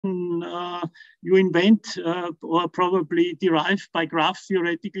you invent or probably derive by graph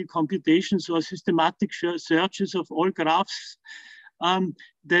theoretical computations or systematic searches of all graphs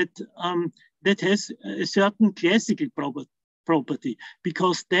that has a certain classical property,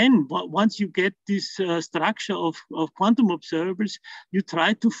 because then once you get this structure of quantum observables, you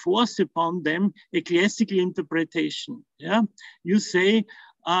try to force upon them a classical interpretation. Yeah, you say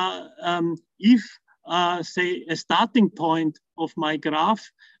if say a starting point of my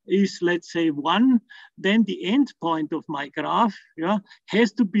graph is, let's say, 1, then the end point of my graph, yeah,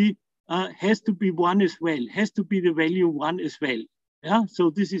 has to be 1 as well, has to be the value 1 as well. Yeah, so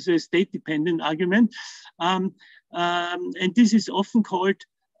this is a state-dependent argument, and this is often called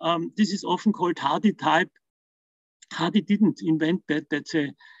Hardy type. Hardy didn't invent that. That's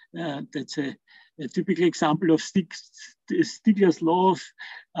a typical example of Stigler's law of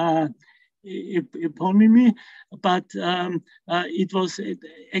eponymy, but it was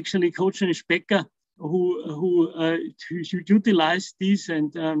actually Koch and Specker who utilized these,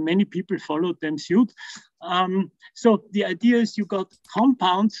 and many people followed them suit. So the idea is you got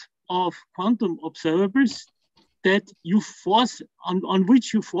compounds of quantum observables that you force on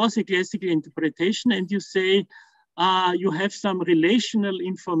which you force a classical interpretation, and you say you have some relational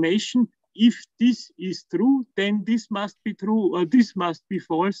information. If this is true, then this must be true, or this must be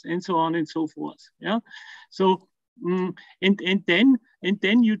false, and so on and so forth. Yeah. So and then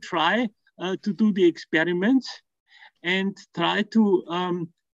you try to do the experiments and try to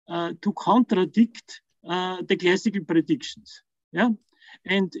contradict the classical predictions. Yeah.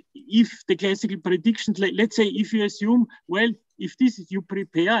 And if the classical predictions, let's say, if you assume, well, if this is, you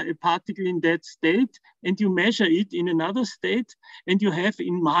prepare a particle in that state and you measure it in another state, and you have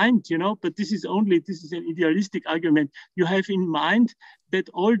in mind, but this is an idealistic argument, you have in mind that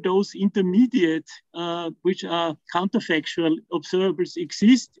all those intermediate, which are counterfactual observables,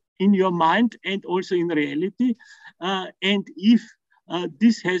 exist in your mind and also in reality. And if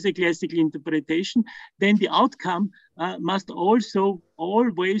this has a classical interpretation, then the outcome must also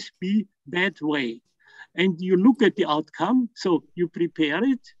always be that way. And you look at the outcome, so you prepare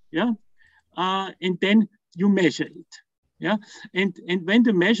it, yeah, and then you measure it, yeah. And when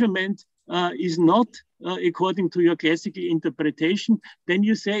the measurement is not according to your classical interpretation, then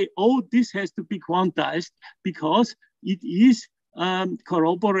you say, oh, this has to be quantized because it is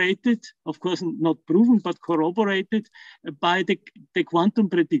corroborated, of course not proven, but corroborated by the quantum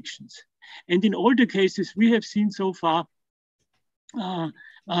predictions. And in all the cases we have seen so far,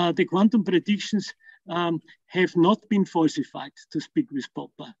 the quantum predictions have not been falsified, to speak with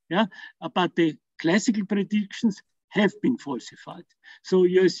Popper, yeah? But the classical predictions have been falsified. So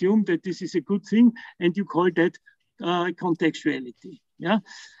you assume that this is a good thing, and you call that contextuality, yeah?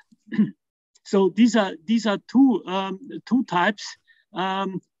 So these are two types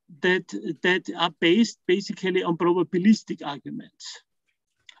that are based basically on probabilistic arguments,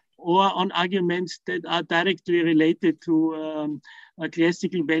 or on arguments that are directly related to a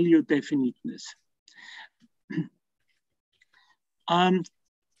classical value definiteness. But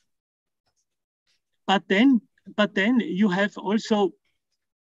then you have also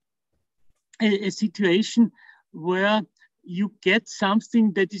a situation where you get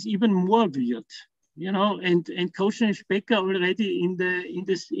something that is even more weird, and Koch and Specker already in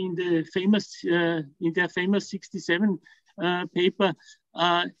their famous 67 paper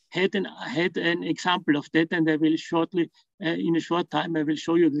had an example of that, and I will shortly, in a short time, I will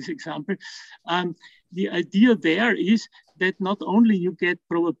show you this example. The idea there is that not only you get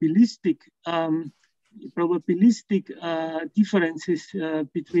probabilistic differences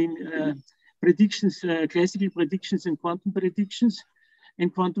between predictions, classical predictions and quantum predictions,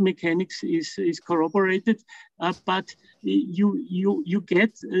 and quantum mechanics is corroborated, but you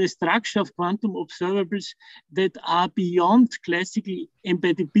get a structure of quantum observables that are beyond classical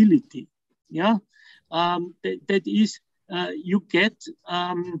embeddability. Yeah, that is, you get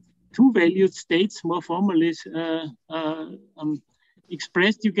two-valued states, more formally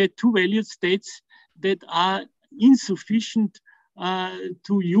expressed. You get two-valued states that are insufficient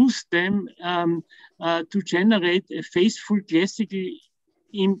to use them to generate a faithful classical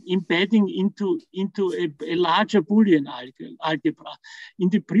embedding into a larger Boolean algebra. In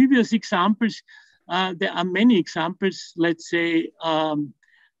the previous examples, there are many examples. Let's say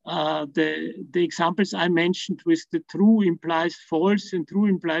the examples I mentioned with the true implies false and true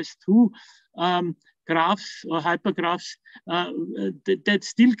implies true graphs or hypergraphs that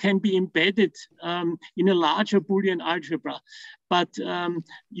still can be embedded in a larger Boolean algebra. But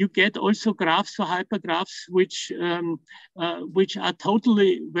you get also graphs or hypergraphs which are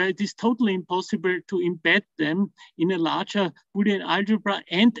totally, where it is totally impossible to embed them in a larger Boolean algebra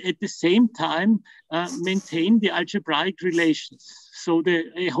and at the same time maintain the algebraic relations. So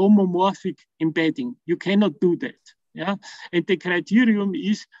a homomorphic embedding. You cannot do that. Yeah, and the criterion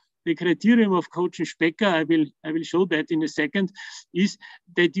is the criterion of Koch and Specker. I will show that in a second. Is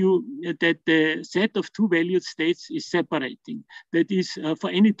that the set of two valued states is separating. That is, for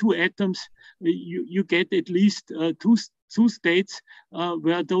any two atoms, you get at least two states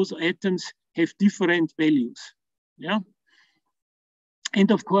where those atoms have different values. Yeah, and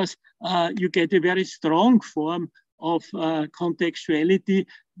of course you get a very strong form of contextuality,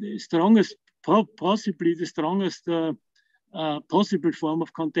 the strongest. Possibly the strongest possible form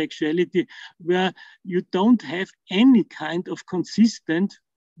of contextuality, where you don't have any kind of consistent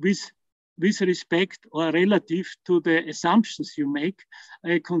with respect or relative to the assumptions you make,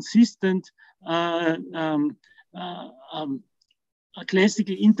 a consistent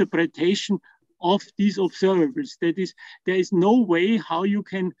classical interpretation of these observables. That is, there is no way how you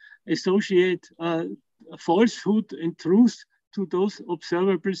can associate falsehood and truth to those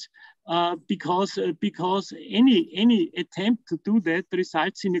observables, because any attempt to do that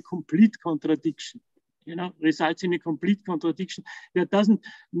results in a complete contradiction. Results in a complete contradiction. There doesn't,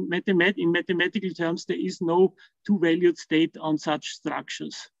 in mathematical terms, there is no two-valued state on such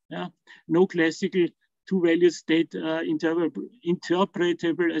structures. Yeah, no classical two-valued state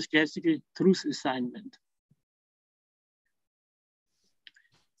interpretable as classical truth assignment.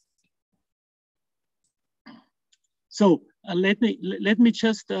 So let me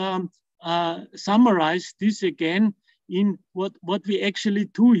just summarize this again in what we actually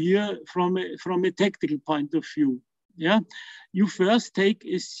do here from a tactical point of view. Yeah, you first take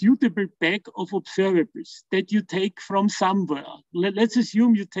a suitable bag of observables that you take from somewhere. Let's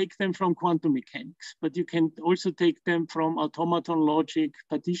assume you take them from quantum mechanics, but you can also take them from automaton logic,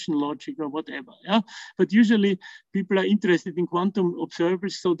 partition logic, or whatever. Yeah, but usually people are interested in quantum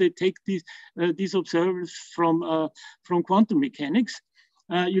observables, so they take these observables from quantum mechanics.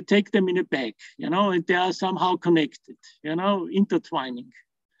 You take them in a bag, and they are somehow connected, intertwining.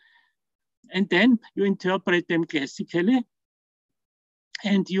 And then you interpret them classically,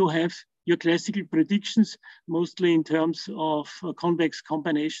 and you have your classical predictions, mostly in terms of convex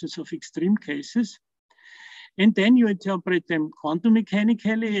combinations of extreme cases. And then you interpret them quantum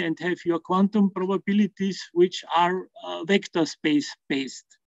mechanically and have your quantum probabilities, which are vector space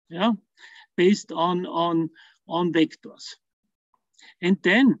based, based on vectors. And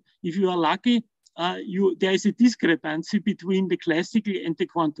then, if you are lucky, there is a discrepancy between the classical and the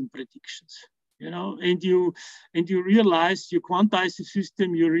quantum predictions, and you realize, you quantize the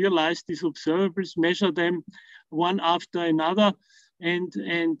system, you realize these observables, measure them one after another, and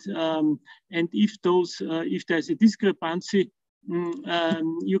if there's a discrepancy,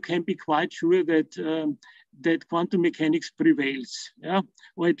 you can be quite sure that quantum mechanics prevails,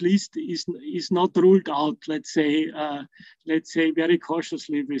 or at least is not ruled out. Let's say very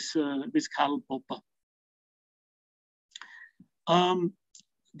cautiously with Karl Popper.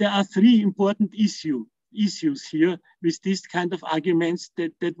 There are three important issues here with these kind of arguments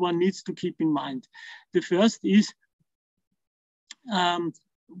that one needs to keep in mind. The first is,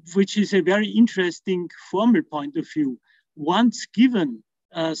 which is a very interesting formal point of view. Once given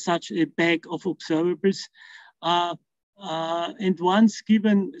such a bag of observables, and once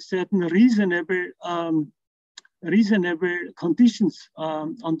given certain reasonable conditions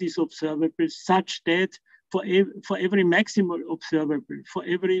on these observables, such that for every maximal observable, for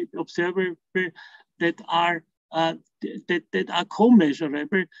every observable that are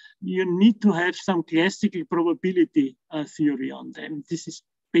co-measurable, you need to have some classical probability theory on them. This is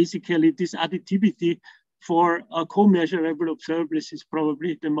basically this additivity for co-measurable observables is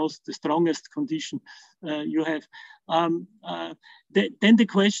probably the strongest condition you have. Then the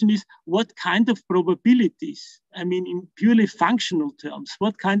question is, what kind of probabilities? I mean, in purely functional terms,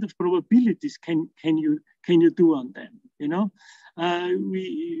 what kind of probabilities can you do on them?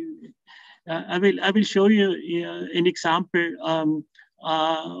 I will show you an example.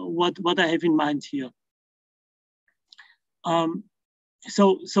 What I have in mind here.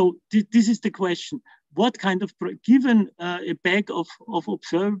 So this is the question. What kind of, given a bag of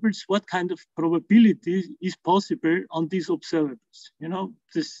observables, what kind of probability is possible on these observables?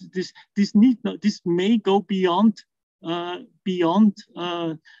 This may go beyond the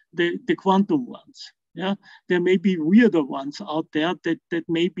quantum ones. Yeah, there may be weirder ones out there that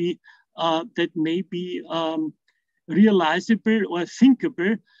may be that may be realizable or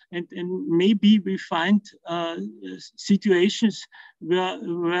thinkable, and maybe we find situations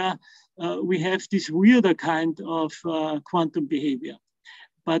where we have this weirder kind of quantum behavior.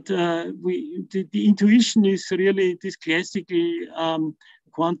 But the intuition is really this classical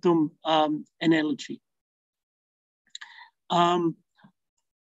quantum analogy.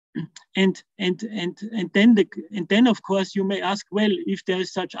 And then of course you may ask, well, if there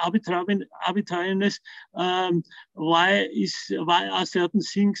is such arbitrariness, why are certain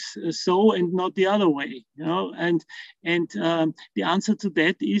things so and not the other way? You know, and the answer to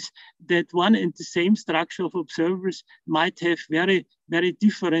that is that one and the same structure of observers might have very, very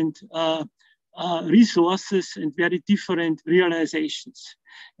different resources and very different realizations.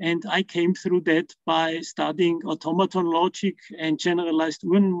 And I came through that by studying automaton logic and generalized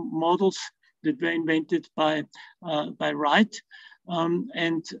Uhn models that were invented by Wright, and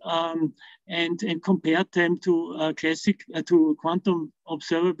compared them to to quantum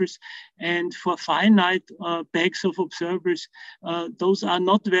observables. And for finite bags of observers, those are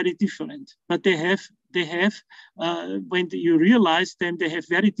not very different, but they have when you realize them, they have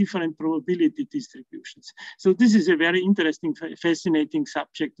very different probability distributions. So this is a very interesting, fascinating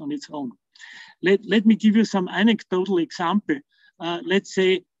subject on its own. Let me give you some anecdotal example. Let's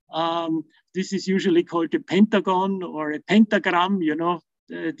say this is usually called a pentagon or a pentagram, you know,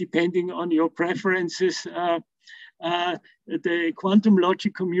 depending on your preferences. The quantum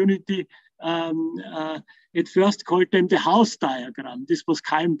logic community at first called them the house diagram. This was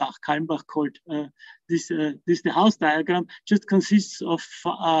Kalmbach. Kalmbach called this the house diagram. Just consists of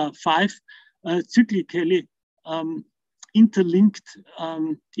 5 cyclically interlinked,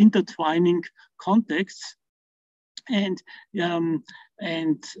 intertwining contexts, and you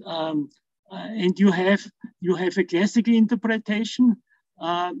have a classical interpretation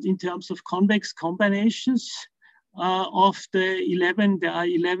in terms of convex combinations of the 11. There are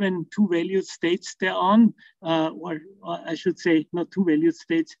 11 two-valued states thereon, or I should say not two-valued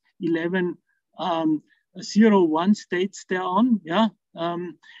states, 11 0-1 states thereon. Yeah.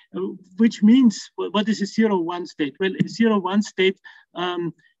 Which means, what is a 0-1 state? Well, a 0-1 state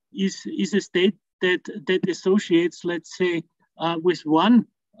is a state that associates, let's say, with one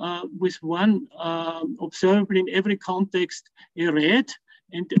observable in every context a red,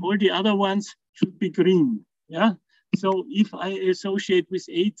 and all the other ones should be green. Yeah. So if I associate with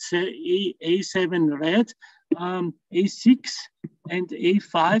A7 red, A6 and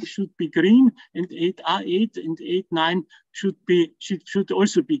A5 should be green, and 8 and 8-9 should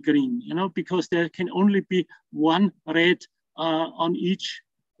also be green, you know, because there can only be one red on each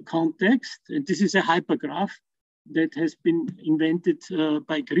context. And this is a hypergraph that has been invented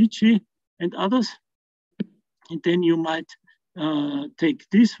by Gricci and others. And then you might take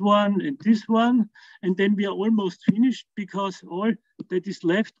this one, and then we are almost finished, because all that is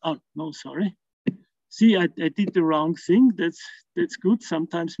left, oh, no, sorry. See, I did the wrong thing. That's good.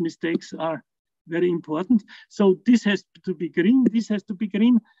 Sometimes mistakes are very important. So this has to be green, this has to be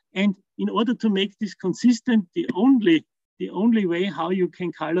green. And in order to make this consistent, the only way how you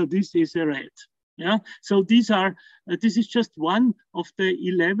can color this is a red. Yeah. So these are, this is just one of the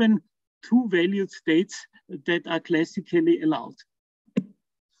 11 two-valued states that are classically allowed.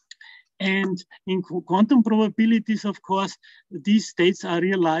 And in quantum probabilities, of course, these states are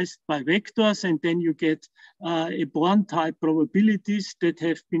realized by vectors, and then you get a Born-type probabilities that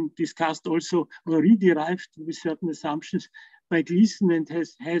have been discussed also, or re-derived with certain assumptions by Gleason, and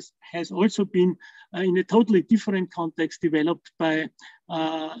has also been in a totally different context developed by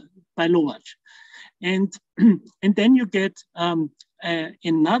Lovac. And then you get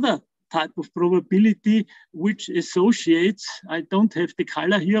another type of probability which associates, I don't have the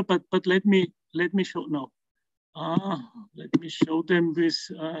color here, but let me show, no. Let me show them with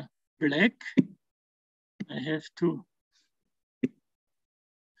black. I have to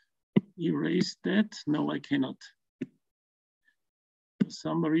erase that. No, I cannot. For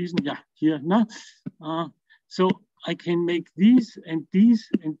some reason, yeah, here, no. So I can make these and these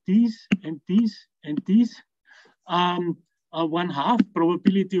and these and these and these. 1/2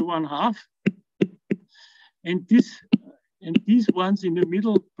 probability 1/2, and these ones in the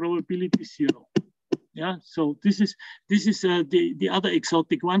middle probability 0. Yeah, so this is the other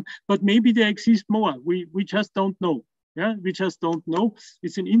exotic one, but maybe there exist more. We just don't know. Yeah, we just don't know.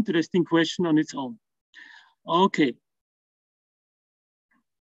 It's an interesting question on its own. Okay.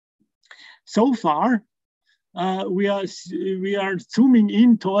 So far, we are zooming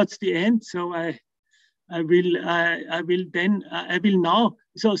in towards the end, so I I will now.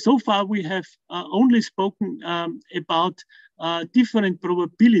 So far we have only spoken about different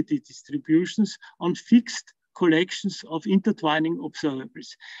probability distributions on fixed collections of intertwining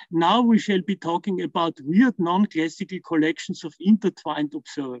observables. Now we shall be talking about weird non-classical collections of intertwined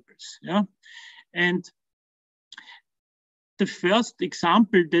observables. Yeah, and the first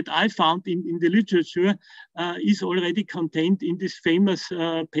example that I found in the literature is already contained in this famous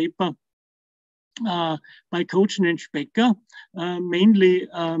paper by Kochen and Specker, mainly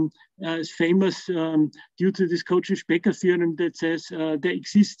famous due to this Kochen-Specker theorem that says there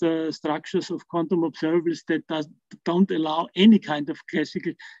exist structures of quantum observables that don't allow any kind of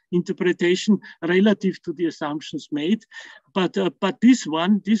classical interpretation relative to the assumptions made. But this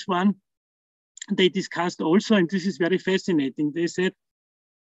one, they discussed also, and this is very fascinating. They said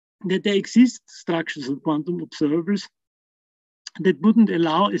that there exist structures of quantum observables that wouldn't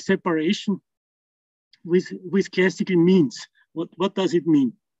allow a separation with classical means. What does it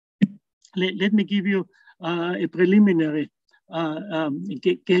mean? Let me give you a preliminary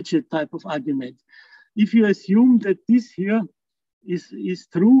gadget type of argument. If you assume that this here is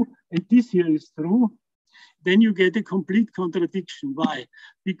true and this here is true, then you get a complete contradiction. Why?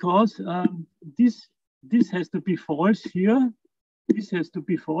 Because this has to be false here, this has to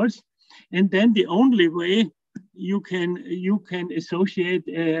be false, and then the only way you can associate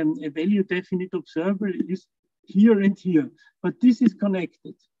a value definite observable is here and here, but this is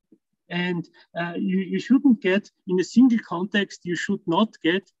connected. And you shouldn't get, in a single context, you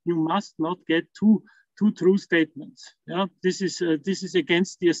must not get two true statements. Yeah, this is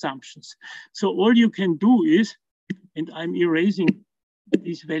against the assumptions. So all you can do is, and I'm erasing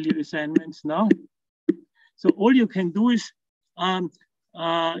these value assignments now. So all you can do is,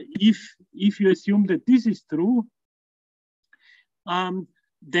 if you assume that this is true,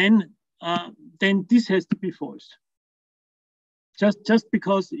 then this has to be false. Just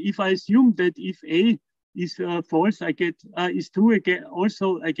because if I assume that if A is false, I get is true again.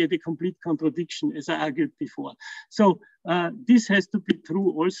 Also, I get a complete contradiction, as I argued before. So this has to be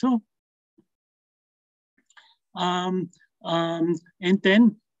true also, and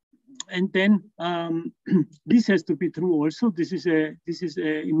then this has to be true also. This is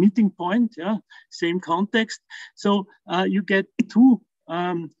a meeting point. Yeah, same context. So you get two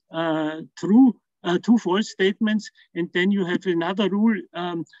two false statements, and then you have another rule.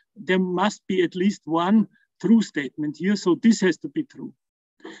 There must be at least one true statement here. So this has to be true.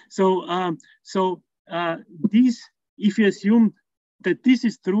 So if you assume that this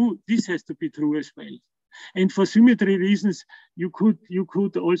is true, this has to be true as well. And for symmetry reasons, you could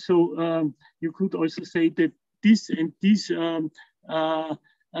also say that this and these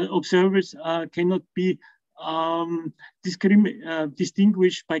observers cannot be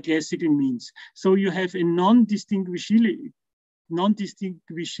distinguished by classical means. So you have a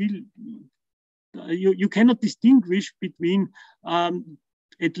you cannot distinguish between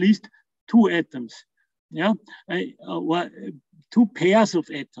at least two atoms, yeah, or two pairs of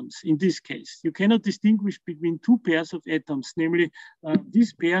atoms in this case. You cannot distinguish between two pairs of atoms, namely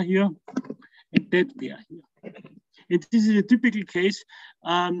this pair here and that pair here. And this is a typical case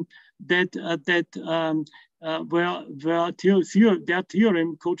where their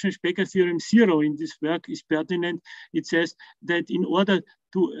theorem, Kochen-Specker theorem 0 in this work is pertinent. It says that in order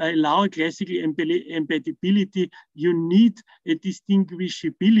to allow classical embeddability, you need a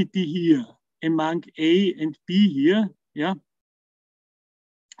distinguishability here among A and B here. Yeah.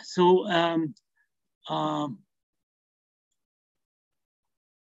 So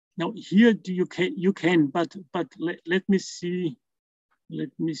now here you can, but let me see.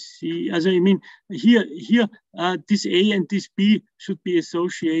 As I mean, here this A and this B should be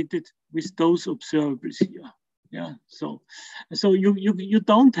associated with those observables here. Yeah. So you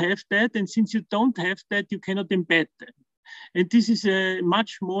don't have that, and since you don't have that, you cannot embed them. And this is a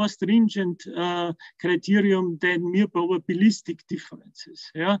much more stringent criterion than mere probabilistic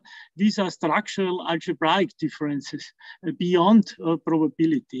differences. Yeah, these are structural algebraic differences beyond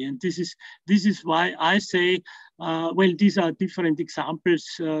probability, and this is why I say, well, these are different examples.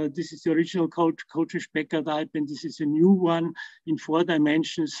 This is the original Kochen-Specker type, and this is a new one in 4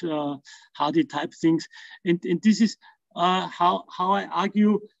 dimensions, Hardy type things, and this is how I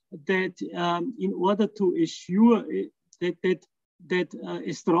argue that in order to assure that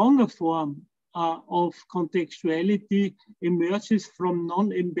a stronger form of contextuality emerges from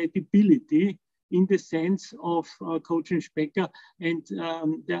non-embeddability in the sense of Kochen-Specker, and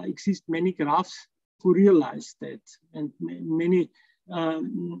there exist many graphs who realize that, and many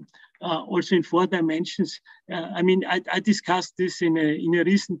also in 4 dimensions. I mean, I discussed this in a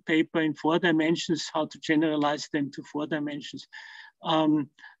recent paper in 4 dimensions, how to generalize them to 4 dimensions.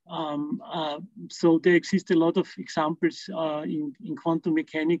 So there exist a lot of examples in quantum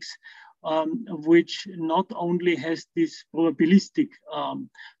mechanics, which not only has this probabilistic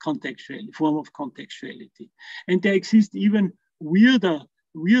contextuality, form of contextuality, and there exist even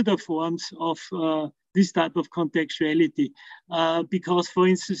weirder forms of this type of contextuality, because, for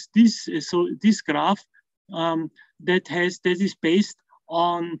instance, this graph that is based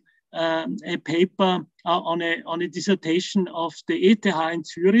on a paper on a dissertation of the ETH in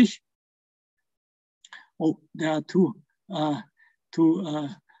Zurich. Oh, there are two.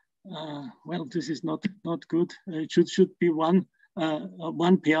 Well, this is not good. It should be one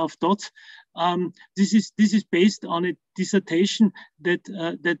pair of dots. This is based on a dissertation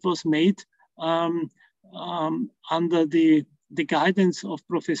that was made under the guidance of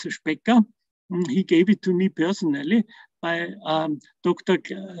Professor Specker. He gave it to me personally by Dr.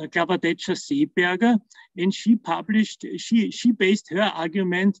 Klawadecza-Seeberger, and she based her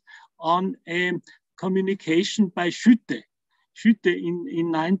argument on a communication by Schütte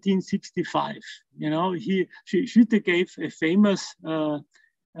in 1965. You know, Schütte gave a famous, an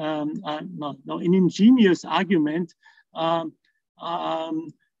ingenious argument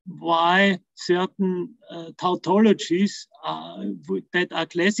why certain tautologies that are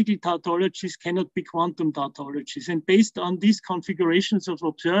classical tautologies cannot be quantum tautologies. And based on these configurations of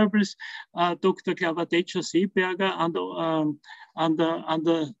observables, Dr. Klawadecza-Seeberger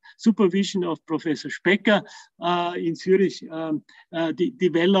under supervision of Professor Specker in Zurich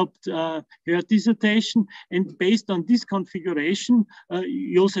developed her dissertation. And based on this configuration,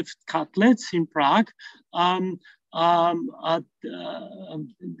 Josef Katlec in Prague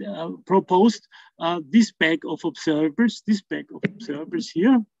proposed this bag of observables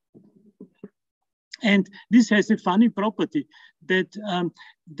here. And this has a funny property that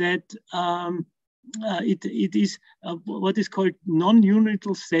it is what is called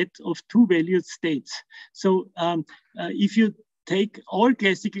non-unital set of two-valued states. So if you take all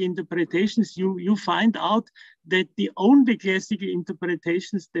classical interpretations, you find out that the only classical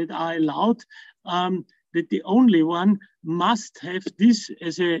interpretations that are allowed, that the only one must have this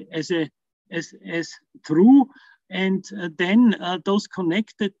as true, and then those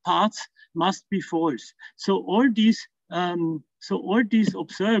connected parts must be false. So all these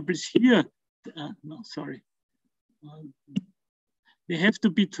observables here, they have to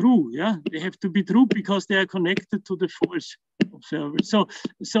be true. Yeah, they have to be true because they are connected to the false observers.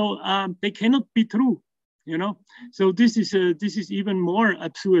 So they cannot be true. You know, so this is even more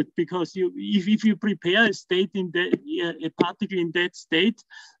absurd, because if you prepare a state a particle in that state,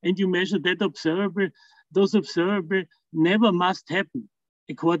 and you measure that observable, those observable never must happen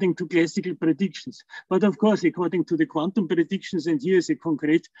according to classical predictions. But of course, according to the quantum predictions, and here is a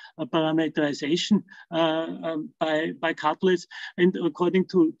concrete parameterization by Katlec, and according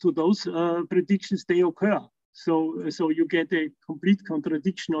to those predictions, they occur. So you get a complete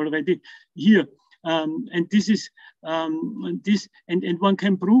contradiction already here. And this is and one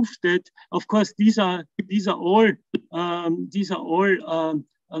can prove that, of course, these are all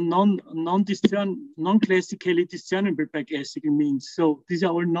non-classically discernible by classical means. So these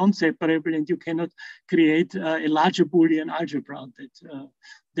are all non-separable, and you cannot create a larger Boolean algebra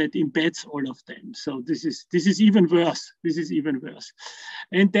that embeds all of them. So this is even worse. This is even worse.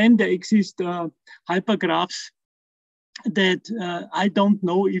 And then there exist hypergraphs that I don't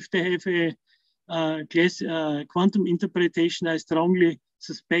know if they have a quantum interpretation. I strongly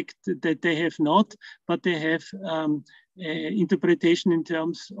suspect that they have not, but they have interpretation in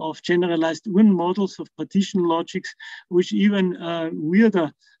terms of generalized Uhn models of partition logics, which even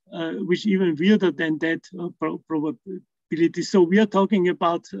weirder than that probability. So we are talking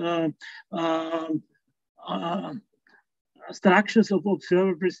about structures of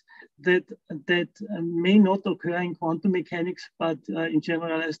observables that may not occur in quantum mechanics, but in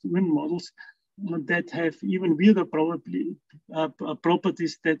generalized Uhn models that have even weirder properties.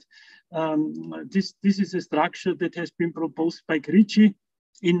 That this is a structure that has been proposed by Gricci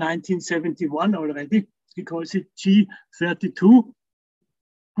in 1971 already. He calls it G32,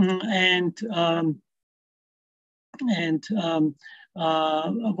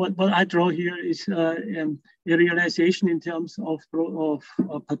 what I draw here is a realization in terms of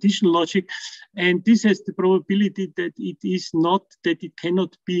partition logic, and this has the probability that it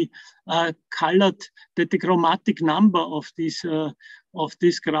cannot be colored, that the chromatic number of this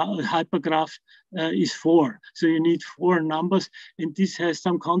hypergraph is 4. So you need 4 numbers, and this has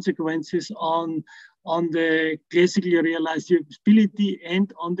some consequences on on the classically realizability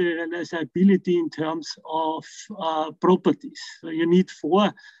and on the realizability in terms of properties. So you need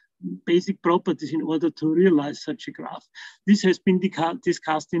 4 basic properties in order to realize such a graph. This has been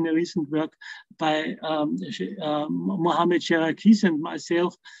discussed in a recent work by Mohamed Sherakis and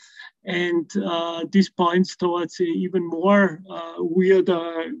myself. And this points towards an even more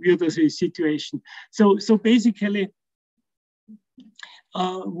weirder situation. So basically,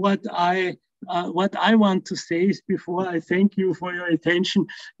 what I want to say is, before I thank you for your attention,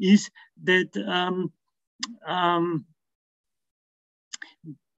 is that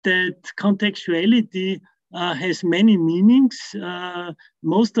that contextuality has many meanings.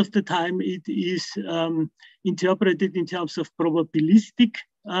 Most of the time, it is interpreted in terms of probabilistic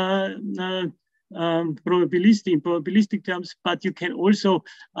terms, but you can also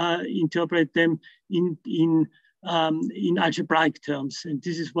interpret them in algebraic terms. And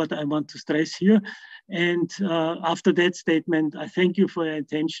this is what I want to stress here. And after that statement, I thank you for your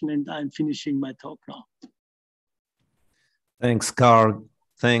attention, and I'm finishing my talk now. Thanks, Carl.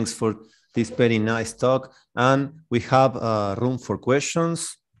 Thanks for this very nice talk. And we have room for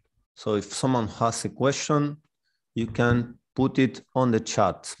questions. So if someone has a question, you can put it on the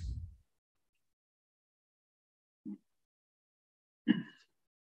chat.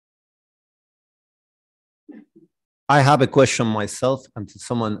 I have a question myself, and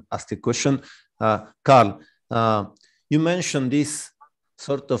someone asked a question. Carl, you mentioned this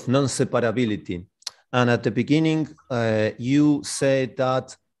sort of non-separability. And at the beginning, you said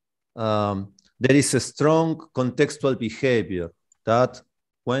that there is a strong contextual behavior that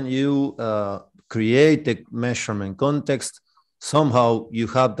when you create a measurement context, somehow you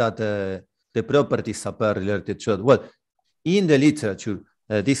have that the properties appear related to it. Well, in the literature,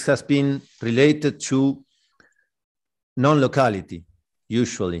 this has been related to non-locality,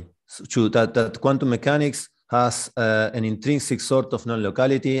 usually. So that quantum mechanics has an intrinsic sort of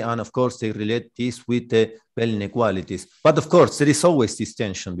non-locality, and of course they relate this with the Bell inequalities. But of course, there is always this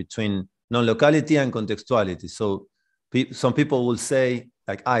tension between non-locality and contextuality. So some people will say,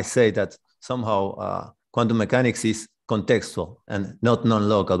 like I say, that somehow quantum mechanics is contextual and not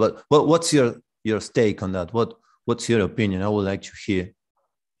non-local. But what's your take on that? What's your opinion? I would like to hear.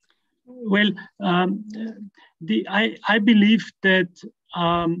 Well, I believe that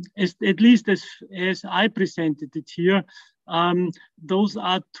at least as I presented it here, those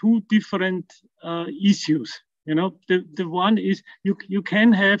are 2 different issues. You know, the one is you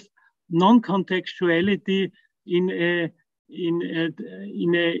can have non-contextuality in a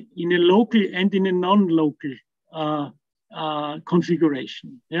local and in a non-local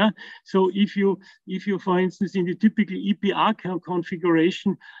configuration. Yeah. So if you, for instance, in the typical EPR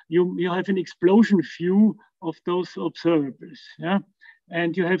configuration, you have an explosion view of those observables. Yeah.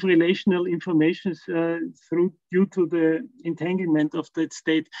 And you have relational information due to the entanglement of that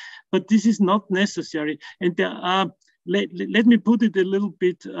state. But this is not necessary. And there are, let me put it a little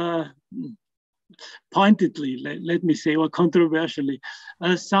bit pointedly, let me say, or controversially.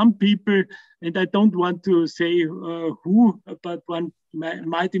 Some people, and I don't want to say who, but one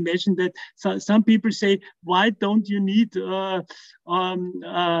might imagine that some people say, why don't you need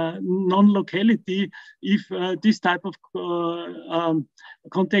non-locality if this type of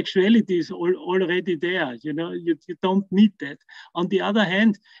contextuality is already there? You know, you don't need that. On the other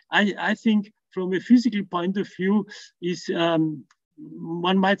hand, I think from a physical point of view is one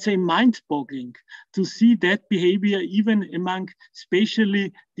might say mind-boggling to see that behavior even among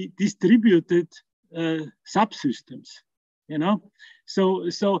spatially distributed subsystems. You know, so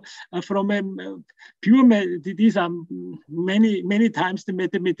from a pure, these are many times the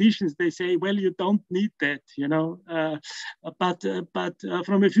mathematicians, they say, well, you don't need that, you know, but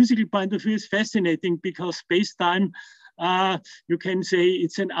from a physical point of view, it's fascinating because space-time, you can say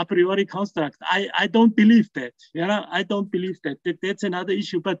it's an a priori construct. I don't believe that. You know, I don't believe that. That's another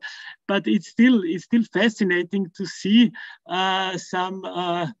issue. But it's still fascinating to see some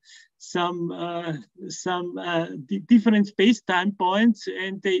different space-time points,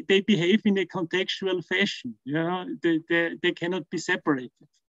 and they behave in a contextual fashion. You know, they cannot be separated.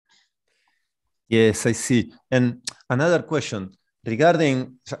 Yes, I see. And another question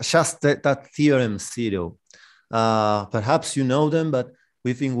regarding just that theorem 0. Perhaps you know them, but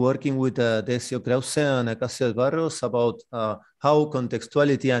we've been working with Decio Krause and Acacio Barros about how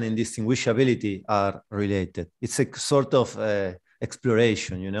contextuality and indistinguishability are related. It's a sort of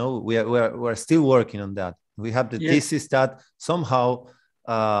exploration, you know. We're still working on that. We have the thesis that somehow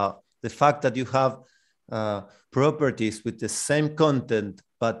the fact that you have properties with the same content,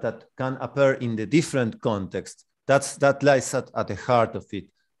 but that can appear in the different context, that lies at the heart of it.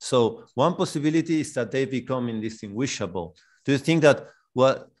 So one possibility is that they become indistinguishable. Do you think that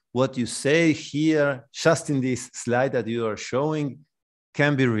what you say here, just in this slide that you are showing,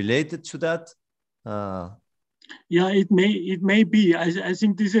 can be related to that? Yeah, it may be. I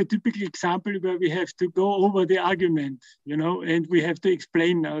think this is a typical example where we have to go over the argument, you know, and we have to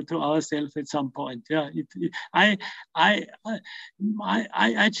explain to ourselves at some point. Yeah, I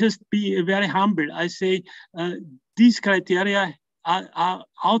just be very humble. I say these criteria are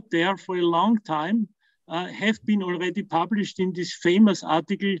out there for a long time. Have been already published in this famous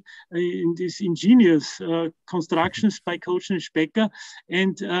article in these ingenious constructions by Koch and Specker,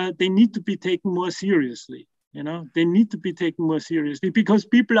 and they need to be taken more seriously. You know, they need to be taken more seriously because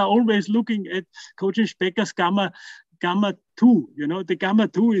people are always looking at Koch and Specker's gamma 2. You know, the gamma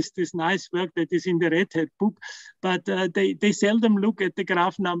 2 is this nice work that is in the Red Hat book, but they seldom look at the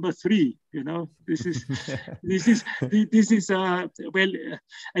graph number 3. You know, this is well,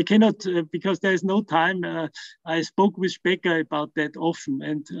 I cannot because there is no time. I spoke with Specker about that often,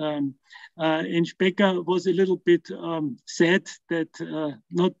 and Specker was a little bit sad that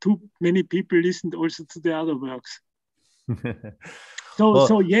not too many people listened also to the other works.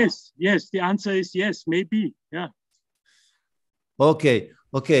 So yes, the answer is yes, maybe, yeah.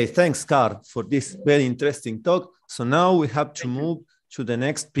 Okay, thanks, Carl, for this very interesting talk. So now we have to move to the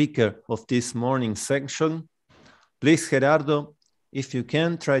next speaker of this morning section. Please, Gerardo, if you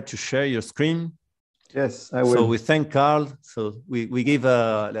can, try to share your screen. Yes, I will. So we thank Carl. So we give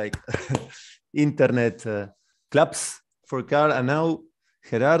like internet claps for Carl. And now,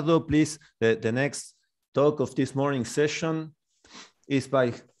 Gerardo, please, the next talk of this morning session is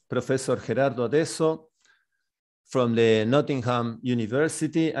by Professor Gerardo Adeso from the Nottingham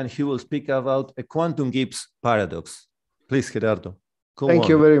University, and he will speak about a quantum Gibbs paradox. Please, Gerardo. Thank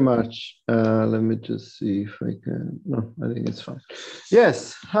you very much. Let me just see if I can. No, I think it's fine.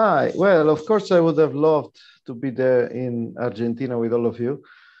 Yes, hi. Well, of course, I would have loved to be there in Argentina with all of you.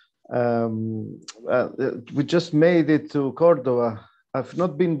 We just made it to Cordova. I've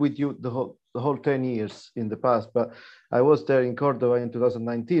not been with you the whole 10 years in the past, but I was there in Cordova in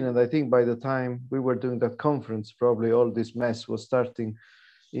 2019. And I think by the time we were doing that conference, probably all this mess was starting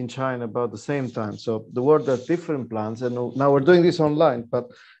in China about the same time. So the world has different plans, and now we're doing this online, but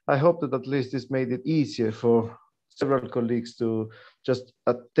I hope that at least this made it easier for several colleagues to just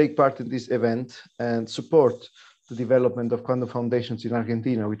take part in this event and support the development of quantum foundations in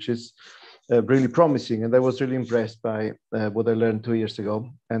Argentina, which is really promising. And I was really impressed by what I learned 2 years ago,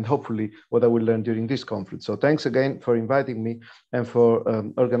 and hopefully what I will learn during this conference. So thanks again for inviting me and for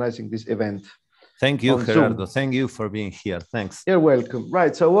organizing this event. Thank you, Gerardo. Thank you for being here. Thanks. You're welcome.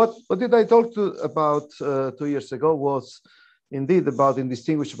 Right. So what did I talk about 2 years ago was indeed about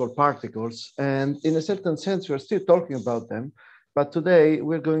indistinguishable particles. And in a certain sense, we're still talking about them. But today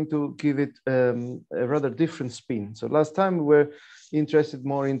we're going to give it a rather different spin. So last time we were interested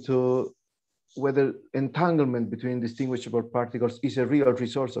more into whether entanglement between indistinguishable particles is a real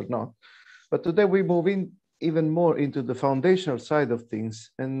resource or not. But today we move in even more into the foundational side of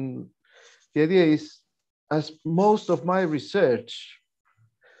things. And the idea is, as most of my research,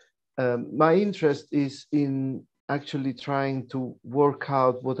 my interest is in actually trying to work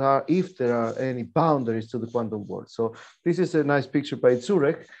out if there are any boundaries to the quantum world. So this is a nice picture by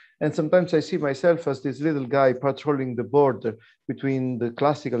Zurek. And sometimes I see myself as this little guy patrolling the border between the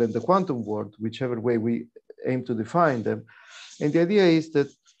classical and the quantum world, whichever way we aim to define them. And the idea is that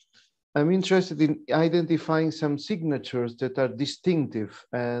I'm interested in identifying some signatures that are distinctive,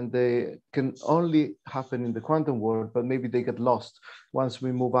 and they can only happen in the quantum world, but maybe they get lost once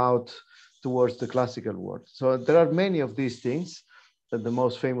we move out towards the classical world. So there are many of these things. The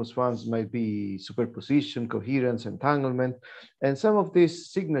most famous ones might be superposition, coherence, entanglement, and some of these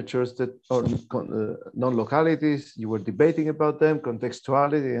signatures that are non-localities, you were debating about them,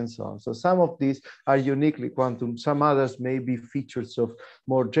 contextuality, and so on. So some of these are uniquely quantum, some others may be features of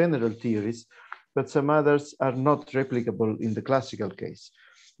more general theories, but some others are not replicable in the classical case.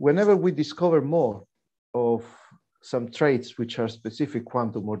 Whenever we discover more of some traits which are specific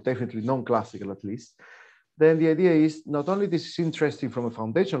quantum, or definitely non-classical at least, then the idea is not only this is interesting from a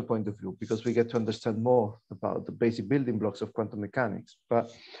foundational point of view, because we get to understand more about the basic building blocks of quantum mechanics,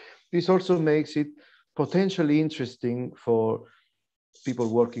 but this also makes it potentially interesting for people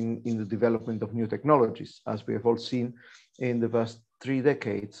working in the development of new technologies, as we have all seen in the past 3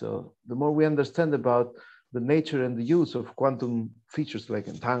 decades. So the more we understand about the nature and the use of quantum features like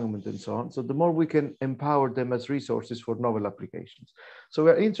entanglement and so on, so the more we can empower them as resources for novel applications. So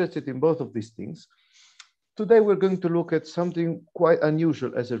we're interested in both of these things. Today, we're going to look at something quite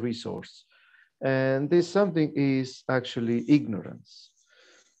unusual as a resource. And this something is actually ignorance.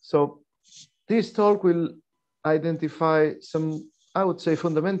 So this talk will identify some, I would say,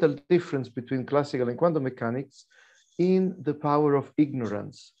 fundamental difference between classical and quantum mechanics in the power of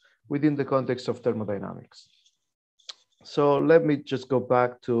ignorance within the context of thermodynamics. So let me just go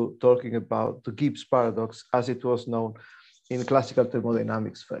back to talking about the Gibbs paradox as it was known in classical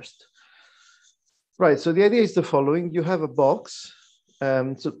thermodynamics first. Right, so the idea is the following. You have a box.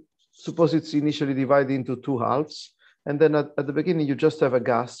 So suppose it's initially divided into two halves. And then at the beginning, you just have a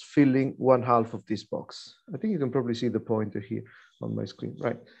gas filling one half of this box. I think you can probably see the pointer here on my screen,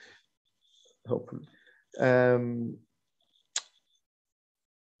 right? Hopefully.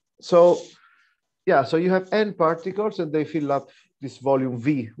 So yeah, so you have n particles and they fill up this volume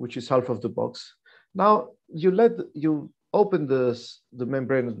V, which is half of the box. Now you open the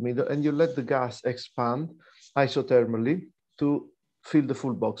membrane in the middle and you let the gas expand isothermally to fill the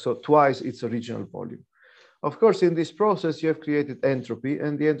full box. So twice its original volume. Of course, in this process, you have created entropy,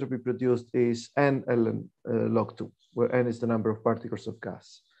 and the entropy produced is n ln log 2, where n is the number of particles of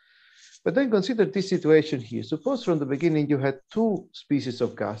gas. But then consider this situation here. Suppose from the beginning you had two species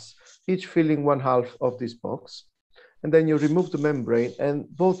of gas, each filling one half of this box, and then you remove the membrane, and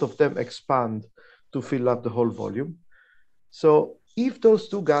both of them expand to fill up the whole volume. So if those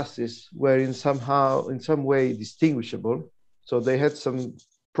two gases were in some way distinguishable, so they had some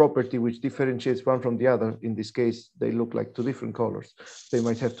property which differentiates one from the other. In this case, they look like two different colors. They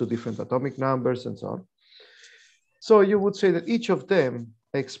might have two different atomic numbers and so on. So you would say that each of them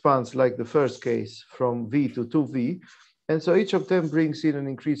expands, like the first case, from V to 2V. And so each of them brings in an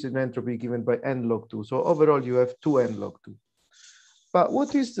increase in entropy given by n log 2. So overall, you have 2n log 2. But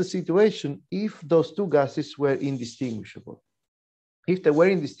what is the situation if those two gases were indistinguishable? If they were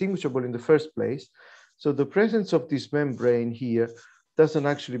indistinguishable in the first place, so the presence of this membrane here doesn't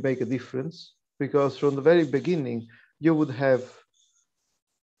actually make a difference, because from the very beginning, you would have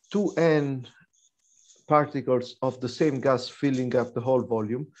 2n particles of the same gas filling up the whole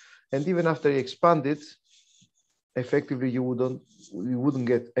volume. And even after you expand it, effectively, you wouldn't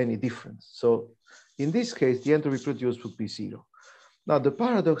get any difference. So in this case, the entropy produced would be 0. Now, the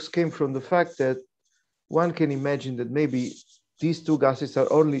paradox came from the fact that one can imagine that maybe these two gases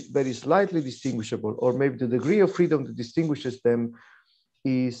are only very slightly distinguishable, or maybe the degree of freedom that distinguishes them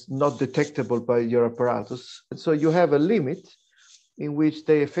is not detectable by your apparatus. And so you have a limit in which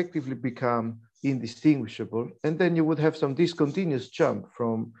they effectively become indistinguishable. And then you would have some discontinuous jump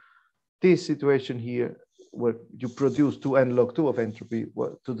from this situation here, where you produce 2n log 2 of entropy,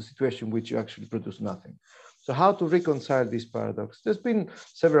 to the situation in which you actually produce nothing. So how to reconcile this paradox? There's been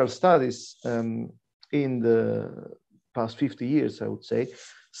several studies in the past 50 years, I would say.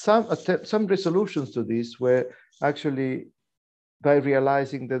 Some resolutions to this were actually by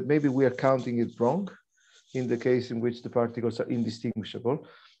realizing that maybe we are counting it wrong in the case in which the particles are indistinguishable.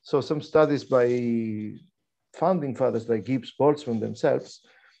 So some studies by founding fathers like Gibbs, Boltzmann themselves,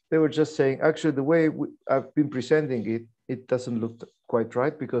 they were just saying, actually, the way I've been presenting it, it doesn't look quite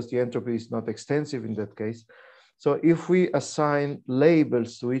right because the entropy is not extensive in that case. So if we assign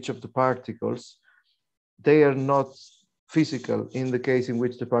labels to each of the particles, they are not physical in the case in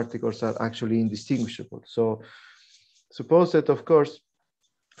which the particles are actually indistinguishable. So suppose that, of course,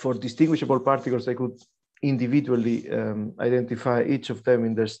 for distinguishable particles, I could individually identify each of them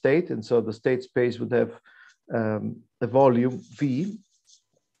in their state. And so the state space would have a volume V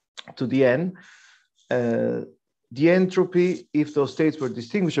to the n. The entropy, if those states were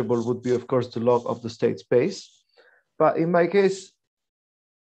distinguishable, would be, of course, the log of the state space. But in my case,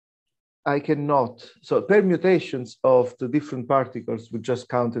 I cannot. So permutations of the different particles would just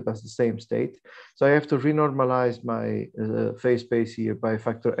count it as the same state. So I have to renormalize my phase space here by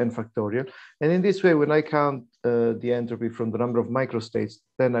factor n factorial. And in this way, when I count the entropy from the number of microstates,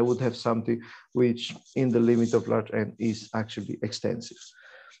 then I would have something which in the limit of large n is actually extensive.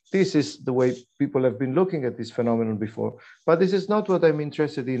 This is the way people have been looking at this phenomenon before, but this is not what I'm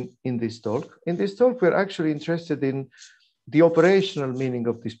interested in this talk. In this talk, we're actually interested in the operational meaning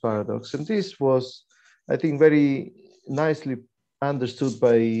of this paradox. And this was, I think, very nicely understood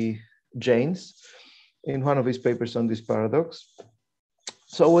by Janes in one of his papers on this paradox.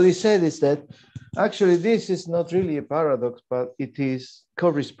 So what he said is that actually this is not really a paradox, but it is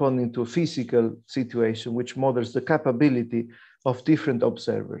corresponding to a physical situation which models the capability of different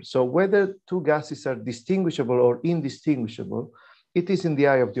observers. So whether two gases are distinguishable or indistinguishable, it is in the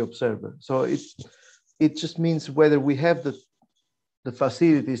eye of the observer. So it just means whether we have the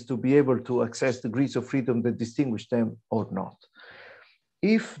facilities to be able to access degrees of freedom that distinguish them or not.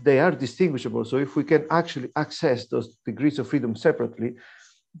 If they are distinguishable, so if we can actually access those degrees of freedom separately,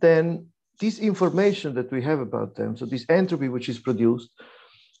 then this information that we have about them, so this entropy which is produced,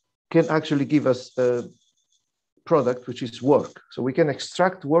 can actually give us a product, which is work. So we can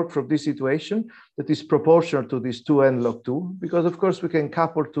extract work from this situation that is proportional to this 2n log 2, because of course we can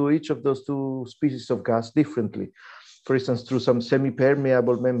couple to each of those two species of gas differently. For instance, through some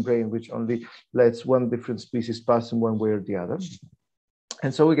semi-permeable membrane, which only lets one different species pass in one way or the other.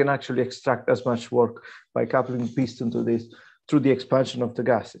 And so we can actually extract as much work by coupling piston to this through the expansion of the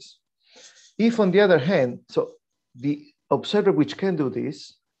gases. If on the other hand, so the observer which can do this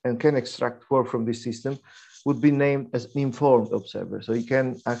and can extract work from this system would be named as an informed observer. So he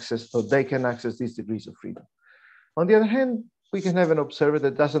can access, or they can access these degrees of freedom. On the other hand, we can have an observer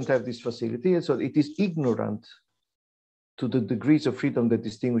that doesn't have this facility, and so it is ignorant to the degrees of freedom that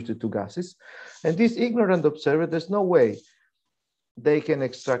distinguish the two gases. And this ignorant observer, there's no way they can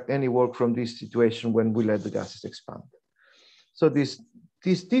extract any work from this situation when we let the gases expand. So this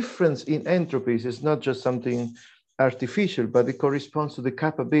difference in entropies is not just something artificial, but it corresponds to the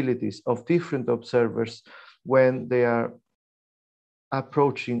capabilities of different observers when they are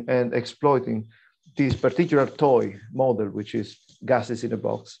approaching and exploiting this particular toy model, which is gases in a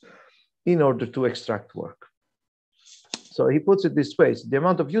box, in order to extract work. So he puts it this way: the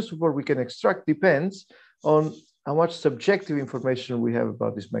amount of useful work we can extract depends on how much subjective information we have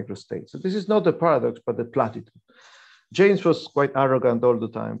about this microstate. So this is not a paradox, but a platitude. James was quite arrogant all the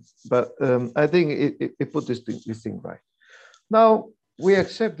time, but I think it put this thing right. Now, we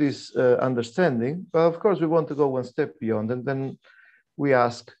accept this understanding, but of course we want to go one step beyond, and then we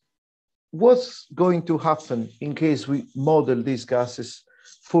ask, what's going to happen in case we model these gases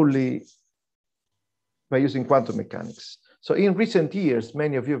fully by using quantum mechanics? So in recent years,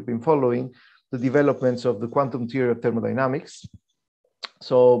 many of you have been following the developments of the quantum theory of thermodynamics.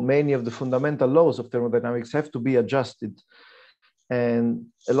 So many of the fundamental laws of thermodynamics have to be adjusted. And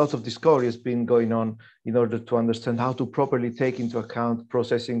a lot of discovery has been going on in order to understand how to properly take into account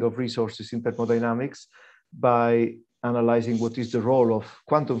processing of resources in thermodynamics by analyzing what is the role of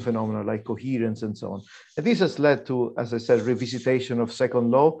quantum phenomena like coherence and so on. And this has led to, as I said, revisitation of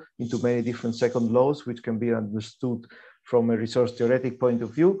second law into many different second laws, which can be understood from a resource theoretic point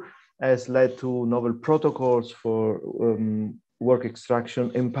of view, has led to novel protocols for work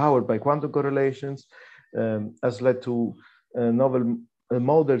extraction empowered by quantum correlations, has led to novel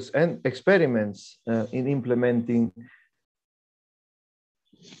models and experiments in implementing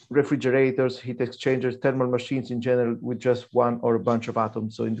refrigerators, heat exchangers, thermal machines in general with just one or a bunch of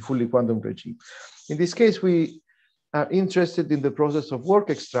atoms, so in the fully quantum regime. In this case, we are interested in the process of work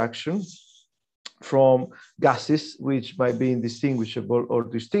extraction from gases, which might be indistinguishable or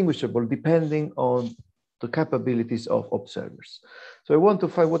distinguishable depending on the capabilities of observers. So I want to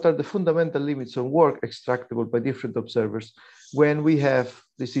find what are the fundamental limits on work extractable by different observers when we have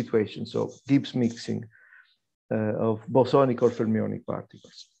the situation, so Gibbs mixing of bosonic or fermionic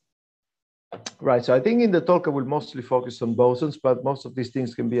particles. Right, so I think in the talk I will mostly focus on bosons, but most of these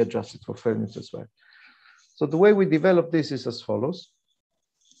things can be adjusted for fermions as well. So the way we develop this is as follows.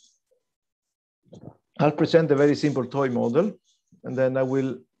 I'll present a very simple toy model, and then I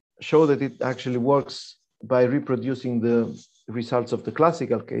will show that it actually works by reproducing the results of the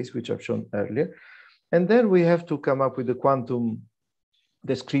classical case, which I've shown earlier. And then we have to come up with a quantum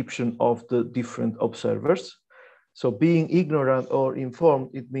description of the different observers. So being ignorant or informed,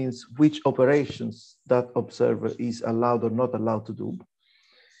 it means which operations that observer is allowed or not allowed to do.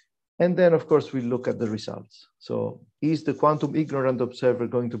 And then, of course, we look at the results. So is the quantum ignorant observer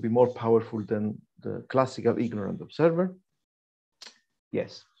going to be more powerful than the classical ignorant observer?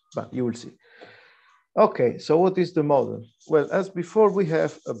 Yes, but you will see. Okay, so what is the model? Well, as before, we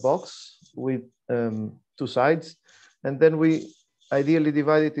have a box with two sides, and then we ideally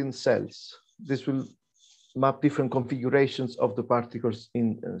divide it in cells. This will map different configurations of the particles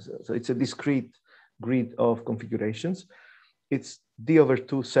in, so it's a discrete grid of configurations. It's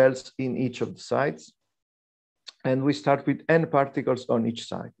d/2 cells in each of the sides. And we start with n particles on each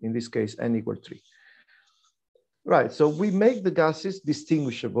side. In this case, n equals 3. Right, so we make the gases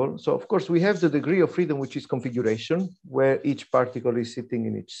distinguishable. So of course, we have the degree of freedom, which is configuration, where each particle is sitting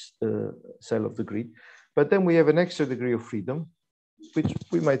in each cell of the grid. But then we have an extra degree of freedom, which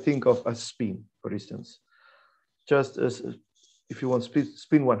we might think of as spin, for instance. Just as if you want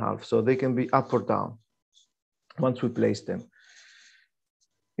spin 1/2, so they can be up or down once we place them.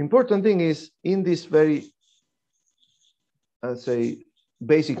 Important thing is in this very, I'd say,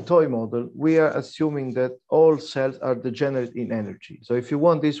 basic toy model, we are assuming that all cells are degenerate in energy. So if you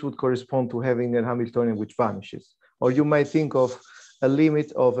want, this would correspond to having a Hamiltonian which vanishes. Or you might think of a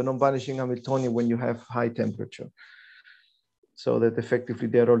limit of a non-vanishing Hamiltonian when you have high temperature. So that effectively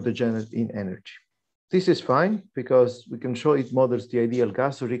they're all degenerate in energy. this is fine because we can show it models the ideal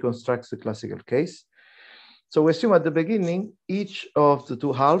gas or reconstructs the classical case. So we assume at the beginning, each of the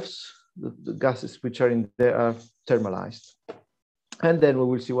two halves, the gases which are in there are thermalized. And then we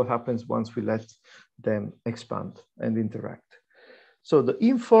will see what happens once we let them expand and interact. So the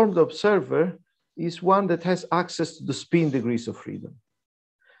informed observer is one that has access to the spin degrees of freedom.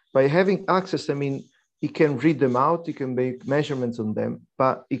 By having access, I mean, he can read them out, he can make measurements on them,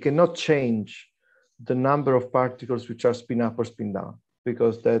 but he cannot change the number of particles which are spin up or spin down,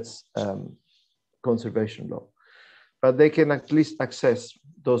 because that's conservation law. But they can at least access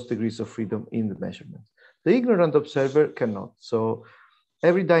those degrees of freedom in the measurement. The ignorant observer cannot. So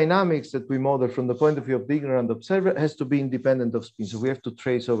every dynamics that we model from the point of view of the ignorant observer has to be independent of spin. So we have to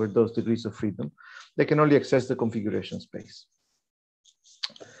trace over those degrees of freedom. They can only access the configuration space.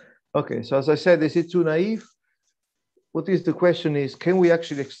 Okay, so as I said, is it too naive? What is the question is, can we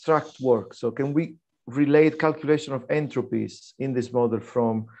actually extract work? So can we relate calculation of entropies in this model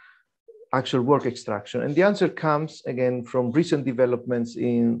from actual work extraction? And the answer comes again from recent developments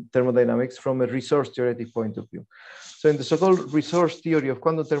in thermodynamics from a resource theoretic point of view. So in the so-called resource theory of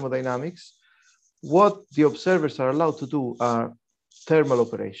quantum thermodynamics, what the observers are allowed to do are thermal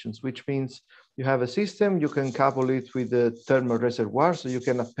operations, which means you have a system, you can couple it with a thermal reservoir, so you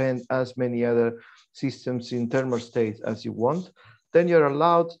can append as many other systems in thermal states as you want. Then you're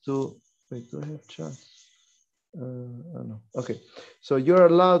allowed to, wait, do I have chance? Oh no. Okay, so you're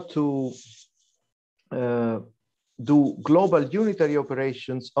allowed to do global unitary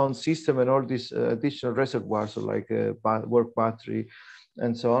operations on system and all these additional reservoirs, so like work battery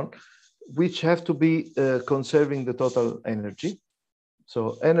and so on, which have to be conserving the total energy.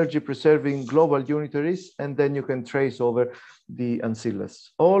 So energy preserving global unitaries, and then you can trace over the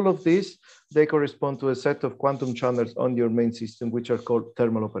ancillas. All of these, they correspond to a set of quantum channels on your main system, which are called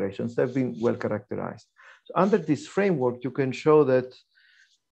thermal operations. They've been well characterized. So under this framework, you can show that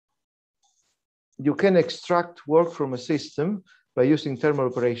you can extract work from a system by using thermal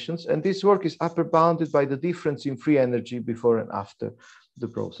operations. And this work is upper bounded by the difference in free energy before and after the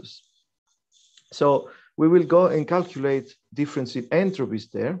process. So we will go and calculate difference in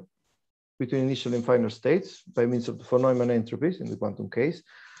entropies there between initial and final states by means of the von Neumann entropies in the quantum case,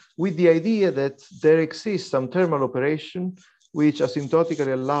 with the idea that there exists some thermal operation which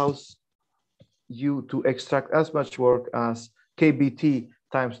asymptotically allows you to extract as much work as kBT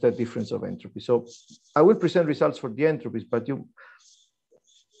times that difference of entropy. So I will present results for the entropies, but you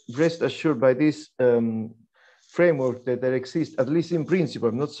rest assured by this framework that there exists, at least in principle,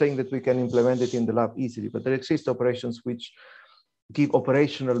 I'm not saying that we can implement it in the lab easily, but there exist operations which give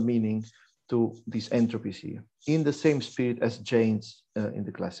operational meaning to these entropies here, in the same spirit as Jane's in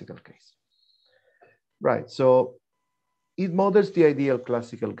the classical case. Right, so it models the ideal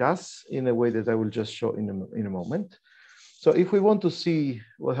classical gas in a way that I will just show in a moment. So if we want to see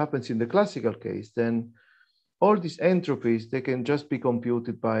what happens in the classical case, then all these entropies, they can just be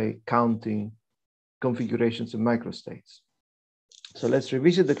computed by counting configurations and microstates. So let's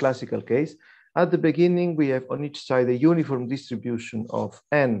revisit the classical case. At the beginning, we have on each side a uniform distribution of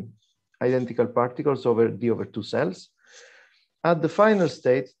n identical particles over d over 2 cells. At the final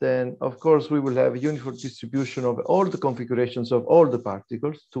state, then, of course, we will have a uniform distribution of all the configurations of all the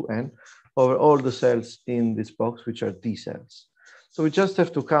particles, 2n, over all the cells in this box, which are d cells. So we just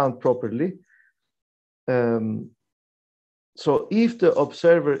have to count properly. So if the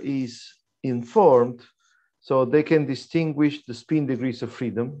observer is informed, so they can distinguish the spin degrees of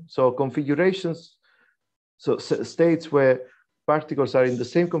freedom. So configurations, so states where particles are in the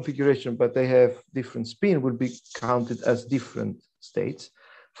same configuration, but they have different spin will be counted as different states.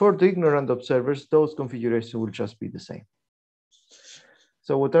 For the ignorant observers, those configurations will just be the same.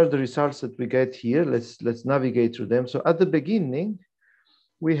 So what are the results that we get here? Let's navigate through them. So at the beginning,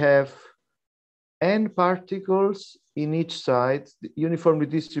 we have n particles in each side uniformly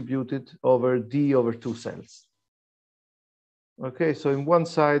distributed over d over 2 cells. Okay, so in one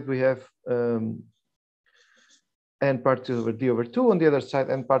side we have n particles over d over 2, on the other side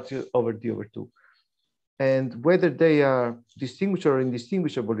n particles over d over 2. And whether they are distinguishable or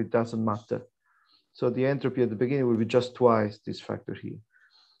indistinguishable, it doesn't matter. So the entropy at the beginning will be just twice this factor here.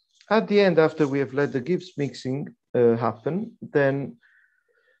 At the end, after we have let the Gibbs mixing happen, then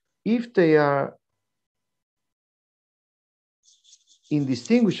if they are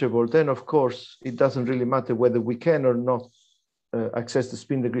indistinguishable, then of course, it doesn't really matter whether we can or not access the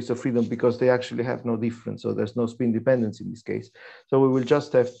spin degrees of freedom because they actually have no difference. So there's no spin dependence in this case. So we will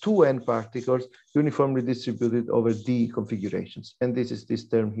just have 2 n particles uniformly distributed over d configurations. And this is this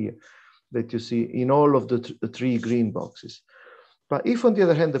term here that you see in all of the 3 green boxes. But if, on the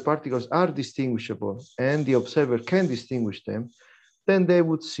other hand, the particles are distinguishable and the observer can distinguish them, then they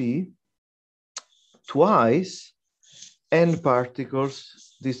would see twice n particles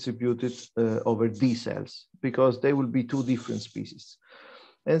distributed over d cells, because they will be two different species.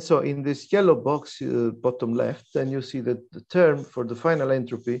 And so in this yellow box, bottom left, then you see that the term for the final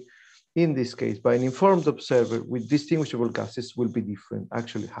entropy, in this case, by an informed observer with distinguishable gases, will be different,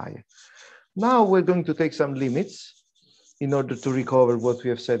 actually higher. Now we're going to take some limits in order to recover what we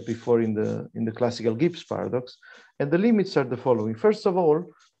have said before in the classical Gibbs paradox. And the limits are the following. First of all,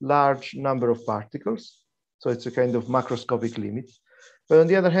 large number of particles. So it's a kind of macroscopic limit. But on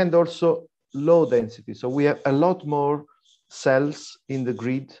the other hand, also low density. So we have a lot more cells in the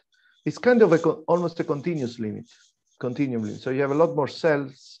grid. It's kind of almost a continuous limit, continuum limit. So you have a lot more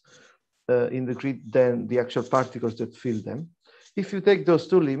cells in the grid than the actual particles that fill them. If you take those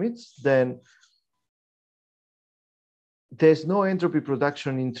two limits, then there's no entropy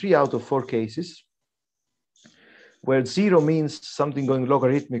production in 3 out of 4 cases, where 0 means something going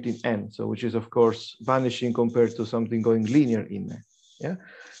logarithmic in n, so which is of course vanishing compared to something going linear in n. Yeah.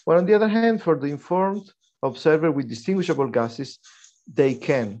 Well, on the other hand, for the informed observer with distinguishable gases, they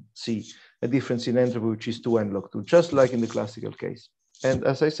can see a difference in entropy, which is 2n log 2, just like in the classical case. And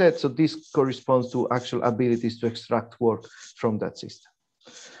as I said, so this corresponds to actual abilities to extract work from that system.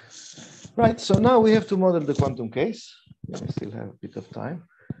 Right, so now we have to model the quantum case. I still have a bit of time.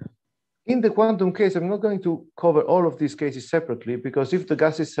 In the quantum case, I'm not going to cover all of these cases separately, because if the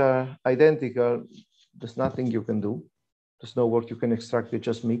gases are identical, there's nothing you can do. There's no work you can extract, they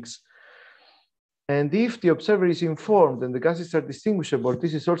just mix. And if the observer is informed and the gases are distinguishable,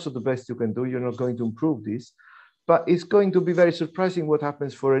 this is also the best you can do. You're not going to improve this, but it's going to be very surprising what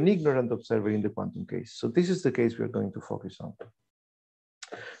happens for an ignorant observer in the quantum case. So this is the case we're going to focus on.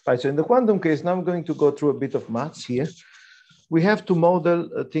 Right, so in the quantum case, now I'm going to go through a bit of maths here. We have to model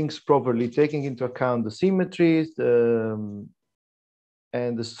things properly, taking into account the symmetries and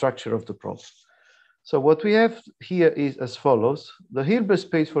the structure of the problem. So what we have here is as follows. The Hilbert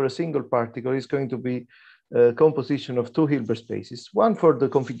space for a single particle is going to be a composition of 2 Hilbert spaces, one for the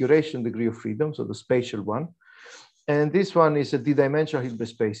configuration degree of freedom, so the spatial one, and this one is a d-dimensional Hilbert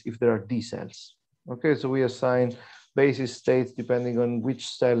space if there are d cells. Okay, so we assign basis states depending on which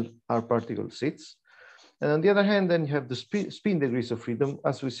cell our particle sits. And on the other hand, then you have the spin degrees of freedom.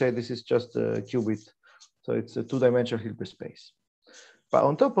 As we say, this is just a qubit. So it's a 2-dimensional Hilbert space. But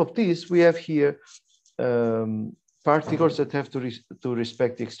on top of this, we have here particles that have to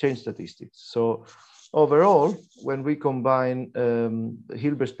respect the exchange statistics. So overall, when we combine the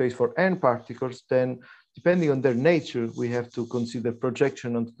Hilbert space for n particles, then depending on their nature, we have to consider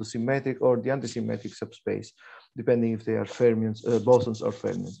projection onto the symmetric or the antisymmetric subspace, depending if they are fermions, bosons or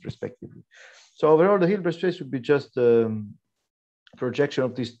fermions, respectively. So overall, the Hilbert space would be just projection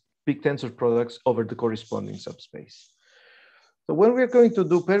of these big tensor products over the corresponding subspace. So when we're going to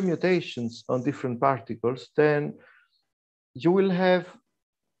do permutations on different particles, then you will have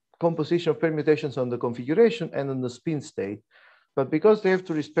composition of permutations on the configuration and on the spin state. But because they have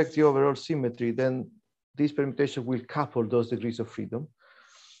to respect the overall symmetry, then these permutations will couple those degrees of freedom.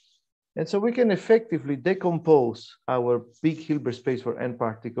 And so we can effectively decompose our big Hilbert space for n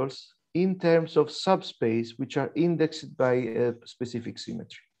particles in terms of subspace, which are indexed by a specific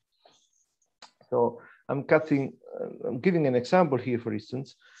symmetry. So I'm giving an example here, for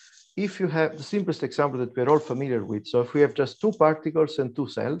instance. If you have the simplest example that we're all familiar with, so if we have just 2 particles and 2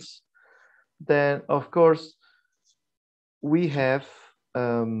 cells, then of course we have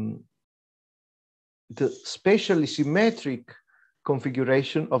the spatially symmetric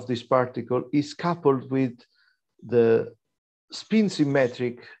configuration of this particle is coupled with the spin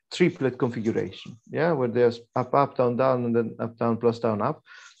symmetric triplet configuration, yeah, where there's up, up, down, down, and then up, down, plus, down, up.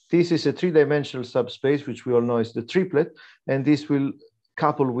 This is a 3-dimensional subspace, which we all know is the triplet, and this will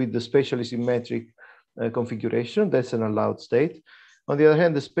couple with the spatially symmetric configuration. That's an allowed state. On the other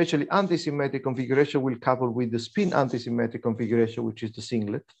hand, the spatially antisymmetric configuration will couple with the spin antisymmetric configuration, which is the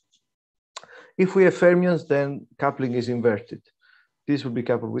singlet. If we have fermions, then coupling is inverted. This will be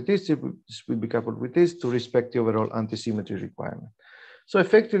coupled with this, this will be coupled with this to respect the overall antisymmetry requirement. So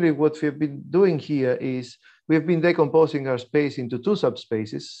effectively what we've been doing here is we've been decomposing our space into 2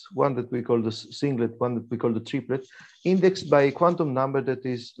 subspaces, one that we call the singlet, one that we call the triplet, indexed by a quantum number that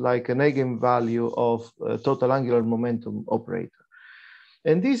is like an eigenvalue of a total angular momentum operator.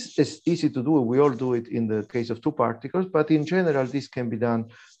 And this is easy to do. We all do it in the case of 2 particles, but in general, this can be done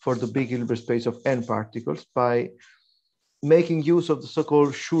for the big Hilbert space of n particles by making use of the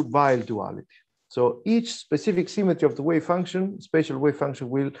so-called Schur-Weil duality. So each specific symmetry of the wave function, spatial wave function,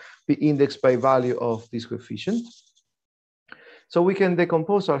 will be indexed by value of this coefficient. So we can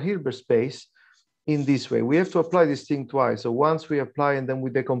decompose our Hilbert space in this way. We have to apply this thing twice. So once we apply and then we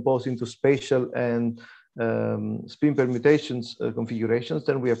decompose into spatial and spin permutations configurations,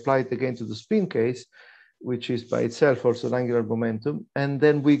 then we apply it again to the spin case, which is by itself also an angular momentum, and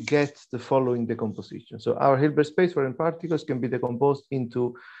then we get the following decomposition. So our Hilbert space for n particles can be decomposed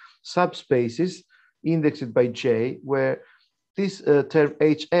into subspaces indexed by J, where this term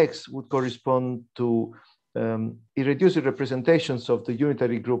Hx would correspond to irreducible representations of the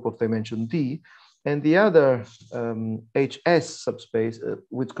unitary group of dimension D, and the other HS subspace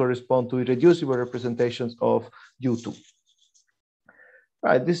would correspond to irreducible representations of U2.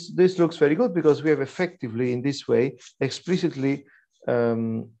 Right, this looks very good because we have effectively in this way explicitly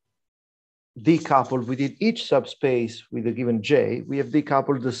decoupled within each subspace with a given J, we have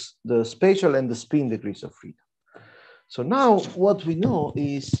decoupled the spatial and the spin degrees of freedom. So now what we know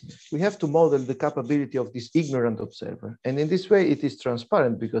is we have to model the capability of this ignorant observer. And in this way, it is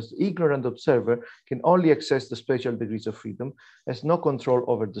transparent because the ignorant observer can only access the spatial degrees of freedom, has no control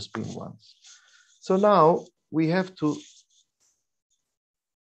over the spin ones. So now we have to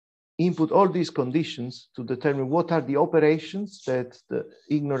input all these conditions to determine what are the operations that the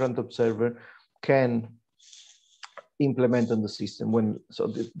ignorant observer can implement on the system. So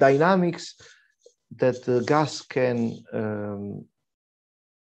the dynamics that the gas can,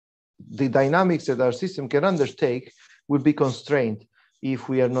 the dynamics that our system can undertake will be constrained if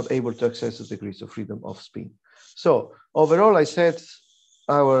we are not able to access the degrees of freedom of spin. So overall, I said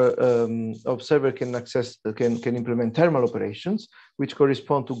our observer can implement thermal operations, which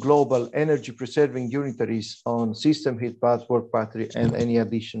correspond to global energy preserving unitaries on system heat path, work battery, and any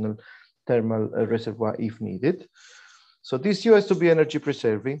additional thermal reservoir if needed. So this U has to be energy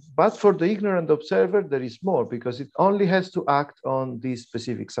preserving, but for the ignorant observer, there is more because it only has to act on this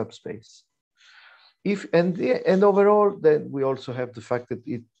specific subspace. And overall, then we also have the fact that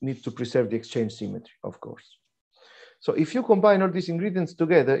it needs to preserve the exchange symmetry, of course. So if you combine all these ingredients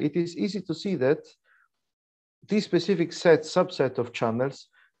together, it is easy to see that this specific subset of channels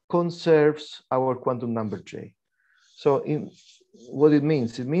conserves our quantum number J. So what it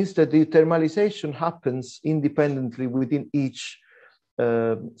means that the thermalization happens independently within each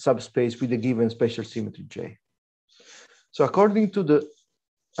subspace with a given spatial symmetry J. So according to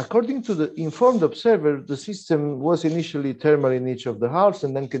the informed observer, the system was initially thermal in each of the halves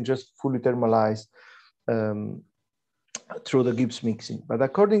and then can just fully thermalize through the Gibbs mixing. But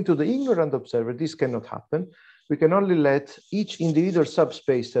according to the ignorant observer, this cannot happen. We can only let each individual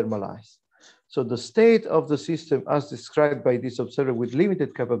subspace thermalize. So the state of the system as described by this observer with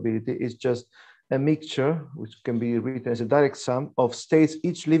limited capability is just a mixture, which can be written as a direct sum of states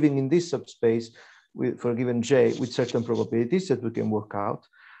each living in this subspace for a given J with certain probabilities that we can work out.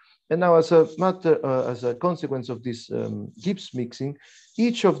 And now as a consequence of this Gibbs mixing,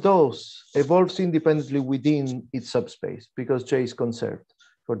 each of those evolves independently within its subspace because J is conserved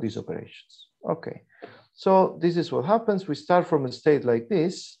for these operations. Okay, so this is what happens. We start from a state like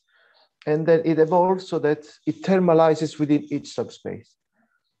this, and then it evolves so that it thermalizes within each subspace.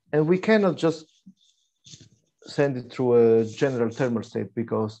 And we cannot just send it through a general thermal state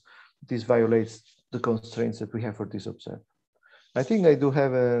because this violates the constraints that we have for this observer. I think I do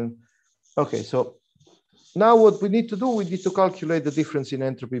have a, okay, so now what we need to do, we need to calculate the difference in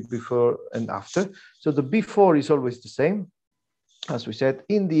entropy before and after. So the before is always the same. As we said,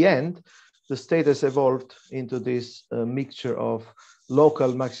 in the end, the state has evolved into this mixture of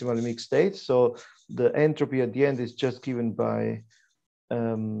local maximally mixed states. So the entropy at the end is just given by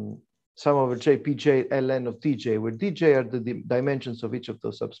sum over J, Pj, Ln of Dj, where Dj are the dimensions of each of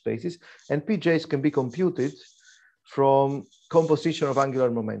those subspaces, and Pj's can be computed from composition of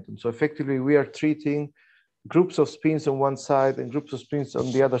angular momentum. So effectively, we are treating groups of spins on one side and groups of spins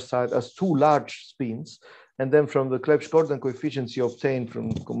on the other side as two large spins. And then from the Clebsch-Gordon coefficients you obtain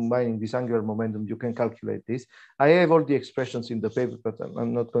from combining this angular momentum, you can calculate this. I have all the expressions in the paper, but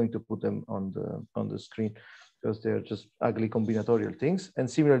I'm not going to put them on the screen because they're just ugly combinatorial things. And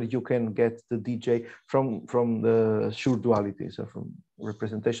similarly, you can get the DJ from the Schur duality, so from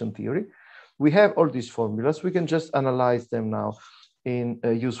representation theory. We have all these formulas. We can just analyze them now in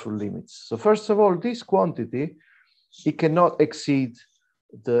useful limits. So first of all, this quantity, it cannot exceed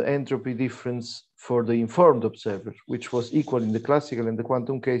the entropy difference for the informed observer, which was equal in the classical and the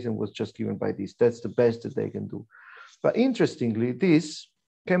quantum case and was just given by this. That's the best that they can do. But interestingly, this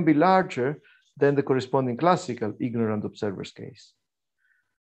can be larger than the corresponding classical ignorant observer's case.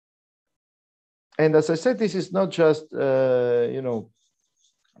 And as I said, this is not just,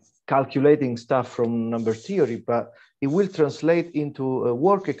 calculating stuff from number theory, but it will translate into a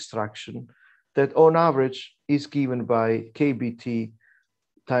work extraction that on average is given by KBT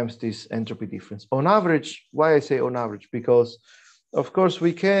times this entropy difference. On average, why I say on average? Because of course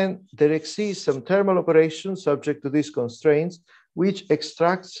there exists some thermal operation subject to these constraints, which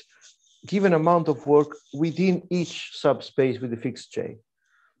extracts given amount of work within each subspace with a fixed J.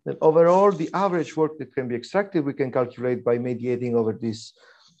 Then overall, the average work that can be extracted, we can calculate by mediating over this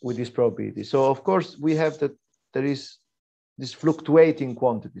with this probability. So of course, we have that there is this fluctuating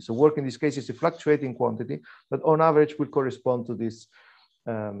quantity. So work in this case is a fluctuating quantity, but on average will correspond to this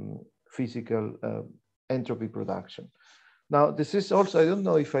physical entropy production. Now, this is also, I don't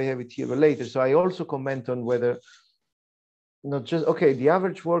know if I have it here later, so I also comment on whether not just, okay, the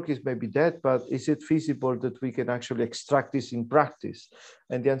average work is maybe that, but is it feasible that we can actually extract this in practice?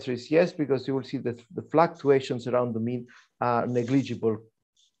 And the answer is yes, because you will see that the fluctuations around the mean are negligible.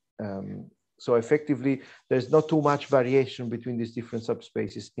 So effectively, there's not too much variation between these different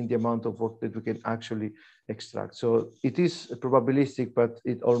subspaces in the amount of work that we can actually extract. So it is probabilistic, but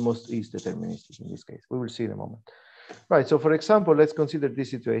it almost is deterministic in this case. We will see in a moment. Right, so for example, let's consider this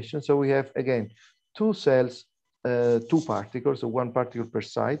situation. So we have, again, two cells, two particles, so one particle per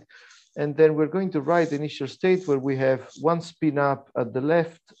side. And then we're going to write the initial state where we have one spin up at the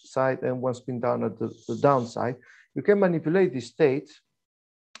left side and one spin down at the downside. You can manipulate this state,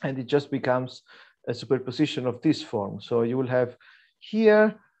 and it just becomes a superposition of this form. So you will have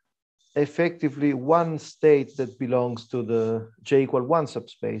here effectively one state that belongs to the J equal 1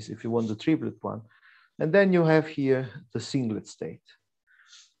 subspace, if you want the triplet one. And then you have here the singlet state.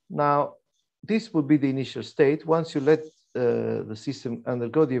 Now, this would be the initial state. Once you let the system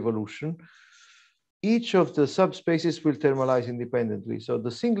undergo the evolution, each of the subspaces will thermalize independently. So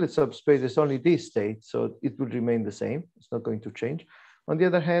the singlet subspace is only this state, so it will remain the same. It's not going to change. On the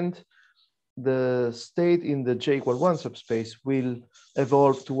other hand, the state in the J equal 1 subspace will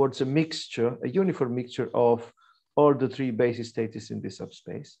evolve towards a mixture, a uniform mixture of all the three basis states in this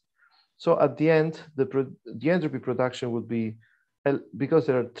subspace. So at the end, the entropy production would be, because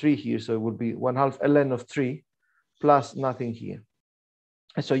there are three here, so it would be 1/2 ln of 3 plus nothing here.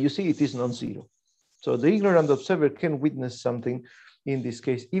 And so you see it is non-zero. So the ignorant observer can witness something in this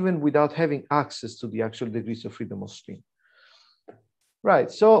case, even without having access to the actual degrees of freedom of spin.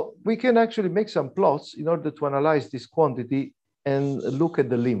 Right, so we can actually make some plots in order to analyze this quantity and look at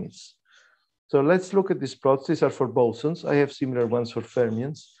the limits. So let's look at these plots. These are for bosons. I have similar ones for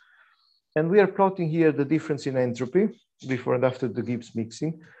fermions. And we are plotting here the difference in entropy before and after the Gibbs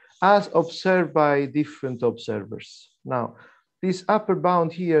mixing as observed by different observers. Now, this upper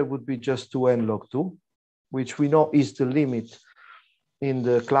bound here would be just 2n log 2, which we know is the limit in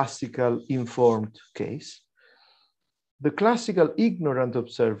the classical informed case. The classical ignorant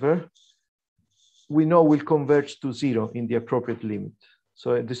observer, we know will converge to 0 in the appropriate limit.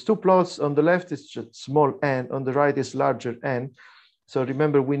 So these two plots on the left is just small n, on the right is larger n. So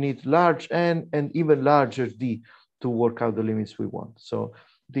remember, we need large n and even larger d to work out the limits we want. So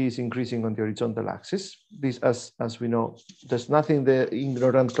d is increasing on the horizontal axis. This, as we know, there's nothing the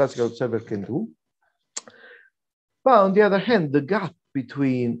ignorant classical observer can do. But on the other hand, the gap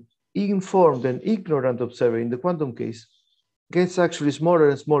between informed and ignorant observer in the quantum case gets actually smaller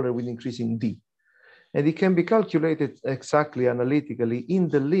and smaller with increasing d. And it can be calculated exactly analytically in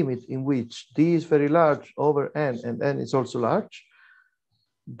the limit in which d is very large over n and n is also large.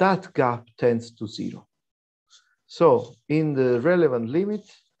 That gap tends to 0. So in the relevant limit,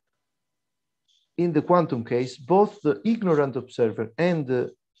 in the quantum case, both the ignorant observer and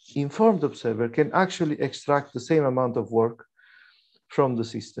the informed observer can actually extract the same amount of work from the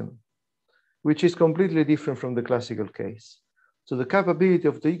system, which is completely different from the classical case. So the capability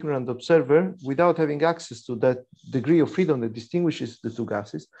of the ignorant observer, without having access to that degree of freedom that distinguishes the two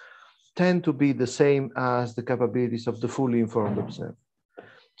gases, tend to be the same as the capabilities of the fully informed observer.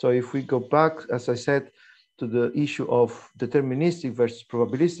 So if we go back, as I said, to the issue of deterministic versus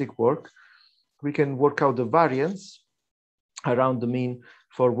probabilistic work, we can work out the variance around the mean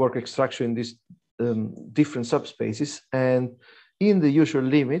for work extraction in these different subspaces. And in the usual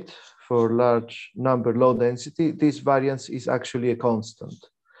limit for large number low density, this variance is actually a constant.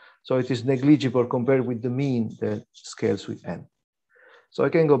 So it is negligible compared with the mean that scales with n. So I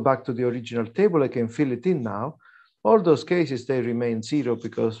can go back to the original table. I can fill it in now. All those cases, they remain 0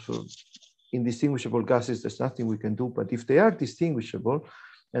 because for indistinguishable gases, there's nothing we can do. But if they are distinguishable,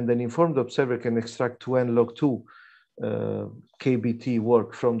 and an informed observer can extract 2n log 2 KBT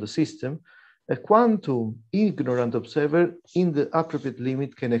work from the system, a quantum ignorant observer in the appropriate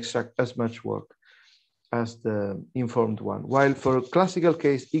limit can extract as much work as the informed one, while for a classical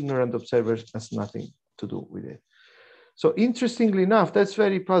case, ignorant observers has nothing to do with it. So interestingly enough, that's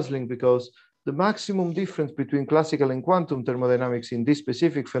very puzzling because the maximum difference between classical and quantum thermodynamics in this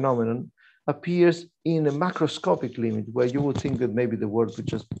specific phenomenon appears in a macroscopic limit, where you would think that maybe the world would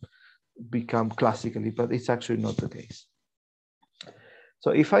just become classically, but it's actually not the case. So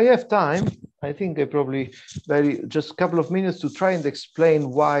if I have time, I think I probably just a couple of minutes to try and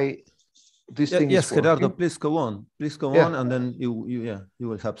explain why this thing yes, is working. Gerardo, please go on. Please go on, and then you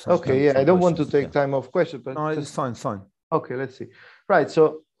will have some. Okay, some I don't want to questions. take time off questions, but no, it's fine. Okay, let's see. Right,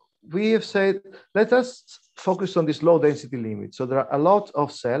 so we have said, let us focus on this low density limit. So there are a lot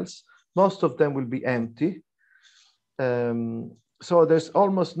of cells, most of them will be empty. So there's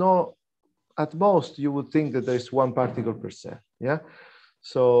almost no, at most you would think that there's one particle per cell, yeah?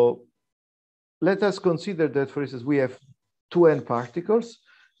 So let us consider that, for instance, we have 2n particles.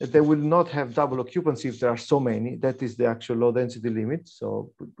 They will not have double occupancy if there are so many. That is the actual low density limit,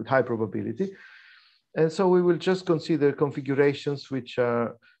 so with high probability. And so we will just consider configurations which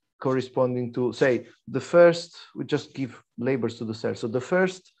are corresponding to, say, the first, we just give labels to the cells. So the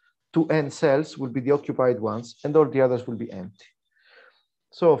first 2n cells will be the occupied ones, and all the others will be empty.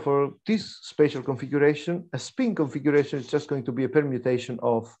 So for this spatial configuration, a spin configuration is just going to be a permutation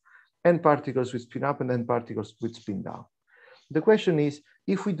of n particles with spin up and n particles with spin down. The question is,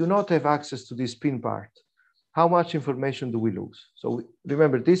 if we do not have access to this spin part, how much information do we lose? So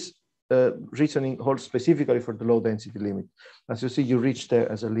remember, this reasoning holds specifically for the low density limit. As you see, you reach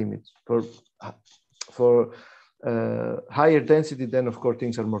there as a limit. For higher density, then of course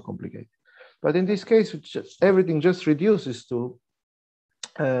things are more complicated. But in this case, everything just reduces to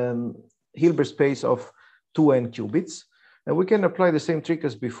Hilbert space of 2n qubits. And we can apply the same trick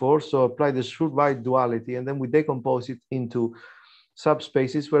as before. So apply the Schur-Weyl duality, and then we decompose it into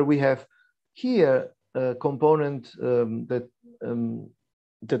subspaces where we have here a component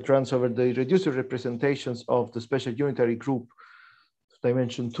that runs over the irreducible representations of the special unitary group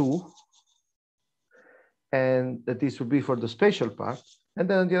dimension 2. And that this will be for the spatial part. And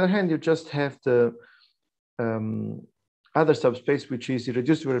then on the other hand, you just have the other subspace, which is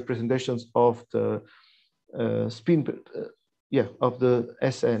irreducible representations of the spin, of the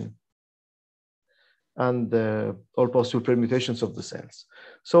Sn and all possible permutations of the cells.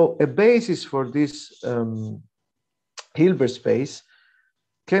 So a basis for this Hilbert space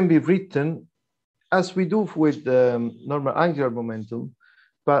can be written as we do with normal angular momentum,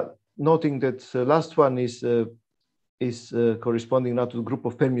 but noting that the last one is corresponding now to the group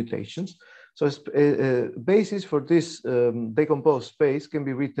of permutations. So a basis for this decomposed space can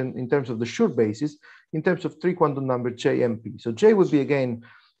be written in terms of the Schur basis, in terms of three quantum number J and P. So J would be again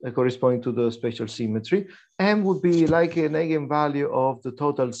corresponding to the spatial symmetry. M would be like an eigenvalue of the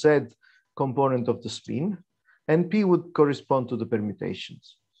total Z component of the spin, and P would correspond to the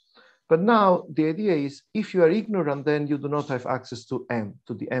permutations. But now the idea is, if you are ignorant, then you do not have access to M,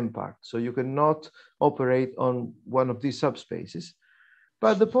 to the M part. So you cannot operate on one of these subspaces.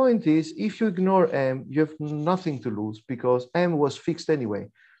 But the point is, if you ignore M, you have nothing to lose because M was fixed anyway.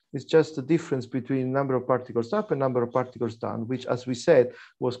 It's just the difference between number of particles up and number of particles down, which, as we said,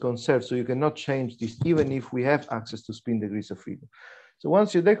 was conserved. So you cannot change this, even if we have access to spin degrees of freedom. So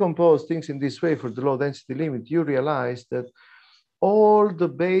once you decompose things in this way for the low density limit, you realize that all the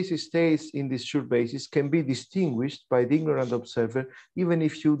basis states in this Schur basis can be distinguished by the ignorant observer, even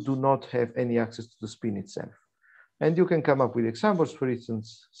if you do not have any access to the spin itself. And you can come up with examples, for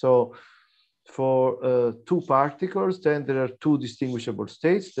instance. So for two particles, then there are two distinguishable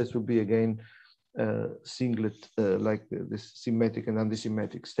states. This will be again singlet, like this symmetric and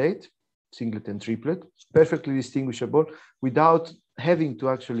antisymmetric state, singlet and triplet, perfectly distinguishable without having to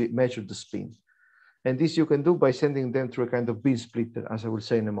actually measure the spin. And this you can do by sending them through a kind of beam splitter, as I will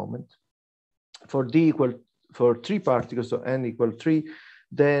say in a moment. For three particles, so n equal 3,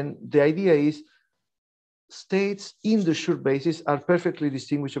 then the idea is states in the Schur basis are perfectly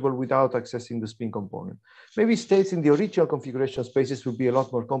distinguishable without accessing the spin component. Maybe states in the original configuration spaces will be a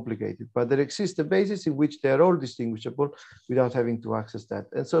lot more complicated, but there exists a basis in which they are all distinguishable without having to access that.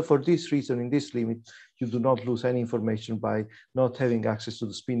 And so for this reason, in this limit, you do not lose any information by not having access to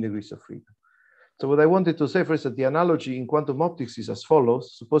the spin degrees of freedom. So what I wanted to say first, that the analogy in quantum optics is as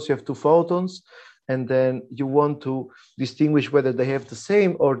follows. Suppose you have two photons, and then you want to distinguish whether they have the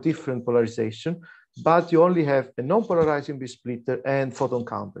same or different polarization, but you only have a non-polarizing beam splitter and photon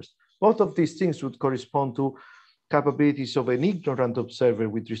counters. Both of these things would correspond to capabilities of an ignorant observer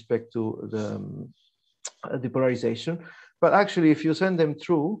with respect to the polarization. But actually, if you send them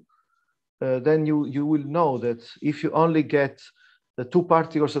through, then you will know that if you only get the two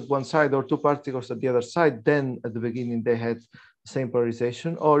particles at one side or two particles at the other side, then at the beginning they had the same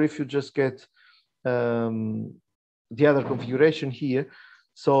polarization. Or if you just get the other configuration here,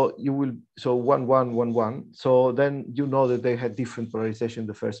 So you will, so 1, 1, 1, 1. So then you know that they had different polarization in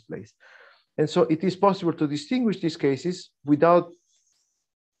the first place. And so it is possible to distinguish these cases without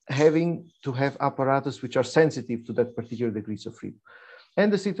having to have apparatus which are sensitive to that particular degrees of freedom.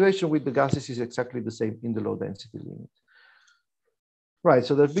 And the situation with the gases is exactly the same in the low density limit. Right,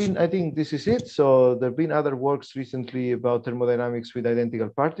 so there've been, I think this is it. So there've been other works recently about thermodynamics with identical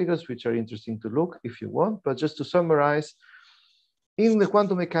particles, which are interesting to look if you want. But just to summarize, in the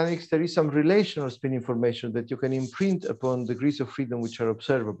quantum mechanics, there is some relational spin information that you can imprint upon degrees of freedom which are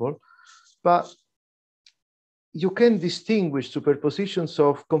observable. But you can distinguish superpositions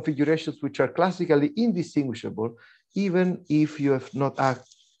of configurations which are classically indistinguishable, even if you have not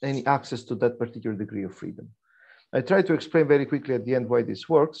any access to that particular degree of freedom. I try to explain very quickly at the end why this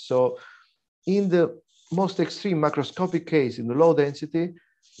works. So in the most extreme macroscopic case, in the low density,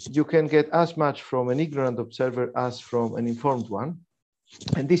 you can get as much from an ignorant observer as from an informed one.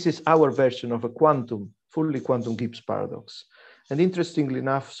 And this is our version of a fully quantum Gibbs paradox. And interestingly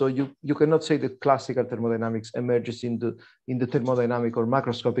enough, so you cannot say that classical thermodynamics emerges in the thermodynamic or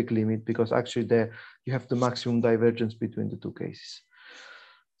macroscopic limit, because actually there you have the maximum divergence between the two cases.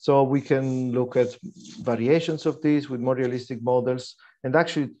 So we can look at variations of these with more realistic models, and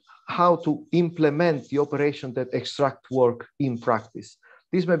actually how to implement the operation that extract work in practice.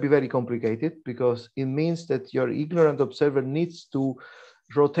 This may be very complicated because it means that your ignorant observer needs to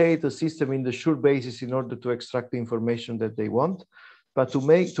rotate the system in the Schur basis in order to extract the information that they want. But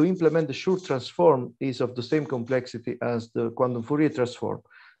to implement the Schur transform is of the same complexity as the quantum Fourier transform,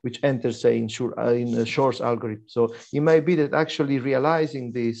 which enters, say, in Shor's algorithm. So it might be that actually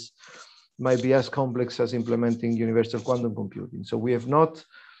realizing this might be as complex as implementing universal quantum computing. So we have not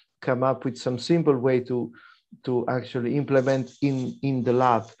come up with some simple way to actually implement in the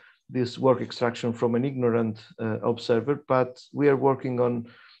lab this work extraction from an ignorant observer, but we are working on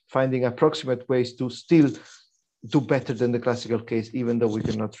finding approximate ways to still do better than the classical case, even though we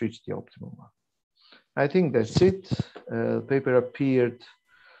cannot reach the optimum one. I think that's it. Paper appeared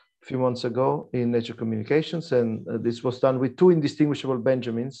a few months ago in Nature Communications, and this was done with two indistinguishable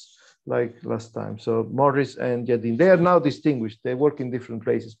Benjamins like last time. So Morris and Yadin, they are now distinguished. They work in different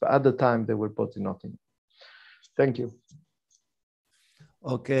places, but at the time they were both in Nottingham. Thank you.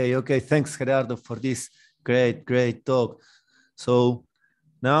 Okay. Thanks, Gerardo, for this great talk. So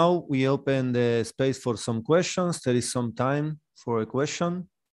now we open the space for some questions. There is some time for a question.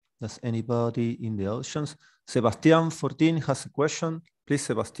 Does anybody in the audience? Sebastian 14 has a question. Please,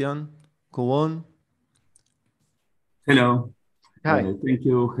 Sebastian, go on. Hello. Hi. Thank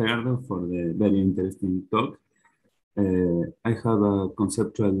you, Gerardo, for the very interesting talk. I have a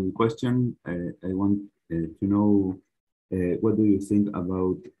conceptual question. I want to know what do you think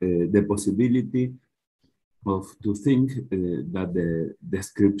about the possibility to think that the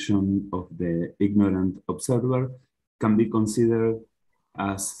description of the ignorant observer can be considered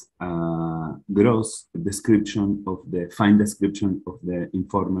as a gross description of the fine description of the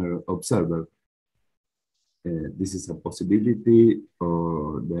informer observer. This is a possibility,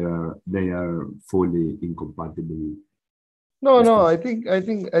 or they are fully incompatible? No. I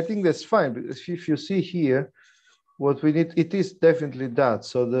think that's fine, because if you see here, what we need, it is definitely that.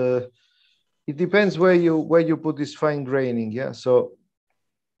 So it depends where you put this fine graining. Yeah. So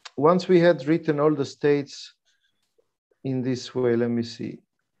once we had written all the states in this way, let me see.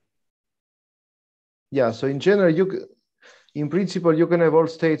 Yeah. So in general, in principle, you can have all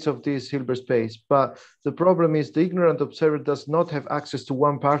states of this Hilbert space, but the problem is the ignorant observer does not have access to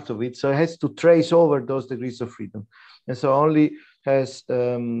one part of it, so it has to trace over those degrees of freedom, and so only has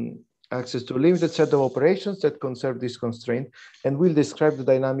access to a limited set of operations that conserve this constraint, and will describe the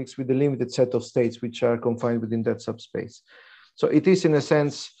dynamics with a limited set of states which are confined within that subspace. So it is, in a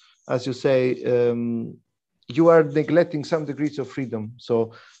sense, as you say, you are neglecting some degrees of freedom.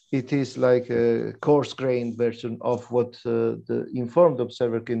 So it is like a coarse-grained version of what the informed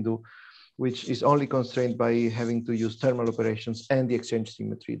observer can do, which is only constrained by having to use thermal operations and the exchange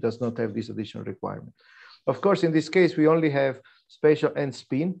symmetry. It does not have this additional requirement. Of course, in this case, we only have spatial and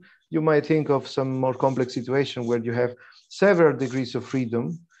spin. You might think of some more complex situation where you have several degrees of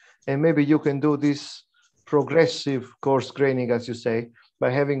freedom, and maybe you can do this progressive coarse graining, as you say, by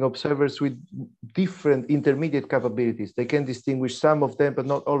having observers with different intermediate capabilities. They can distinguish some of them, but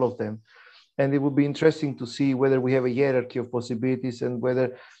not all of them. And it would be interesting to see whether we have a hierarchy of possibilities and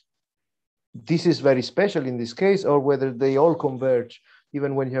whether this is very special in this case, or whether they all converge,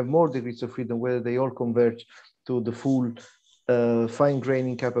 even when you have more degrees of freedom, whether they all converge to the full fine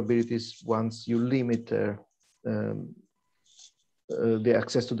graining capabilities once you limit the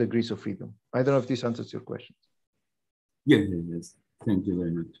access to degrees of freedom. I don't know if this answers your question. Yes. Thank you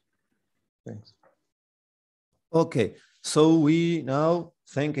very much. Thanks. Okay, so we now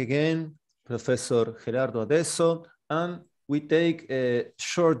thank again Professor Gerardo Adesso, and we take a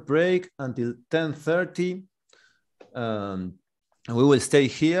short break until 10:30. We will stay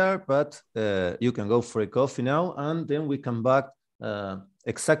here, but you can go for a coffee now, and then we come back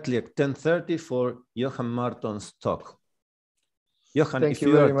exactly at 10:30 for Johan Marton's talk. Johan, Thank if you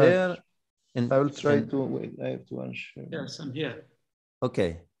you are very much. there, and I will try to wait. I have to unshare. Yes, I'm here.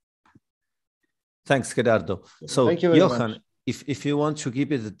 Okay. Thanks, Gerardo. So, thank you very Johan, much. if you want to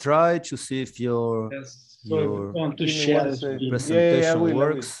give it a try to see if your Yes. So I your want to Give me share one the second. screen. presentation I will.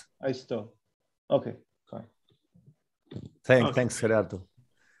 works. I stop. Okay, fine. Thanks, Gerardo.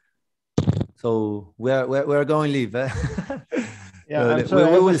 So we are going live. Eh? Yeah, No, I'm sorry, we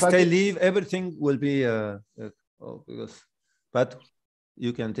I have will a stay fucking- live. Everything will be but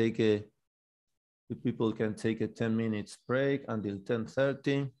you can take a. The people can take a 10 minutes break until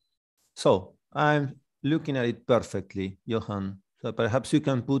 10:30. So I'm looking at it perfectly, Johan. So perhaps you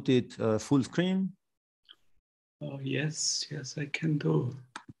can put it full screen. Oh, yes, I can do.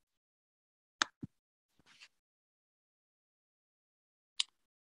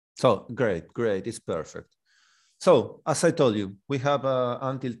 So great, it's perfect. So as I told you, we have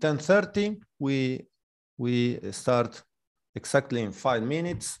until 10:30. We start exactly in 5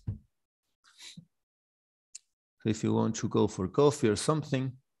 minutes. So if you want to go for coffee or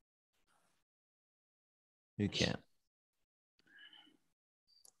something, you can.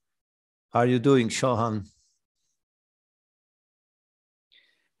 How are you doing, Shohan?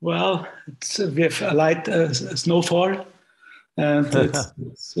 Well, we have a light snowfall, and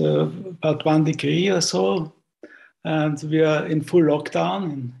it's about 1 degree or so, and we are in full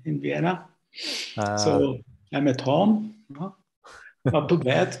lockdown in Vienna. So I'm at home. Not too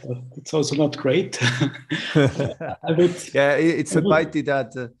bad, but it's also not great. Yeah, it's a pity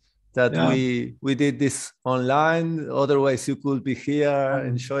that we did this online. Otherwise, you could be here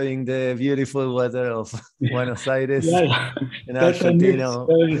enjoying the beautiful weather of Buenos Aires in Argentina.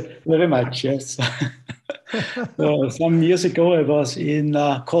 Very, very much, yes. So some years ago, I was in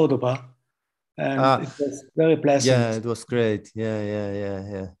Cordoba, and it was very pleasant. Yeah, it was great.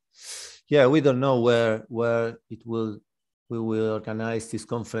 Yeah, we don't know where we will organize this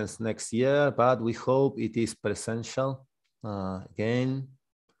conference next year, but we hope it is presential again,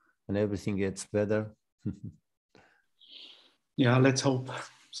 and everything gets better. Yeah, let's hope.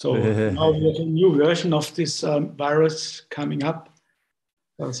 So now we have a new version of this virus coming up.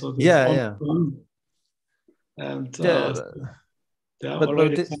 So yeah. And there are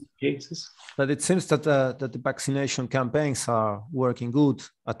already some cases. But it seems that the vaccination campaigns are working good,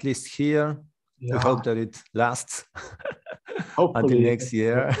 at least here. Yeah. We hope that it lasts until next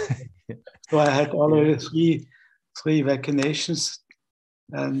year. So I had already three vaccinations.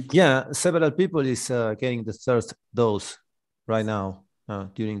 And yeah, several people is getting the third dose right now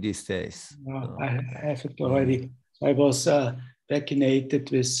during these days. So, I have it already. I was vaccinated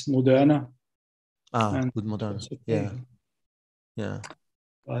with Moderna. With Moderna. Okay. Yeah.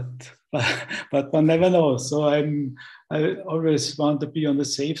 But one never knows. So I always want to be on the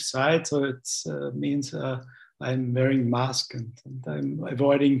safe side. So it means I'm wearing mask and I'm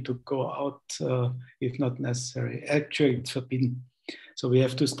avoiding to go out if not necessary. Actually, it's forbidden. So we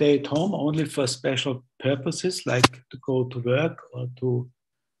have to stay at home only for special purposes, like to go to work or to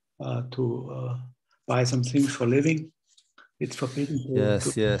buy some things for living. It's forbidden.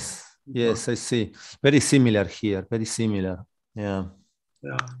 Yes, I see. Very similar here. Very similar. Yeah.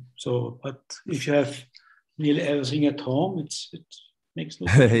 Yeah. So, but if you have nearly everything at home, it makes no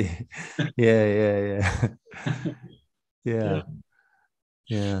difference.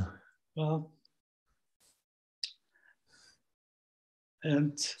 Yeah. Well,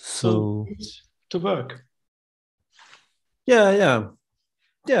 and so to work.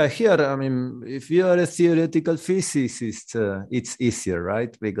 Yeah, here, I mean, if you are a theoretical physicist, it's easier,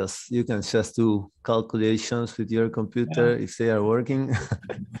 right? Because you can just do calculations with your computer if they are working.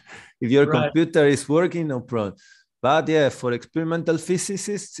 If your computer is working, no problem. But yeah, for experimental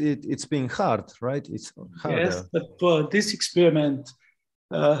physicists, it's been hard, right? It's harder. Yes, but for this experiment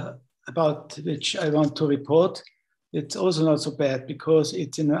about which I want to report, it's also not so bad because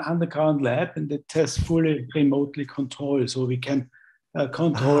it's in an underground lab and it has fully remotely controlled, so we can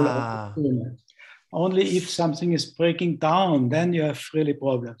control our experiment. Only if something is breaking down, then you have really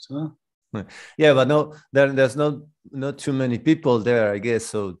problems. Huh? Yeah, but no, there's not too many people there, I guess,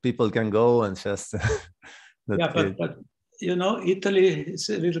 so people can go and just. But you know, Italy is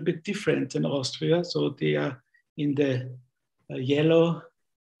a little bit different than Austria, so they are in the yellow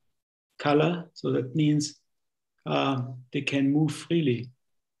color, so that means they can move freely.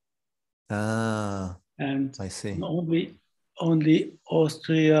 Ah, And I see. only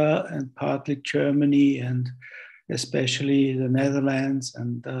Austria and partly Germany and especially the Netherlands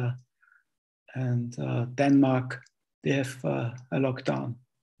and Denmark, they have a lockdown.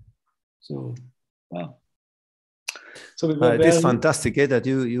 So, well, so we were it is fantastic that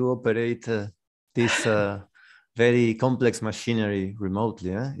you operate this very complex machinery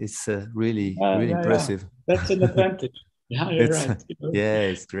remotely. It's really impressive. Yeah. That's an advantage. Yeah, you're right. Yeah,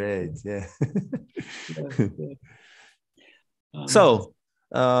 it's great. Yeah. Yeah. So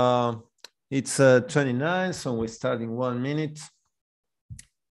it's 29, so we start in 1 minute.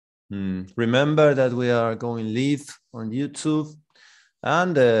 Remember that we are going live on YouTube,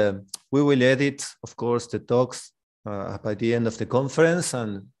 and we will edit, of course, the talks by the end of the conference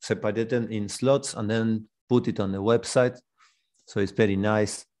and separate them in slots and then put it on the website. So it's very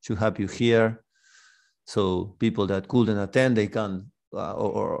nice to have you here. So people that couldn't attend, they can,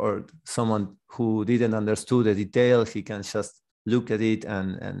 or someone who didn't understand the detail, he can just look at it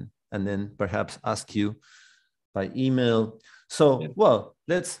and then perhaps ask you by email. So, well,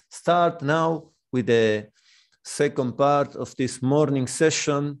 let's start now with the second part of this morning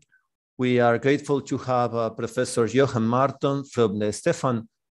session. We are grateful to have Professor Johann Marton from the Stefan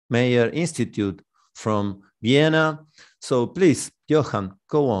Meyer Institute from Vienna. So please, Johann,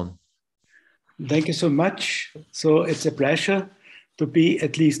 go on. Thank you so much. So it's a pleasure to be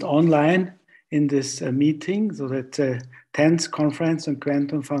at least online in this meeting. So that's a 10th conference on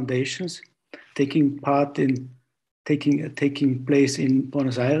quantum foundations, taking place in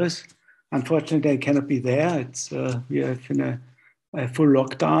Buenos Aires. Unfortunately, I cannot be there. It's we have in a full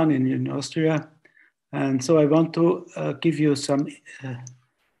lockdown in Austria, and so I want to give you some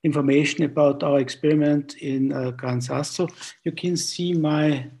information about our experiment in Gran Sasso. You can see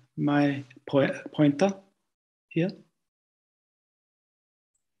my pointer here.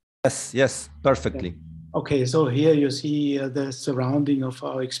 Yes, perfectly. Okay, so here you see the surrounding of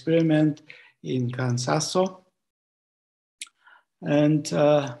our experiment in Gran Sasso. And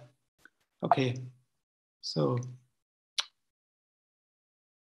okay, so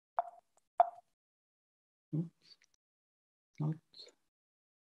not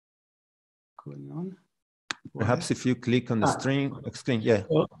going on. Perhaps if you click on the screen, yeah.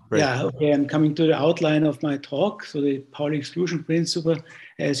 So, yeah, okay, I'm coming to the outline of my talk. So the Pauli exclusion principle,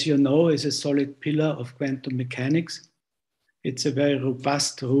 as you know, is a solid pillar of quantum mechanics. It's a very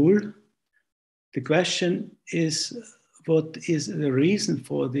robust rule. The question is, what is the reason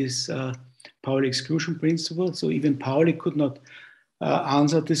for this Pauli exclusion principle? So even Pauli could not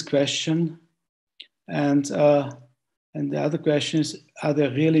answer this question. And the other question is, are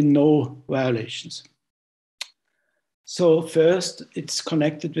there really no violations? So first, it's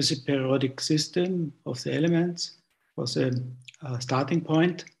connected with a periodic system of the elements, was a starting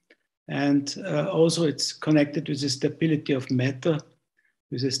point. And also it's connected with the stability of matter,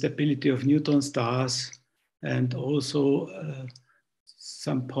 with the stability of neutron stars, and also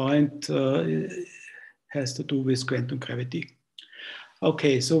some point has to do with quantum gravity.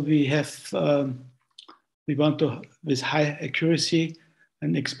 Okay, so we have, we want to, with high accuracy,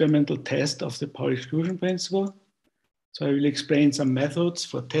 an experimental test of the Pauli exclusion principle. So I will explain some methods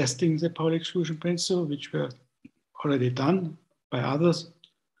for testing the Pauli exclusion principle, which were already done by others.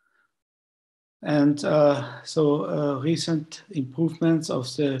 And recent improvements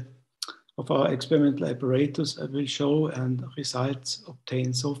of our experimental apparatus I will show, and results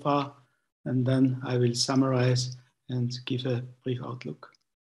obtained so far. And then I will summarize and give a brief outlook.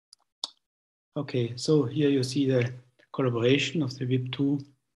 Okay, so here you see the collaboration of the VIP2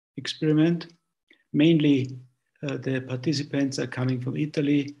 experiment. Mainly the participants are coming from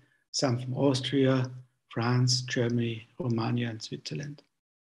Italy, some from Austria, France, Germany, Romania, and Switzerland.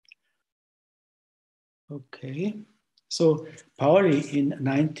 Okay, so Pauli in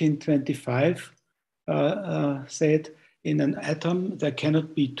 1925 said, in an atom there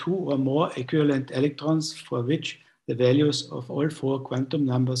cannot be two or more equivalent electrons for which the values of all four quantum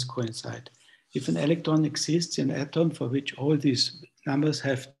numbers coincide. If an electron exists in an atom for which all these numbers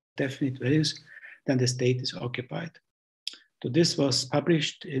have definite values, then the state is occupied. So this was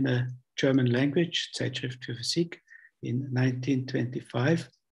published in a German language, Zeitschrift für Physik, in 1925.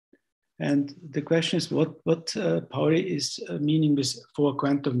 And the question is what Pauli is meaning with four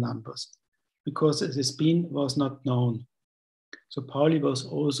quantum numbers, because the spin was not known. So Pauli was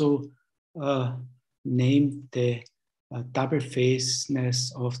also named the double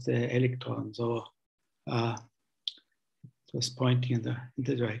phaseness of the electron. So it was pointing in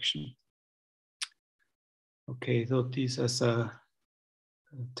the direction. Okay, so these are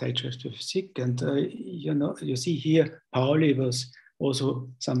Zeitschrift für Physik. And you see here, Pauli was also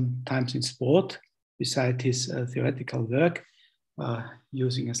sometimes in sport, beside his theoretical work,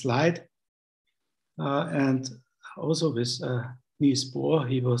 using a slide. And also with Niels Bohr,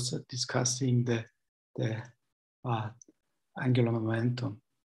 he was discussing the angular momentum.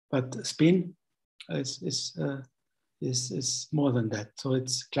 But spin is more than that. So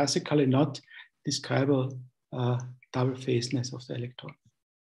it's classically not describable double phaseness of the electron.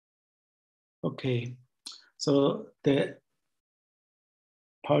 Okay, so the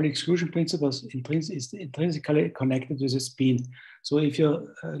Pauli exclusion principle is intrinsically connected with the spin. So if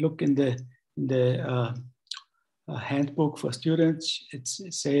you look in the handbook for students, it's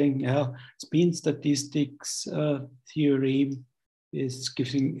saying spin statistics theorem is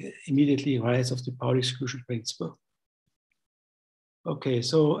giving immediately rise of the Pauli exclusion principle. Okay,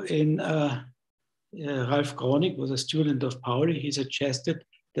 so in Ralph Kronig was a student of Pauli. He suggested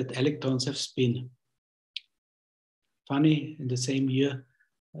that electrons have spin. Funny, in the same year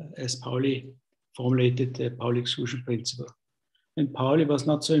as Pauli formulated the Pauli exclusion principle. And Pauli was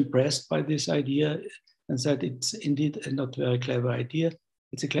not so impressed by this idea and said it's indeed a not very clever idea.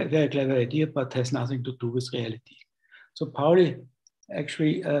 It's a very clever idea, but has nothing to do with reality. So Pauli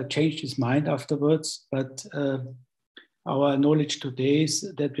actually changed his mind afterwards, but our knowledge today is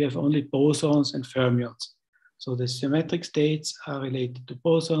that we have only bosons and fermions. So the symmetric states are related to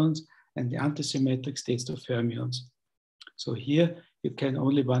bosons and the antisymmetric states to fermions. So here you can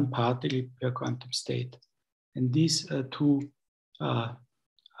only one particle per quantum state. And these two bosons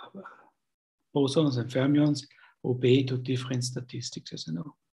and fermions obey to different statistics, as you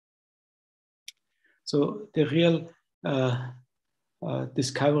know. So the real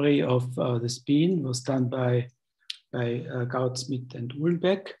discovery of the spin was done by Gaudsmit and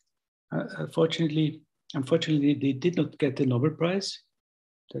Uhlenbeck. Unfortunately, they did not get the Nobel Prize.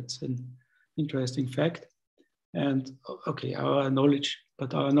 That's an interesting fact. And okay, our knowledge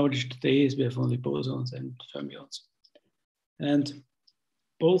today is we have only bosons and fermions. And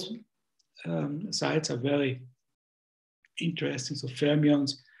both sides are very interesting. So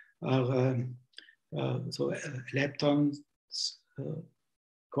fermions are leptons,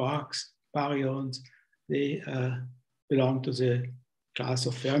 quarks, baryons. They belong to the class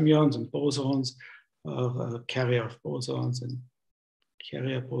of fermions, and bosons are carrier of bosons and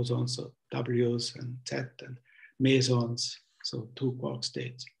carrier bosons, so W's and Z, and mesons, so two quark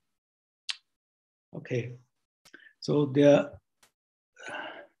states. Okay, so the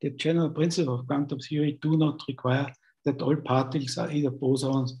general principle of quantum theory do not require that all particles are either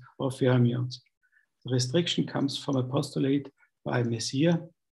bosons or fermions. The restriction comes from a postulate by Messier.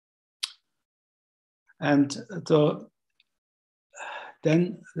 And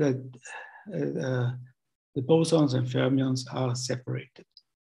then the bosons and fermions are separated.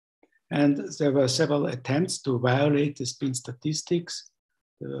 And there were several attempts to violate the spin statistics.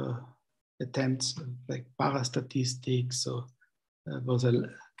 There were attempts like parastatistics, so was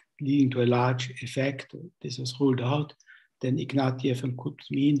leading to a large effect. This was ruled out. Then Ignatieff and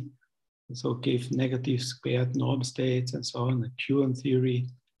Kuzmin so gave negative squared norm states and so on, the Kuhn theory,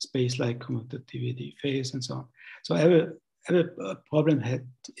 space-like commutativity phase, and so on. So every problem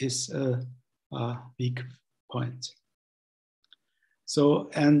is weak points. So,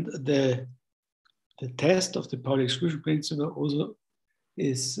 and the test of the Pauli exclusion principle also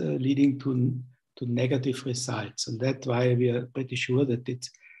is leading to negative results, and that's why we are pretty sure that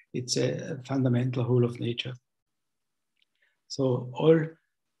it's a fundamental whole of nature. So all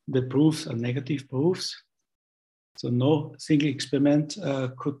the proofs are negative proofs. So no single experiment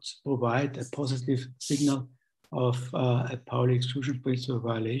could provide a positive signal of a Pauli exclusion principle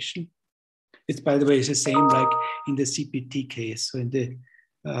violation. It's, by the way, it's the same like in the CPT case. So in the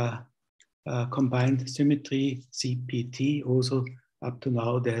combined symmetry CPT, also up to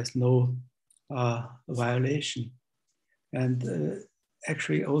now, there's no violation. And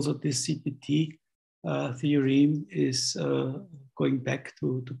actually also this CPT theorem is going back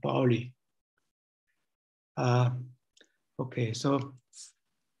to Pauli. Okay, so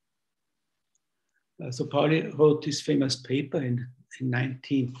Pauli wrote this famous paper in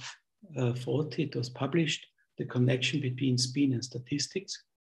 1940. It was published, The Connection Between Spin and Statistics.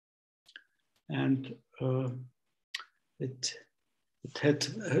 And it had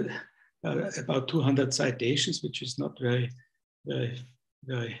about 200 citations, which is not very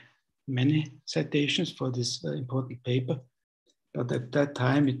many citations for this important paper. But at that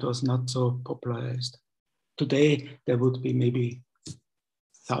time, it was not so popularized. Today, there would be maybe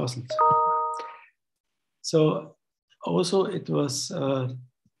thousands. So also it was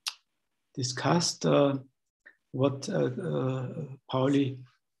discussed what Pauli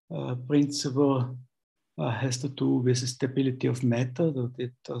principle has to do with the stability of matter. That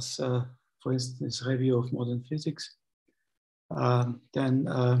it does, for instance, review of modern physics. And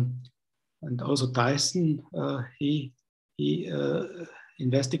also Dyson, he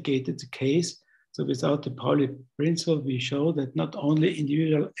investigated the case. So without the Pauli principle, we show that not only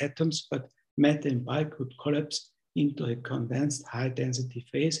individual atoms, but matter in bulk could collapse into a condensed high-density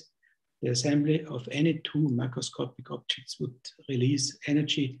phase. The assembly of any two macroscopic objects would release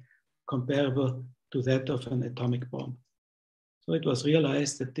energy comparable to that of an atomic bomb. So it was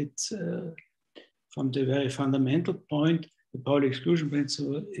realized that it's, from the very fundamental point, the Pauli exclusion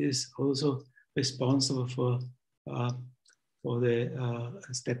principle is also responsible for the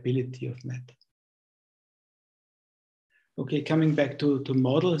stability of matter. Okay, coming back to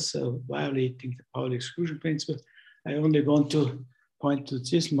models violating the Pauli exclusion principle, I only want to point to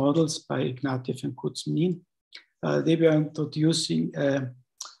these models by Ignatieff and Kuzmin. They were introducing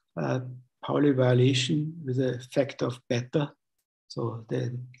Pauli violation with a factor of beta. So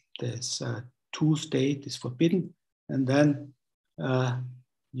there's two state is forbidden, and then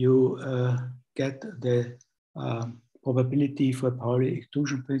you get the probability for Pauli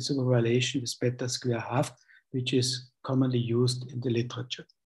exclusion principle violation with beta square half, which is commonly used in the literature.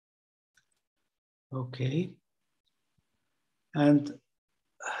 Okay. And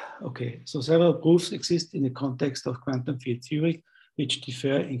okay, so several proofs exist in the context of quantum field theory, which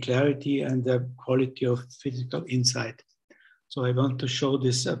differ in clarity and the quality of physical insight. So I want to show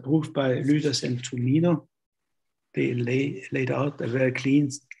this proof by Lüders and Tumino. They laid out a very clean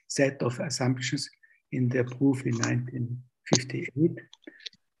set of assumptions in their proof in 1958.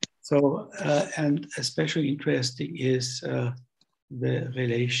 So, and especially interesting is the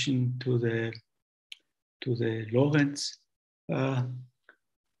relation to the Lorentz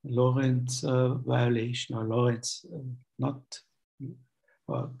violation, or Lorentz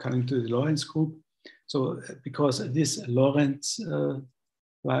coming to the Lorentz group. So because this Lorentz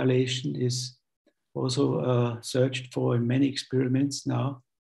violation is also searched for in many experiments now,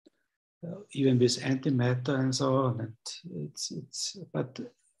 even with antimatter and so on. And but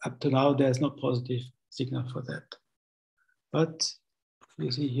up to now, there's no positive signal for that. But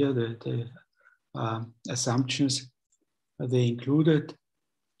you see here the assumptions they included,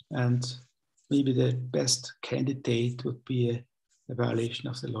 and maybe the best candidate would be a violation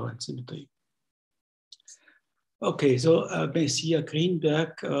of the Lorentz symmetry. Okay, so Messier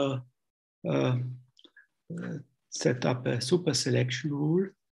Greenberg set up a super selection rule.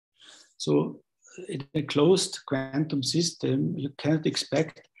 So in a closed quantum system, you cannot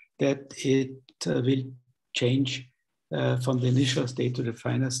expect that it will change from the initial state to the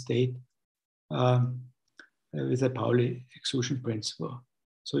final state with the Pauli exclusion principle.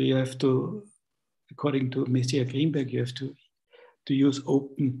 So you have to, according to Messier Greenberg, you have to use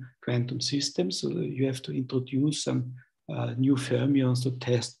open quantum systems. So you have to introduce some new fermions to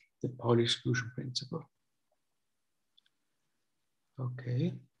test the Pauli exclusion principle.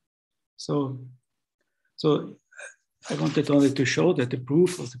 Okay, so I wanted only to show that the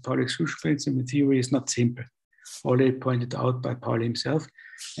proof of the Pauli exclusion principle in theory is not simple, already pointed out by Pauli himself,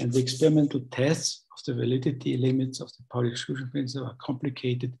 and the experimental tests of the validity limits of the Pauli exclusion principle are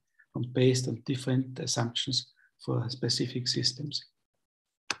complicated and based on different assumptions for specific systems.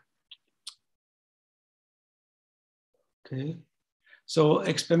 Okay, so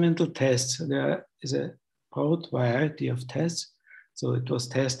experimental tests, there is a broad variety of tests. So it was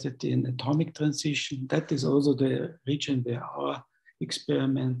tested in atomic transition. That is also the region where our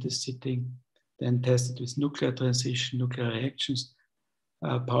experiment is sitting. Then tested with nuclear transition, nuclear reactions,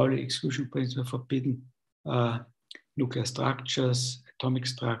 Pauli exclusion principle forbidden, nuclear structures, atomic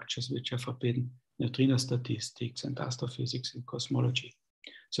structures, which are forbidden, neutrino statistics, and astrophysics and cosmology.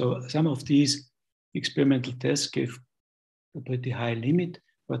 So some of these experimental tests give a pretty high limit,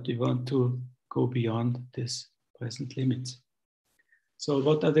 but we want to go beyond these present limits. So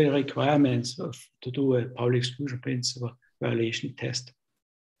what are the requirements to do a Pauli exclusion principle violation test?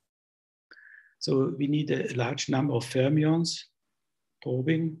 So we need a large number of fermions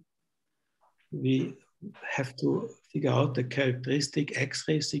probing. We have to figure out the characteristic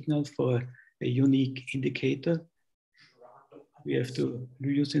X-ray signal for a unique indicator. We have to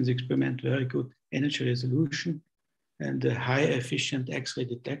use in the experiment very good energy resolution and a high efficient X-ray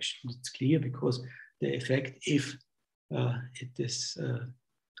detection. It's clear because the effect, if it is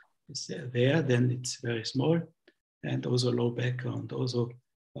there, then it's very small, and also low background. Also,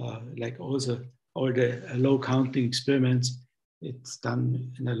 like also all the low counting experiments, it's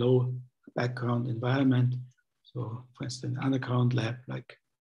done in a low background environment. So, for instance, underground lab like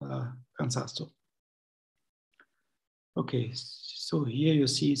Transasto. Okay, so here you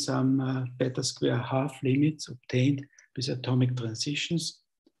see some beta square half limits obtained with atomic transitions.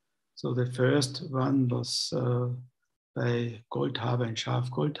 So the first one was by Goldhaber and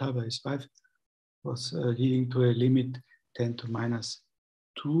Scharf-Goldhaber is 5, was leading to a limit 10 to minus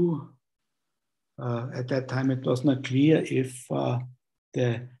 2. At that time, it was not clear if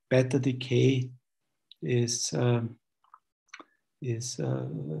the beta decay is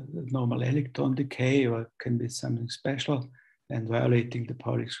normal electron decay or can be something special and violating the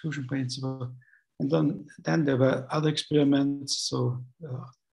Pauli exclusion principle. And then there were other experiments. So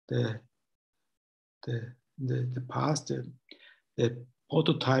the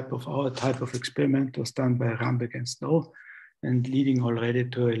prototype of our type of experiment was done by Rambeck and Snow, and leading already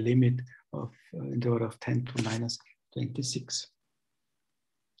to a limit of in the order of 10 to minus 26.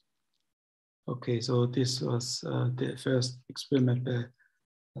 Okay, so this was the first experiment by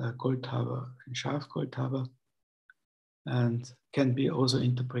Goldhaber and Scharf-Goldhaber, and can be also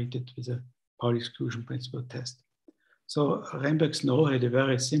interpreted with a Pauli exclusion principle test. So Rambeck-Snow had a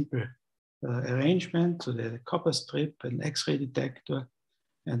very simple arrangement. So they had a copper strip, an X-ray detector,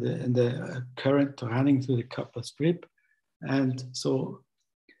 and the current running through the copper strip. And so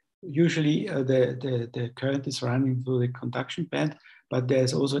usually the current is running through the conduction band, but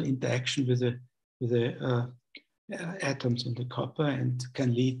there's also interaction with the atoms in the copper and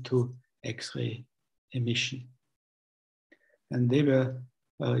can lead to X-ray emission. And they were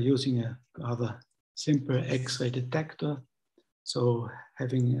using a rather simple X-ray detector. So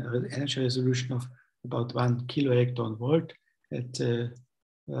having an energy resolution of about 1 kilo electron volt at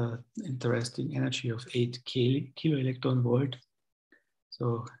interesting energy of 8 kilo electron volt.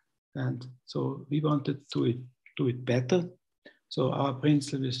 So we wanted to do it better. So our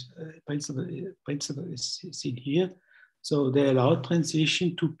principle is seen here. So the allowed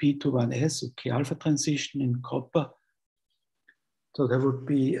transition 2p to 1s, so k alpha transition in copper. So there would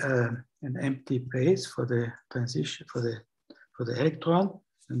be an empty place for the transition for the electron,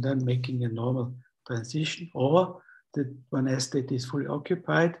 and then making a normal transition. Or the 1s state is fully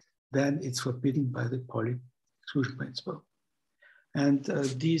occupied, then it's forbidden by the Pauli exclusion principle. And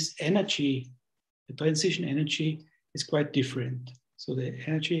this energy, the transition energy, is quite different. So the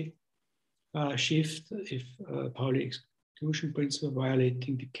energy shift, if Pauli exclusion principle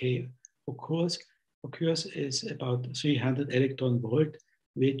violating decay occurs, is about 300 electron volt,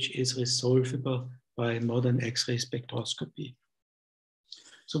 which is resolvable by modern X-ray spectroscopy.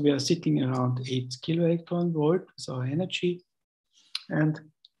 So we are sitting around 8 kilo electron volt with our energy. And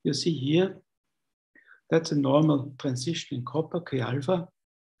you see here, that's a normal transition in copper, K alpha.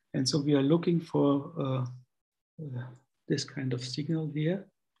 And so we are looking for this kind of signal here,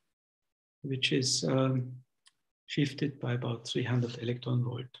 which is shifted by about 300 electron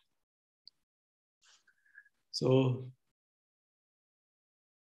volt. So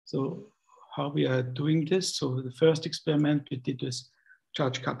how we are doing this? So the first experiment we did with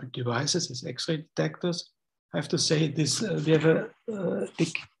charge coupled devices as X-ray detectors. I have to say this, we have a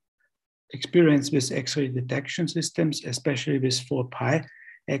big experience with X-ray detection systems, especially with 4pi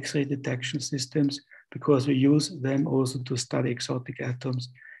X-ray detection systems, because we use them also to study exotic atoms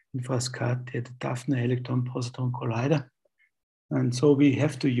in Frascati at the Daphne electron-positron collider. And so we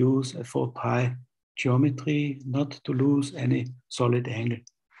have to use a 4pi geometry not to lose any solid angle.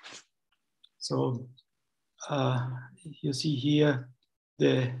 So you see here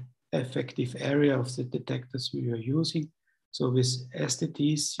the effective area of the detectors we are using. So with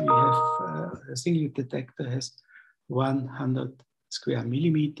STTs, we have a single detector has 100 square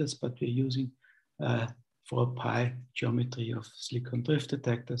millimeters, but we're using 4pi geometry of silicon drift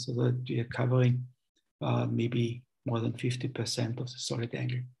detector, so that we are covering maybe more than 50% of the solid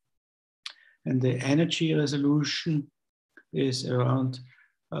angle. And the energy resolution is around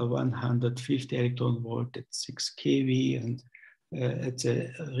 150 electron volt at 6 kV, and at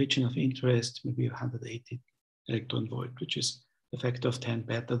a region of interest, maybe 180 electron volt, which is a factor of 10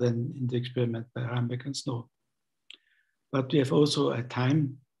 better than in the experiment by Rambeck and Snow. But we have also a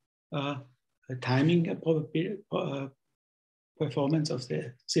timing performance of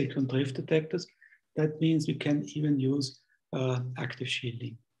the silicon drift detectors. That means we can even use active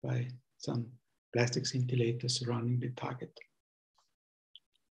shielding by some plastic scintillators surrounding the target.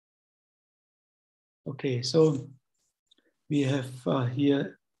 Okay, so we have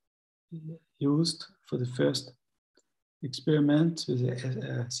here used for the first experiment with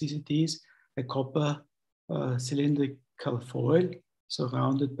the CCTs a copper cylindrical foil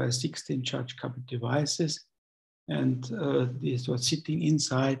surrounded by 16 charge coupled devices, and these were sitting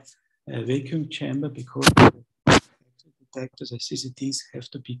inside a vacuum chamber because detectors, the CCTs, have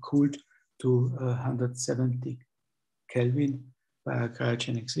to be cooled to 170 Kelvin by a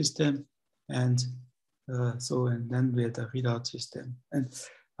cryogenic system. And then we had a readout system. And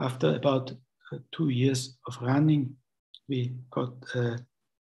after about 2 years of running, we got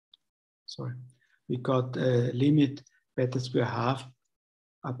a limit beta square half.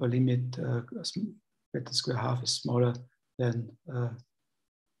 Upper limit beta square half is smaller than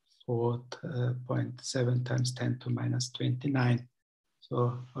 4.7 times 10 to minus 29.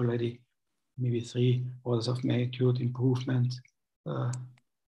 So already maybe 3 orders of magnitude improvement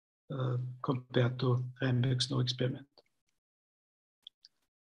compared to Reinberg's no experiment.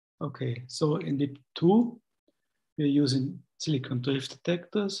 Okay, so in LIP 2, we're using silicon drift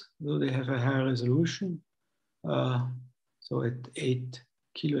detectors, though they have a higher resolution. So at 8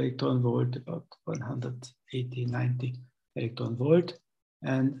 kilo electron volt, about 180, 90 electron volt.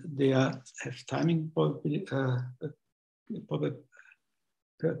 And they have timing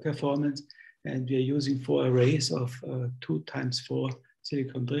performance. And we are using 4 arrays of 2 times 4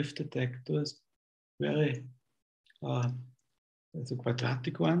 silicon drift detectors, very the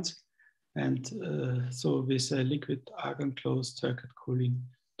quadratic ones. And so with a liquid argon closed circuit cooling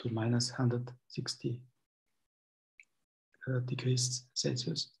to minus 160 degrees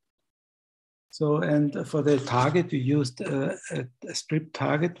Celsius. So, and for the target, we used a strip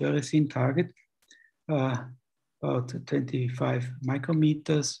target, very thin target, about 25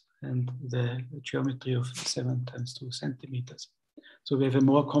 micrometers, and the geometry of 7 times 2 centimeters. So we have a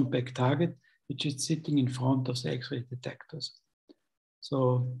more compact target, which is sitting in front of the X-ray detectors.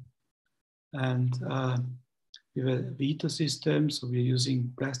 So, and we have a veto system, so we're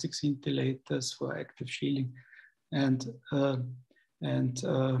using plastic scintillators for active shielding, and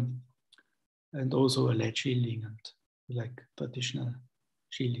also a lead shielding and like traditional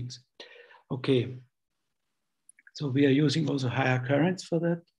shieldings. Okay, so we are using also higher currents for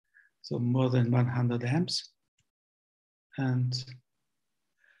that, so more than 100 amps, and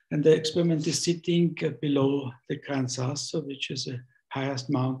the experiment is sitting below the Gran Sasso, which is the highest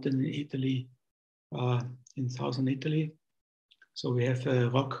mountain in Italy, in southern Italy. So we have a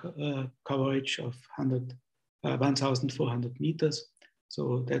rock coverage of 1,400 meters.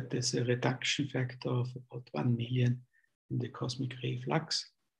 So that is a reduction factor of about 1 million in the cosmic ray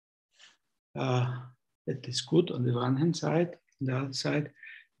flux. That is good on the one hand side. On the other side,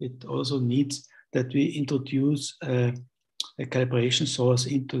 it also needs that we introduce a calibration source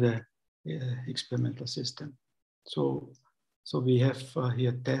into the experimental system. So we have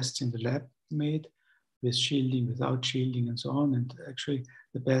here tests in the lab made with shielding, without shielding, and so on. And actually,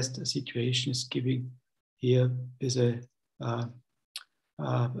 the best situation is giving here is a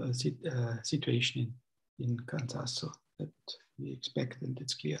situation in Gran Sasso that we expect, and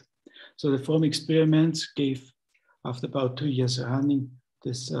it's clear. So the form experiments gave, after about 2 years running,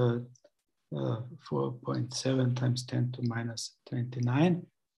 this 4.7 times 10 to minus 29.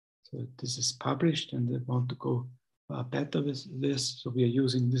 So this is published, and they want to go better with this. So we are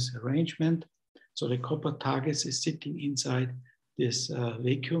using this arrangement. So the copper target is sitting inside this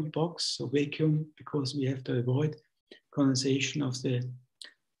vacuum box. So vacuum, because we have to avoid condensation of the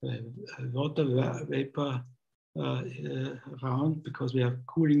water vapor around, because we are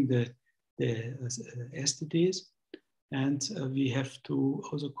cooling the STDs. And we have to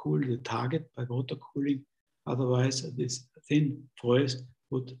also cool the target by water cooling. Otherwise, this thin foils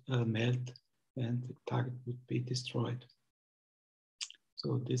would melt and the target would be destroyed.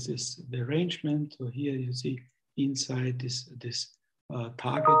 So this is the arrangement. So here you see inside this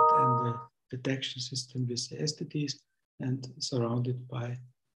target and the detection system with the STDs, and surrounded by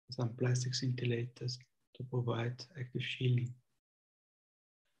some plastic scintillators to provide active shielding.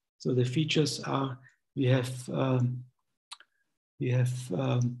 So the features are, we have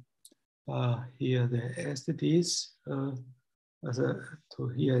here the STDs. So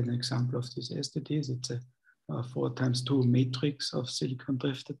here an example of these STDs. It's a 4x2 matrix of silicon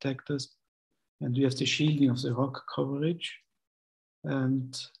drift detectors, and we have the shielding of the rock coverage.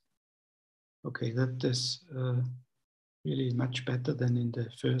 And okay, that is really much better than in the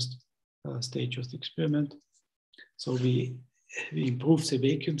first stage of the experiment. So we improved the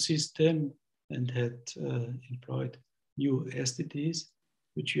vacuum system and had employed new STDs,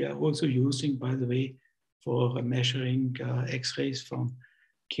 which we are also using, by the way, for measuring X-rays from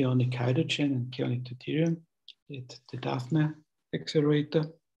chaonic hydrogen and chaonic deuterium at the Daphne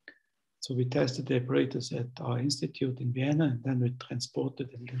accelerator. So we tested the apparatus at our institute in Vienna, and then we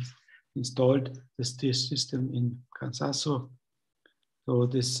transported and installed this system in Gran Sasso. So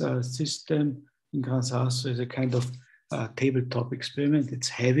this system in Gran Sasso is a kind of tabletop experiment. It's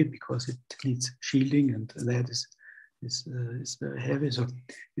heavy because it needs shielding, and lead is very heavy. So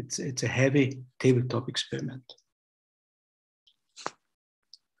it's a heavy tabletop experiment.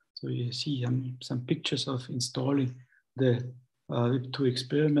 So you see some pictures of installing the VIP2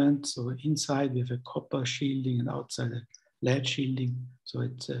 experiment. So inside we have a copper shielding and outside a lead shielding. So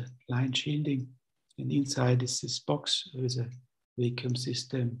it's a line shielding. And inside is this box with a vacuum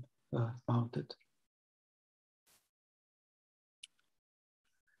system mounted.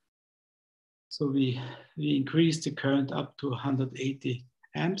 So we increased the current up to 180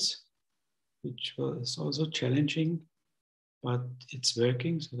 amps, which was also challenging, but it's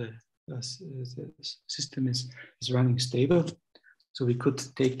working. So the system is running stable. So we could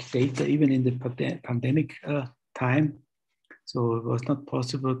take data even in the pandemic time. So it was not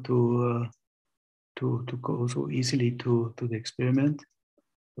possible to go so easily to the experiment.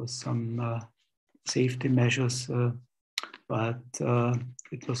 There was some safety measures, but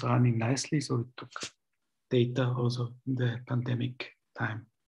it was running nicely. So it took data also in the pandemic time.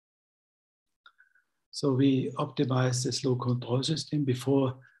 So we optimized the slow control system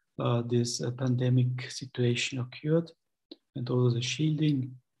before this pandemic situation occurred, and also the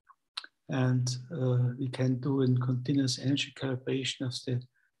shielding. And we can do a continuous energy calibration of the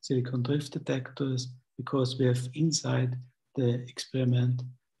silicon drift detectors because we have inside the experiment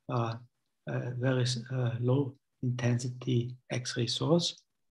a very low intensity X-ray source.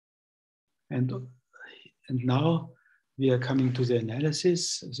 And now we are coming to the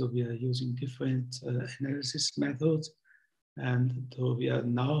analysis. So we are using different analysis methods. And so we are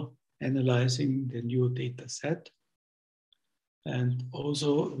now analyzing the new data set. And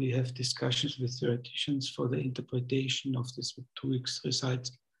also we have discussions with theoreticians for the interpretation of this 2x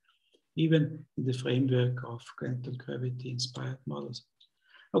results, even in the framework of quantum gravity inspired models.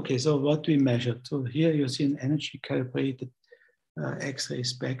 Okay, so what we measured. So here you see an energy calibrated X-ray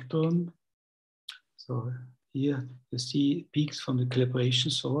spectrum. So here you see peaks from the calibration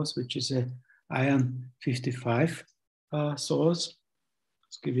source, which is a iron 55 source.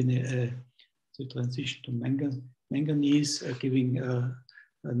 It's giving the transition to manganese, giving a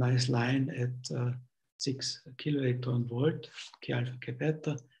nice line at 6 kiloelectron volt, K alpha, K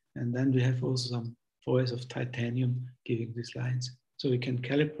beta. And then we have also some foils of titanium giving these lines. So we can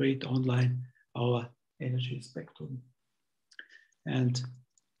calibrate online our energy spectrum. And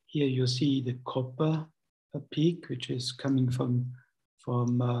here you see the copper peak, which is coming from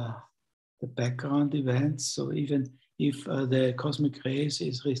the background events. So even if the cosmic rays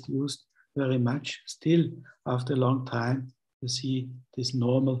is reduced very much, still after a long time, you see this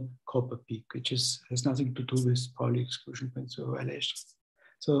normal copper peak, which has nothing to do with Pauli exclusion principle violation.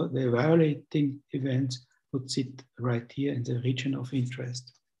 So the violating events would sit right here in the region of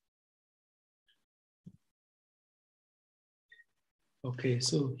interest. Okay,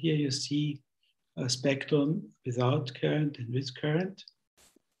 so here you see a spectrum without current and with current.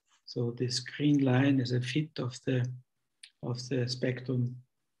 So this green line is a fit of the spectrum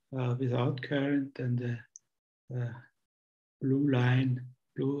without current, and the blue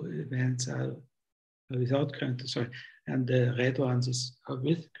events are without current, sorry, and the red ones are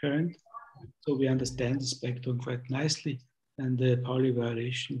with current. So we understand the spectrum quite nicely, and the Pauli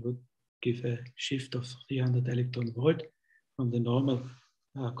violation would give a shift of 300 electron volt from the normal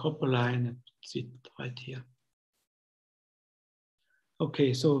copper line and sit right here.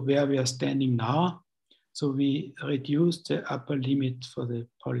 Okay, so where we are standing now. So we reduced the upper limit for the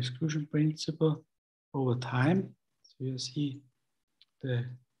Pauli exclusion principle over time. So you see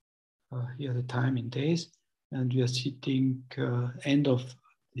here the time in days, and we are sitting end of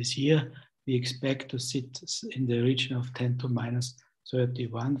this year. We expect to sit in the region of 10 to minus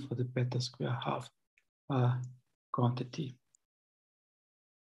 31 for the beta square half quantity.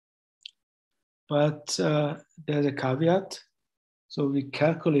 But there's a caveat. So we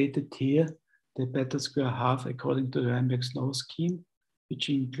calculated here the beta square half according to the Reinberg-Snow scheme, which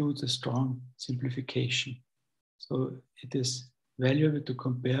includes a strong simplification. So it is valuable to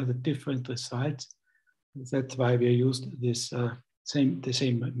compare the different results. That's why we used this the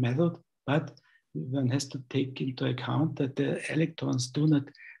same method, but one has to take into account that the electrons do not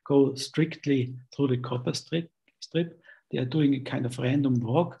go strictly through the copper strip. They are doing a kind of random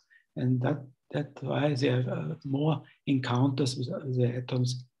walk, and that's why they have more encounters with the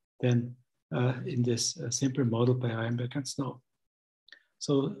atoms than in this simple model by Reinberg and Snow.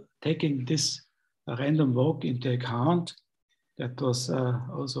 So taking this random walk into account, that was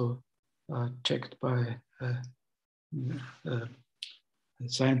also checked by a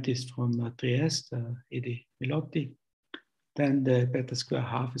scientist from Trieste, Edi Milotti, then the beta square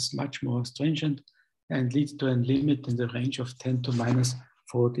half is much more stringent and leads to a limit in the range of 10 to minus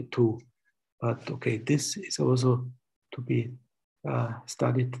 42. But okay, this is also to be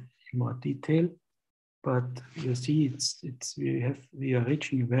studied in more detail. but you see, we are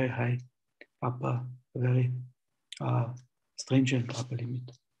reaching a very high very stringent upper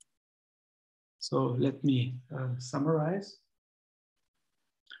limit. So let me summarize.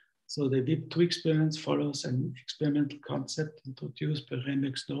 So the VIP2 experiment follows an experimental concept introduced by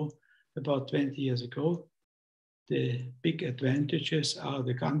Remek Snow about 20 years ago. The big advantages are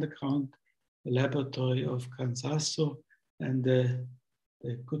the underground, the laboratory of Cansasso, and the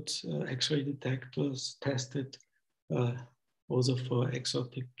good X-ray detectors tested also for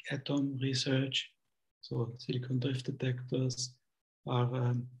exotic atom research. So silicon drift detectors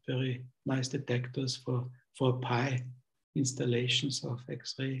are very nice detectors for 4-pi installations of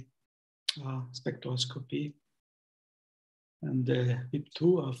X-ray spectroscopy. And the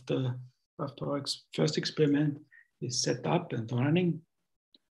VIP2 after our first experiment is set up and running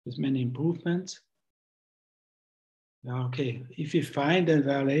with many improvements. Okay, if we find a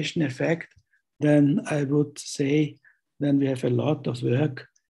violation effect, then I would say then we have a lot of work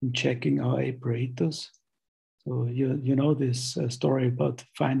in checking our apparatus. So you know this story about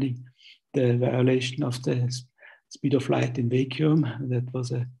finding the violation of the speed of light in vacuum. That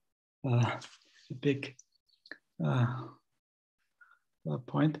was a big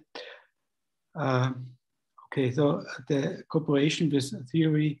point. Okay, so the cooperation with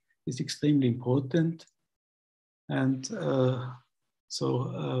theory is extremely important. And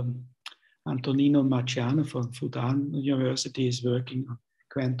Antonino Marciano from Fudan University is working on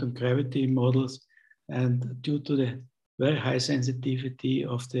quantum gravity models. And due to the very high sensitivity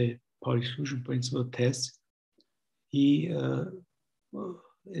of the Pauli exclusion principle tests, he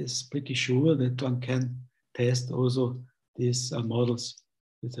is pretty sure that one can test also these models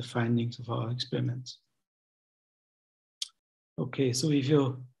with the findings of our experiments. Okay, so if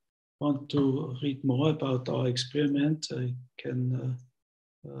you want to read more about our experiment, I can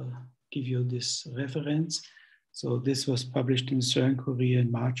give you this reference. So this was published in CERN Korea in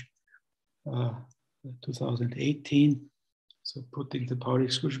March 2018. So putting the Pauli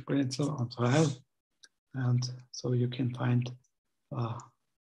exclusion principle on trial. And so you can find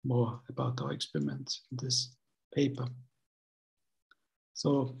more about our experiments in this paper.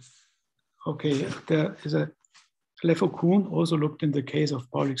 So, okay, there is a Lefaucoun also looked in the case of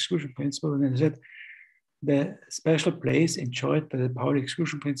Pauli exclusion principle and said the special place enjoyed by the Pauli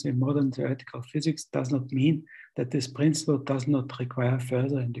exclusion principle in modern theoretical physics does not mean that this principle does not require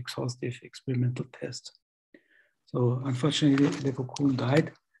further and exhaustive experimental tests. So unfortunately, Lefaucoun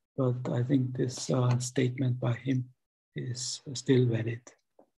died, but I think this statement by him is still valid.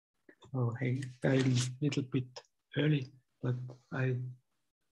 So I died a little bit early, but I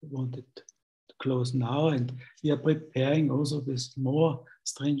wanted to close now, and we are preparing also with more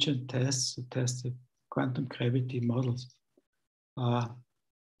stringent tests to test the quantum gravity models.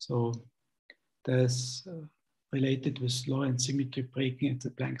 So there's related with Lorentz symmetry breaking at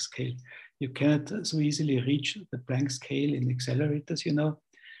the Planck scale. You cannot so easily reach the Planck scale in accelerators, you know,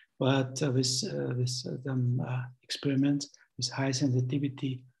 but with some experiments with high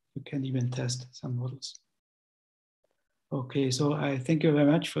sensitivity, you can even test some models. Okay, so I thank you very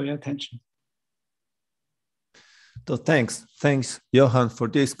much for your attention. So thanks, Johan, for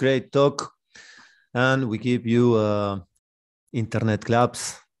this great talk. And we give you internet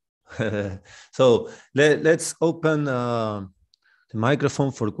claps. So let's open the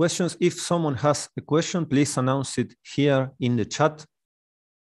microphone for questions. If someone has a question, please announce it here in the chat.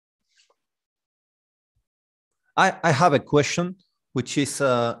 I have a question, which is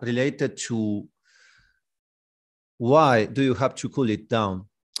related to why do you have to cool it down?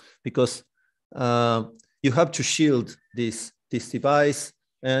 Because you have to shield this device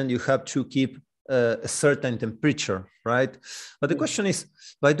and you have to keep a certain temperature, right? But the question is,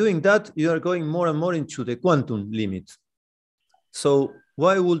 by doing that, you are going more and more into the quantum limit. So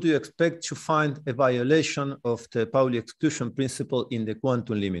why would you expect to find a violation of the Pauli exclusion principle in the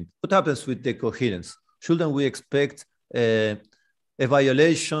quantum limit? What happens with the coherence? Shouldn't we expect a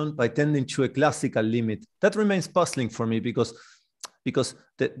violation by tending to a classical limit? That remains puzzling for me because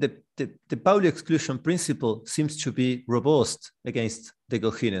the Pauli exclusion principle seems to be robust against the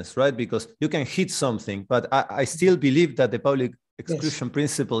coherence, right? Because you can hit something, but I still believe that the Pauli exclusion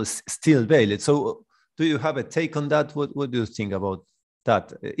principle is still valid. So do you have a take on that? What do you think about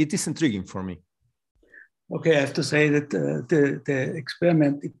that? It is intriguing for me. Okay, I have to say that the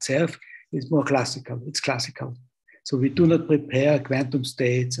experiment itself is more classical. It's classical. So we do not prepare quantum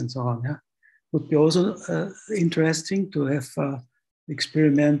states and so on. Yeah? Would be also interesting to have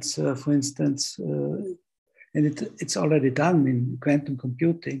experiments, for instance, and it's already done in quantum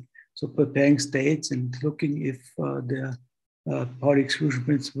computing. So preparing states and looking if the Pauli exclusion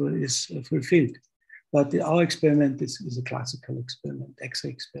principle is fulfilled. But our experiment is a classical experiment,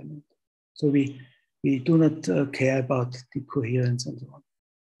 X-ray experiment. So we do not care about the coherence and so on.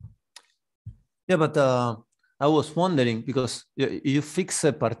 Yeah, but I was wondering, because you fix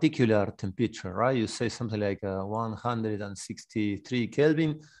a particular temperature, right? You say something like 163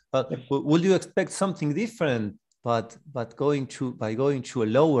 Kelvin, but would you expect something different, but by going to a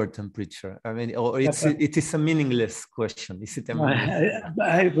lower temperature? I mean, or it is a meaningless question. Is it a meaningless?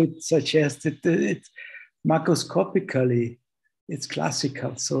 I would suggest it's macroscopically, it's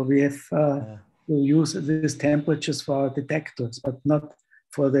classical. So we have to use these temperatures for our detectors, but not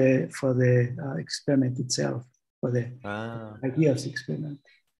for the experiment itself, for the idea of the experiment.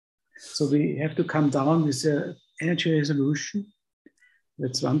 So we have to come down with the energy resolution.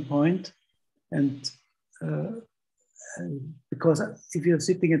 That's one point. And because if you're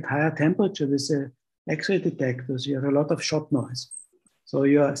sitting at higher temperature with the X-ray detectors, you have a lot of shot noise. So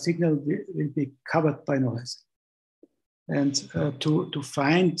your signal will be covered by noise. And to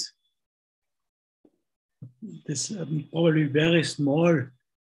find this probably very small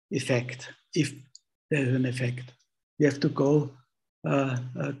effect, if there's an effect, you have to go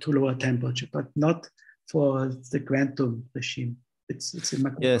to lower temperature, but not for the quantum regime. It's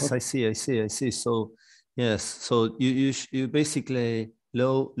a yes, I see. So yes, so you basically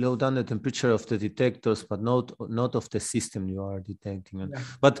low down the temperature of the detectors, but not of the system you are detecting. Yeah.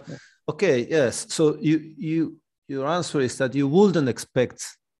 But okay, yes. So your answer is that you wouldn't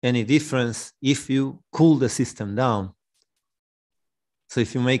expect any difference if you cool the system down. So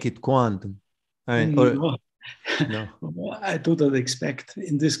if you make it quantum, I mean, no, I do not expect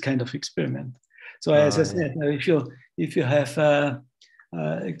in this kind of experiment. So as I said, if you have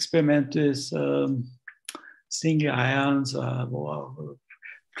experiment with single ions or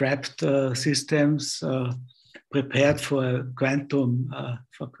trapped systems prepared for quantum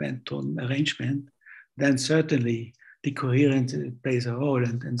arrangement, then certainly the coherence plays a role,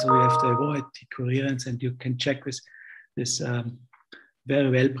 and so you have to avoid the coherence, and you can check with this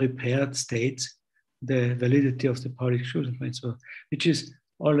very well prepared states the validity of the Pauli exclusion principle, which is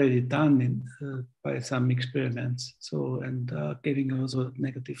already done by some experiments. So, and giving also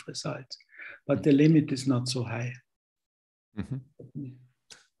negative results, but the limit is not so high.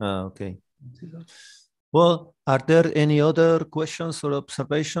 Okay. Well, are there any other questions or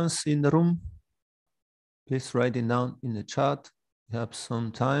observations in the room? Please write it down in the chat. We have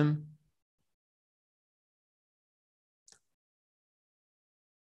some time.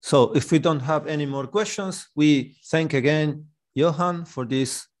 So if we don't have any more questions, we thank again Johan for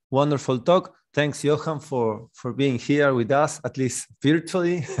this wonderful talk. Thanks, Johan, for being here with us, at least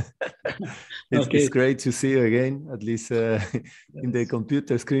virtually. It's great to see you again, at least in the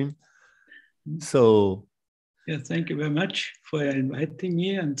computer screen. So, yeah, thank you very much for inviting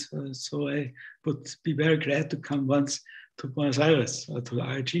me, and so I would be very glad to come once to Buenos Aires or to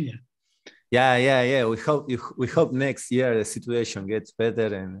Argentina. Yeah. We hope next year the situation gets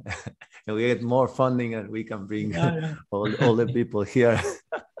better and we get more funding and we can bring all the people here.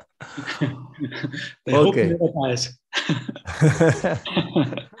 They hope never dies.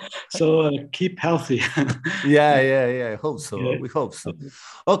 So keep healthy. Yeah. I hope so. Yeah. We hope so.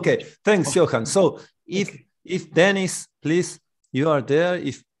 Okay, thanks, Johan. So if Dennis, please, you are there.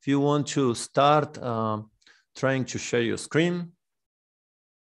 If you want to start trying to share your screen.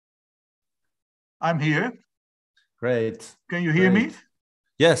 I'm here. Great. Can you hear me?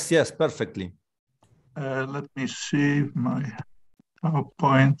 Yes, perfectly. Let me see my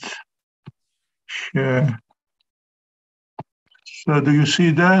PowerPoint share. So do you see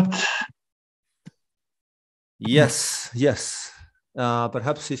that? Yes.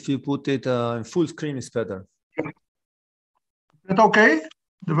 Perhaps if you put it in full screen is better. Is that okay?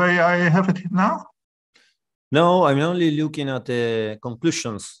 The way I have it now? No, I'm only looking at the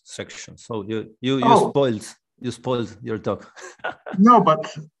conclusions section. So you spoiled your talk. No,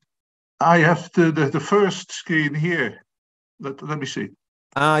 but I have the first screen here. Let me see.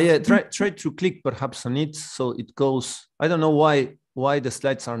 Yeah, try to click perhaps on it so it goes. I don't know why the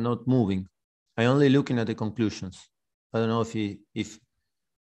slides are not moving. I'm only looking at the conclusions. I don't know if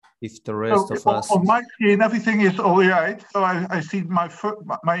the rest of us. On my screen, everything is all right. So I see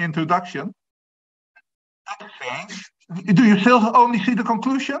my introduction. Do you still only see the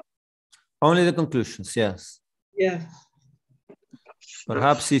conclusion? Only the conclusions, yes. Yeah.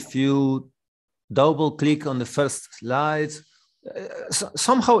 Perhaps if you double click on the first slide,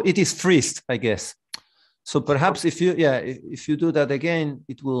 somehow it is freezed, I guess. So perhaps if you do that again,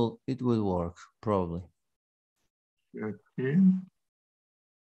 it will work probably. Okay.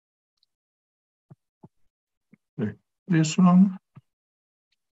 This one.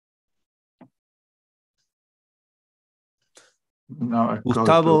 Now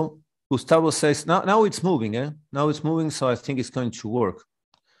Gustavo says, now it's moving, eh? Now it's moving, so I think it's going to work.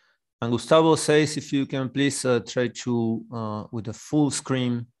 And Gustavo says, if you can please try to, with the full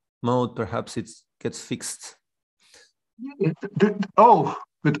screen mode, perhaps it gets fixed. No,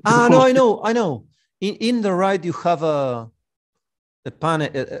 I know. In the right, you have a panel,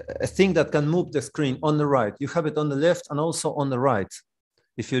 a thing that can move the screen on the right. You have it on the left and also on the right.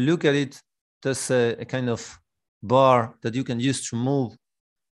 If you look at it, there's a kind of bar that you can use to move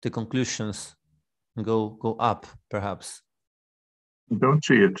the conclusions and go up, perhaps. Don't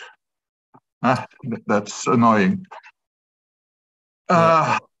see it. That's annoying.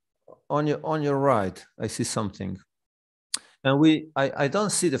 On your right, I see something, and I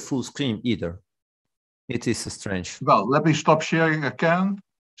don't see the full screen either. It is strange. Well, let me stop sharing again.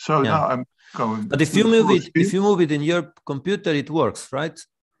 So now I'm going. But if you move it in your computer, it works, right?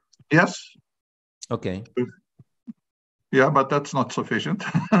 Yes. Okay. Yeah, but that's not sufficient.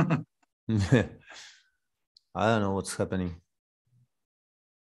 I don't know what's happening.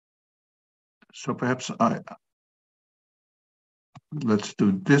 So perhaps let's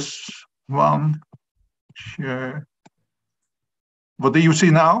do this one. Share. What do you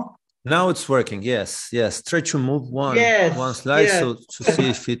see now? Now it's working. Yes. Try to move one slide so to see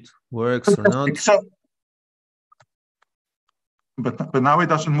if it works or not. So, but now it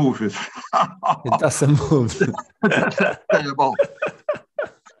doesn't move. It doesn't move. That's terrible.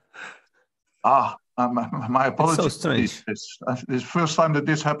 My apologies. It's so strange. This is the first time that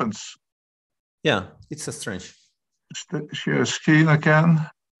this happens. Yeah, it's a strange. Share screen again.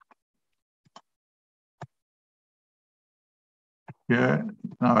 Yeah,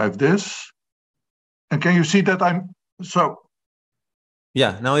 now I have this. And can you see that I'm so?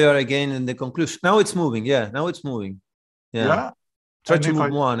 Yeah, now you are again in the conclusion. Now it's moving. Yeah, now it's moving. Yeah. Try to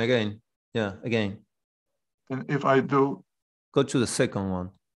move one again. Yeah, again. And if I do, go to the second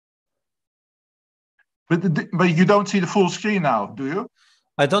one. But you don't see the full screen now, do you?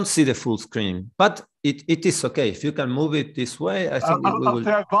 I don't see the full screen, but it is okay. If you can move it this way, I think we will.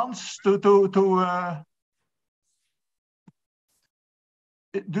 There once to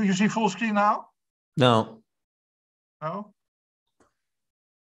do you see full screen now? No. No?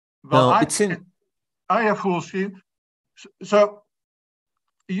 Well, no, it's in. I have full screen. So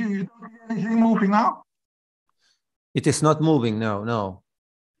you don't see anything moving now? It is not moving now, no.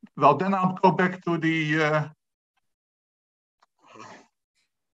 Well, then I'll go back to the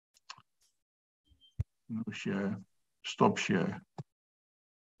no share, stop share.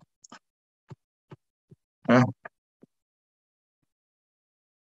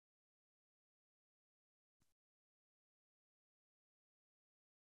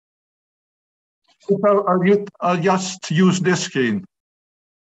 So I'll just use this screen.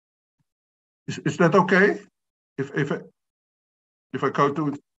 Is that okay? If I go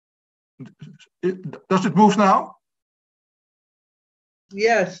to does it move now?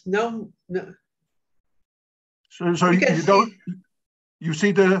 Yes. No. So you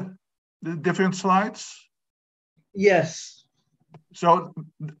see the different slides? Yes. So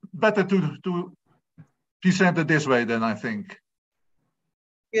better to present it this way then, I think.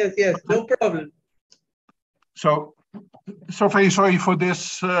 Yes, no problem. So very sorry for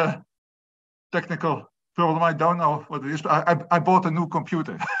this technical problem. I don't know what it is. I bought a new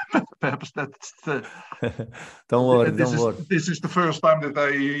computer. Perhaps that's don't worry. This is the first time that I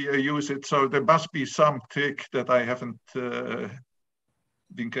use it, so there must be some trick that I haven't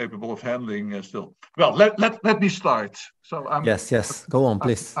been capable of handling still. Well, let me start. So yes. Go on,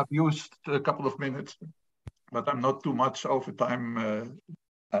 please. I've used a couple of minutes, but I'm not too much over time.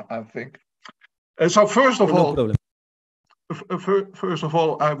 I think. So first of all. Problem. First of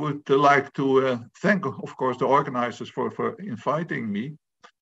all, I would like to thank, of course, the organizers for inviting me.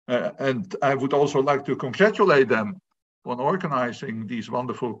 And I would also like to congratulate them on organizing these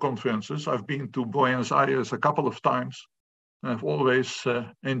wonderful conferences. I've been to Buenos Aires a couple of times. And I've always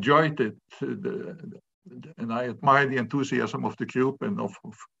enjoyed it. And I admire the enthusiasm of the group and of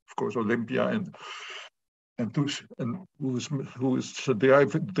course, Olympia and who is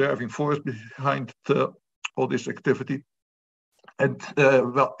the driving force behind all this activity. And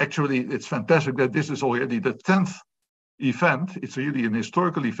well, actually, it's fantastic that this is already the 10th event. It's really an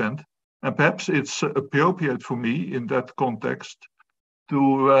historical event. And perhaps it's appropriate for me in that context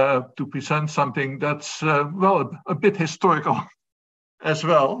to present something that's, well, a bit historical as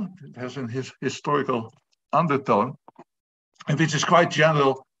well. It has a historical undertone, and which is quite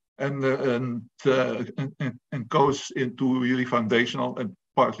general and goes into really foundational and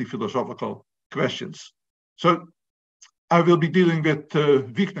partly philosophical questions. So I will be dealing with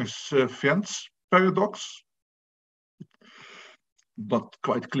Wigner's Friends paradox. not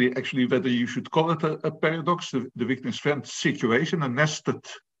quite clear actually whether you should call it a paradox, the Wigner-Svent situation, a nested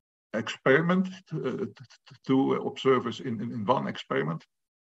experiment, two observers in one experiment.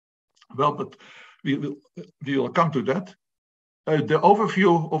 Well, but we will come to that. The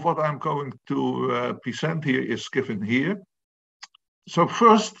overview of what I'm going to present here is given here. So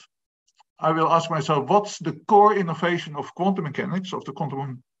first, I will ask myself, what's the core innovation of quantum mechanics, of the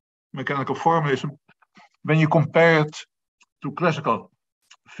quantum mechanical formalism, when you compare it to classical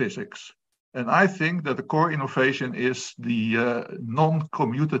physics? And I think that the core innovation is the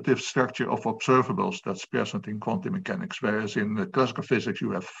non-commutative structure of observables that's present in quantum mechanics, whereas in classical physics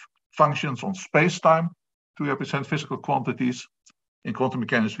you have functions on space-time to represent physical quantities. In quantum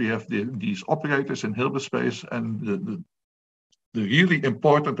mechanics we have these operators in Hilbert space, and the really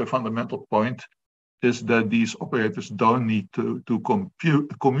important and fundamental point is that these operators don't need to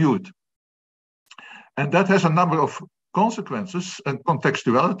commute. And that has a number of consequences, and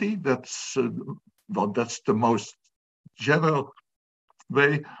contextuality, that's the most general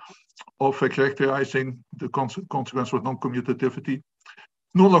way of characterizing the consequence of non-commutativity.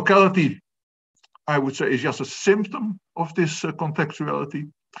 Non-locality, I would say, is just a symptom of this contextuality.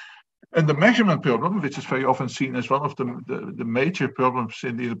 And the measurement problem, which is very often seen as one of the major problems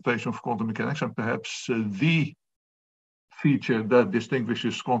in the interpretation of quantum mechanics, and perhaps the feature that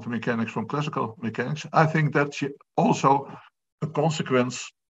distinguishes quantum mechanics from classical mechanics, I think that's also a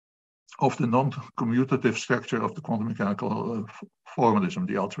consequence of the non-commutative structure of the quantum mechanical formalism,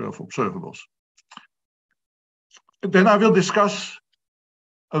 the algebra of observables. Then I will discuss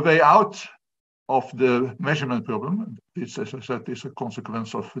a way out of the measurement problem, which, as I said, is a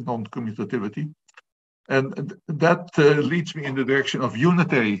consequence of non-commutativity. And that leads me in the direction of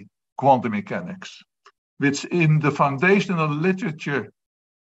unitary quantum mechanics, which in the foundational literature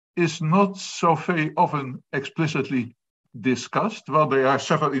is not so very often explicitly discussed. Well, there are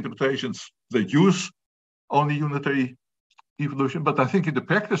several interpretations that use only unitary evolution, but I think in the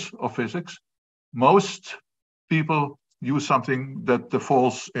practice of physics, most people use something that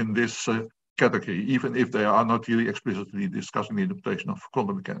falls in this category, even if they are not really explicitly discussing the interpretation of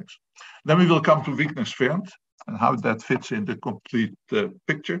quantum mechanics. Then we will come to Wigner-Svent and how that fits in the complete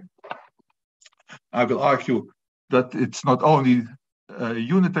picture. I will argue that it's not only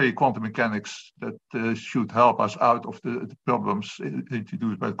unitary quantum mechanics that should help us out of the problems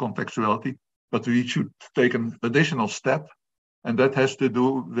introduced by contextuality, but we should take an additional step, and that has to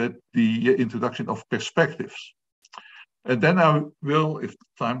do with the introduction of perspectives. And then I will, if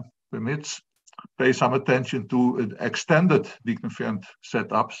time permits, pay some attention to extended Wigner-Svent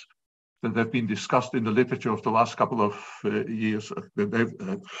setups that have been discussed in the literature of the last couple of years.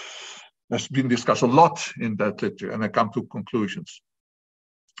 Has been discussed a lot in that literature, and I come to conclusions.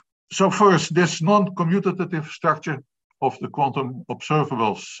 So first, this non-commutative structure of the quantum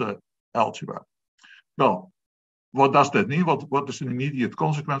observables algebra. Well, what does that mean? What is an immediate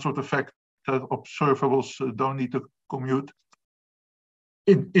consequence of the fact that observables don't need to commute?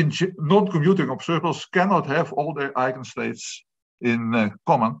 In non-commuting observables cannot have all their eigenstates in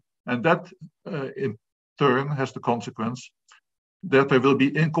common, and that in turn has the consequence that there will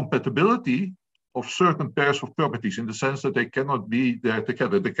be incompatibility of certain pairs of properties, in the sense that they cannot be there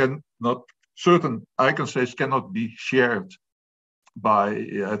together. Certain eigenstates cannot be shared by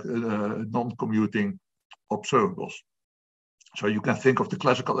non-commuting observables. So you can think of the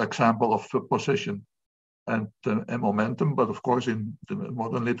classical example of position and momentum, but of course in the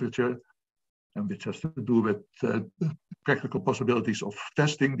modern literature, and which has to do with practical possibilities of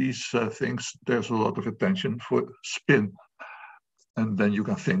testing these things, there's a lot of attention for spin. And then you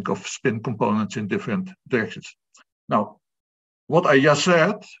can think of spin components in different directions. Now, what I just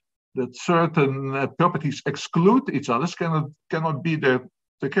said, that certain properties exclude each other, cannot be there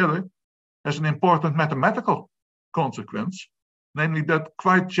together, has an important mathematical consequence, namely that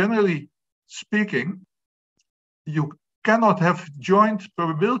quite generally speaking, you cannot have joint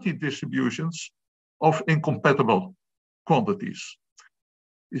probability distributions of incompatible quantities.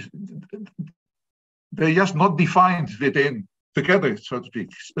 They're just not defined within together, so to speak.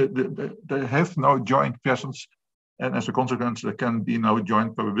 They have no joint presence, and as a consequence, there can be no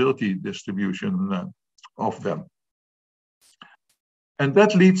joint probability distribution of them. And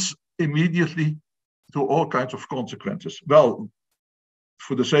that leads immediately to all kinds of consequences. Well,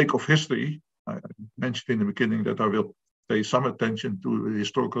 for the sake of history, I mentioned in the beginning that I will pay some attention to the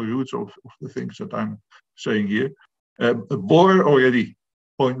historical roots of the things that I'm saying here. Niels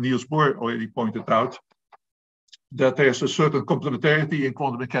Bohr already pointed out that there's a certain complementarity in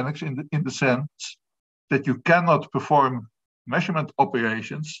quantum mechanics in the sense that you cannot perform measurement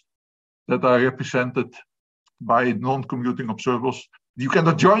operations that are represented by non-commuting observables. You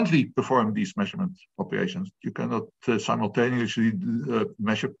cannot jointly perform these measurement operations. You cannot simultaneously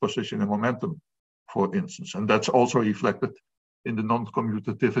measure position and momentum, for instance. And that's also reflected in the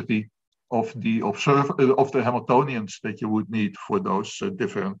non-commutativity of the Hamiltonians that you would need for those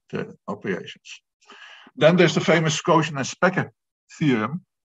different operations. Then there's the famous Cauchy and Specker theorem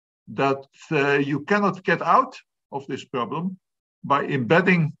that you cannot get out of this problem by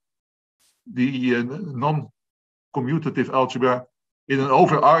embedding the non-commutative algebra in an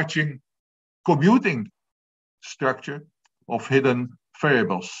overarching commuting structure of hidden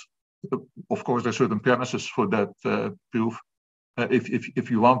variables. Of course, there are certain premises for that proof. If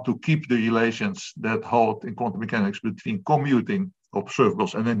you want to keep the relations that hold in quantum mechanics between commuting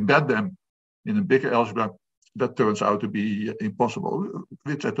observables and embed them in a bigger algebra, that turns out to be impossible,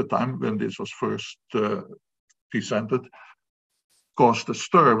 which at the time when this was first presented caused a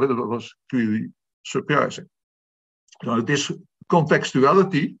stir, but it was really surprising. So this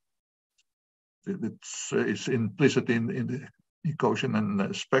contextuality is implicit in the Cauchy and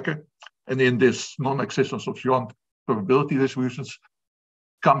Specker, and in this non-existence of joint probability distributions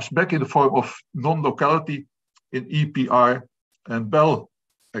comes back in the form of non-locality in EPR and Bell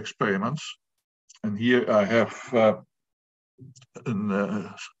experiments. And here I have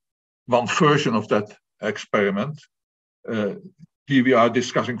one version of that experiment. Here we are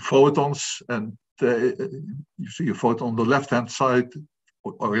discussing photons, and you see a photon on the left-hand side,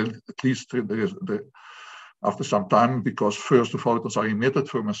 or at least after some time, because first the photons are emitted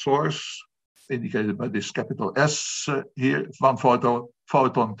from a source, indicated by this capital S here. One photon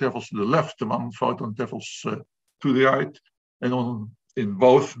travels to the left, and one photon travels to the right. And in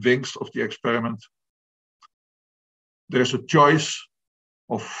both wings of the experiment, there's a choice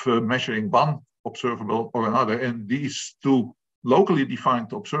of measuring one observable or another, and these two locally defined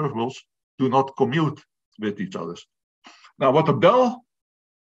observables do not commute with each other. Now, what the Bell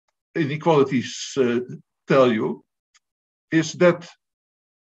inequalities tell you is that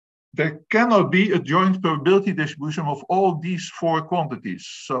there cannot be a joint probability distribution of all these four quantities.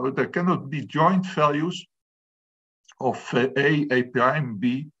 So there cannot be joint values of A prime,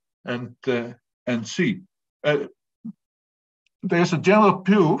 B, and C. There's a general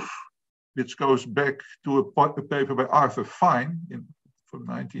proof which goes back to a paper by Arthur Fine from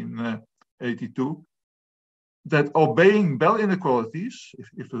 1982, that obeying Bell inequalities,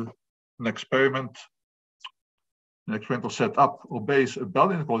 if an experimental setup obeys a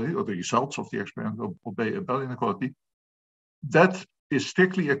Bell inequality, or the results of the experiment obey a Bell inequality, that is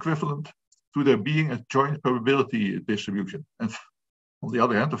strictly equivalent to there being a joint probability distribution. And on the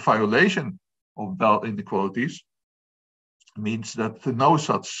other hand, the violation of Bell inequalities means that no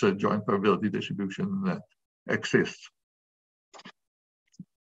such joint probability distribution exists.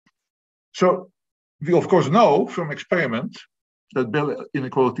 So we of course know from experiment that Bell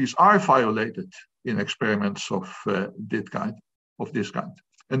inequalities are violated in experiments of this kind.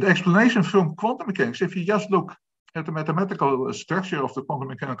 And the explanation from quantum mechanics, if you just look at the mathematical structure of the quantum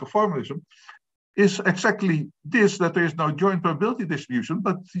mechanical formalism, is exactly this, that there is no joint probability distribution.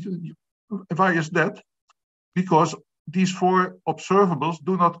 But why is that? Because these four observables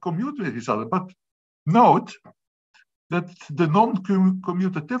do not commute with each other. But note that the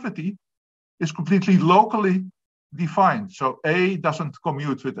non-commutativity is completely locally defined. So A doesn't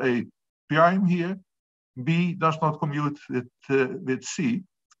commute with A prime here, B does not commute with C.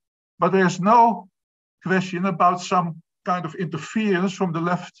 But there's no question about some kind of interference from the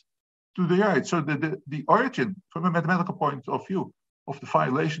left to the right. So the origin, from a mathematical point of view, of the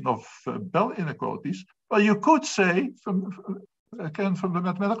violation of Bell inequalities, well, you could say, again from the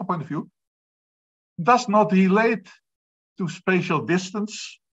mathematical point of view, does not relate to spatial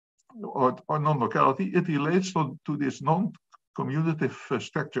distance or non-locality. It relates to this non-commutative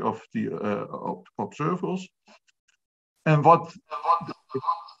structure of the observables. And what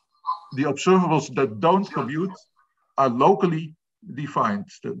the observables that don't commute are locally defined,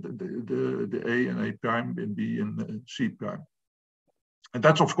 the A and A prime and B and C prime. And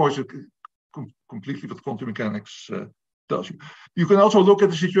that's, of course, completely what quantum mechanics tells you. You can also look at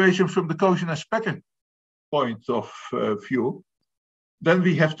the situation from the Cauchy and Specker point of view. Then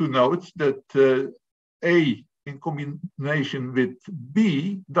we have to note that A in combination with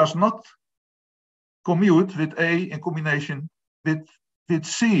B does not commute with A in combination with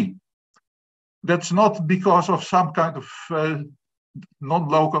C. That's not because of some kind of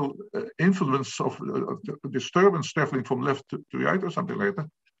non-local influence of disturbance traveling from left to right or something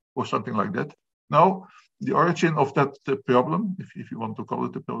like that, No, the origin of that problem, if you want to call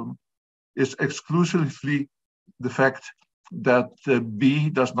it a problem, is exclusively the fact that B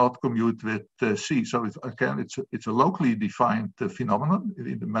does not commute with C. So it's a locally defined phenomenon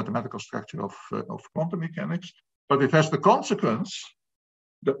in the mathematical structure of quantum mechanics, but it has the consequence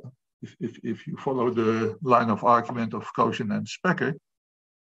that if you follow the line of argument of Kochen and Specker,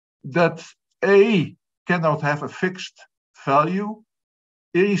 that A cannot have a fixed value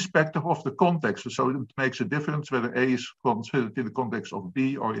irrespective of the context. So it makes a difference whether A is considered in the context of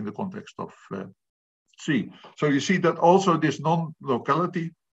B or in the context of C. So you see that also this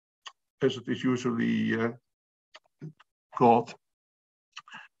non-locality, as it is usually called,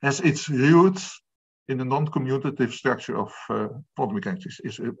 has its roots in the non-commutative structure of quantum mechanics.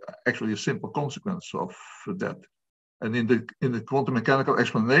 Is actually a simple consequence of that. And in the quantum mechanical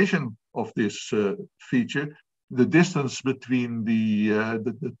explanation of this feature, the distance between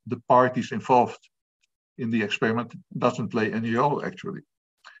the parties involved in the experiment doesn't play any role, actually.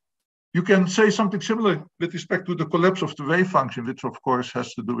 You can say something similar with respect to the collapse of the wave function, which of course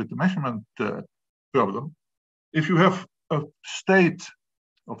has to do with the measurement problem. If you have a state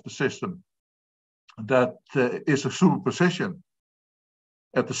of the system that is a superposition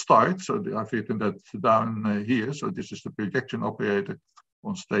at the start, so I've written that down here, so this is the projection operator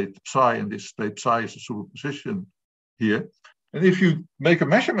on state psi, and this state psi is a superposition here. And if you make a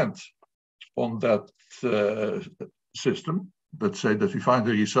measurement on that system, let's say that we find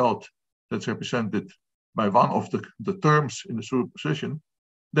a result that's represented by one of the terms in the superposition,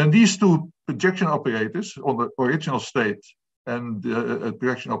 then these two projection operators on the original state and a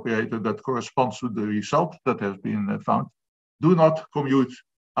projection operator that corresponds to the result that has been found do not commute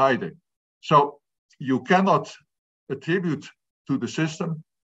either. So you cannot attribute to the system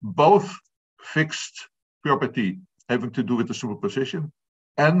both fixed property having to do with the superposition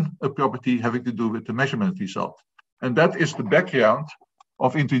and a property having to do with the measurement result. And that is the background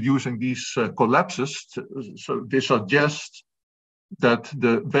of introducing these collapses. So they suggest that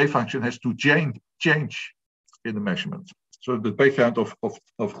the wave function has to change in the measurement. So the background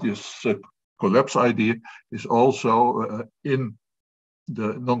of this collapse idea is also in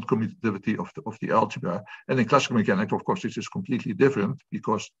the non-commutativity of the algebra. And in classical mechanics, of course, this is completely different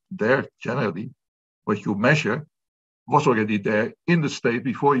because there generally what you measure was already there in the state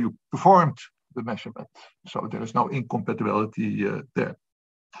before you performed the measurement. So there is no incompatibility there.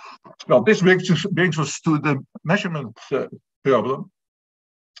 Well, this brings us to the measurement problem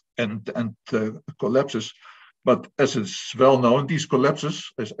and collapses. But as it's well known, these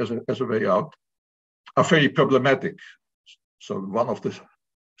collapses, as a way out, are very problematic. So one of the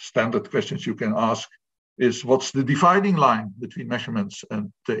standard questions you can ask is, what's the dividing line between measurements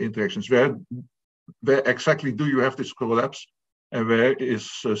and interactions? Where exactly do you have this collapse, and where is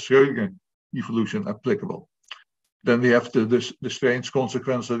Schrödinger evolution applicable? Then we have the strange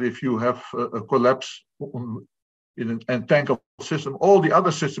consequence that if you have a collapse in an entangled system, all the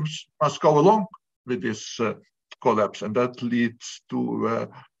other systems must go along with this collapse, and that leads to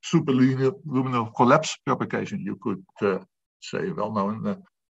superluminal collapse propagation. You could say a well-known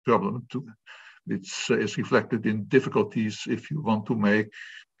problem which is reflected in difficulties if you want to make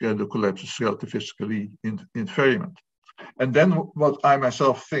the collapses relativistically invariant. And then what I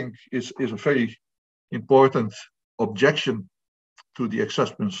myself think is a very important objection to the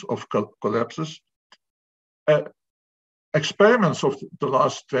acceptance of collapses. Experiments of the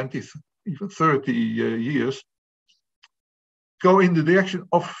last 20, even 30 years go in the direction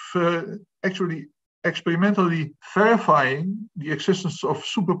of actually experimentally verifying the existence of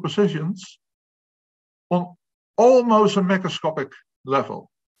superpositions on almost a macroscopic level.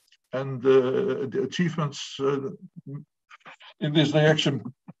 And the achievements in this direction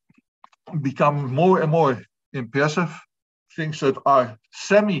become more and more impressive. Things that are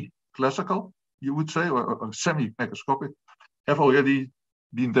semi-classical, you would say, or semi-macroscopic, have already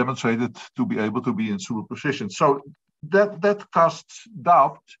been demonstrated to be able to be in superposition. So that casts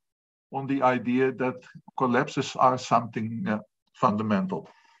doubt on the idea that collapses are something fundamental.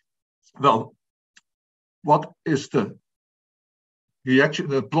 Well, what is the reaction,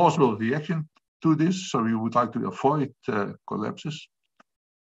 the plausible reaction to this? So you would like to avoid collapses.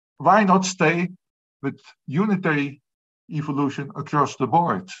 Why not stay with unitary evolution across the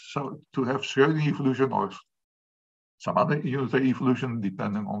board? So to have Schrödinger evolution or some other unitary evolution,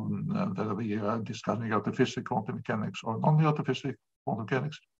 depending on whether we are discussing relativistic quantum mechanics or non-relativistic quantum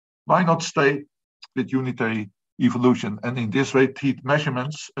mechanics. Why not stay with unitary evolution, and in this way treat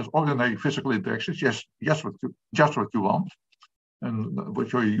measurements as ordinary physical interactions? Yes, just what you want, and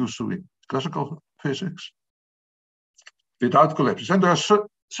what you're used to in classical physics, without collapses. And there are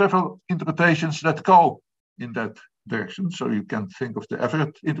several interpretations that go in that direction. So you can think of the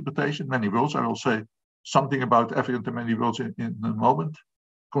Everett interpretation. Many worlds, I will say something about every and many worlds in a moment.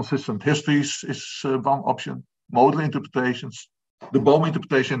 Consistent histories is one option. Modal interpretations. The Bohm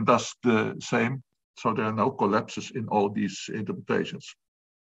interpretation does the same. So there are no collapses in all these interpretations.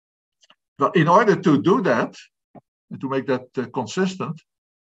 But in order to do that, and to make that consistent,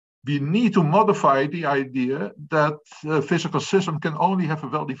 we need to modify the idea that a physical system can only have a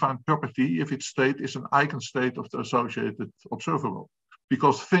well-defined property if its state is an eigenstate of the associated observable.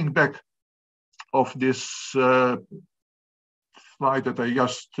 Because think back of this slide that I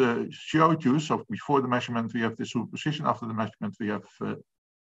just showed you. So before the measurement, we have the superposition. After the measurement, we have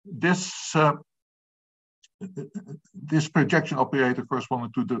this projection operator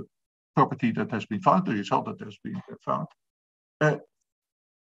corresponding to the property that has been found, the result that has been found.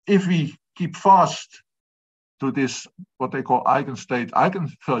 If we keep fast to this, what they call eigenstate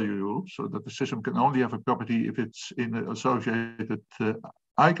eigenvalue rule, so that the system can only have a property if it's in an associated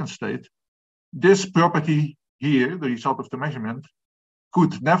eigenstate, this property here, the result of the measurement,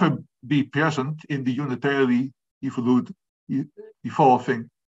 could never be present in the unitarily evolving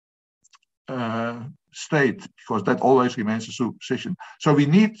state, because that always remains a superposition. So we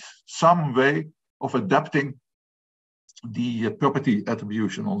need some way of adapting the property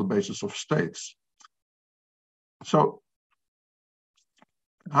attribution on the basis of states. So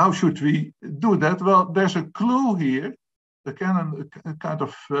how should we do that? Well, there's a clue here, again, a kind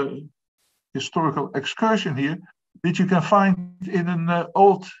of historical excursion here, which you can find in an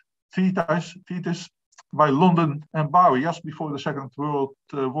old treatise by London and Bower, just before the Second World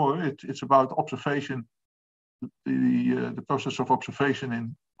War. It's about observation, the process of observation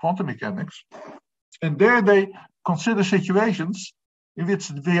in quantum mechanics. And there they consider situations in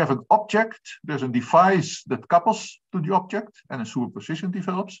which we have an object, there's a device that couples to the object and a superposition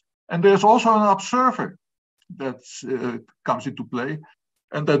develops. And there's also an observer that comes into play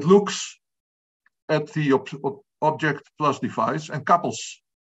and that looks at the object plus device and couples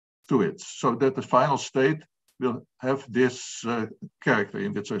to it, so that the final state will have this character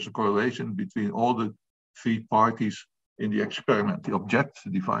in which there's a correlation between all the three parties in the experiment, the object,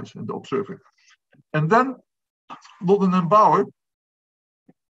 the device, and the observer. And then London and Bower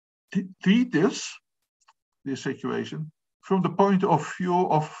treat this situation from the point of view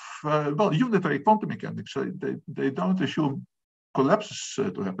of, unitary quantum mechanics. So they don't assume collapses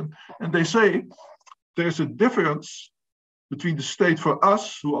to happen. And they say there's a difference between the state for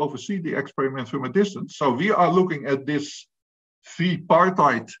us who oversee the experiment from a distance. So we are looking at this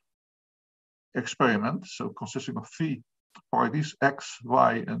three-partite experiment, so consisting of three parties, X,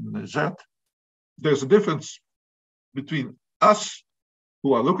 Y, and Z. There's a difference between us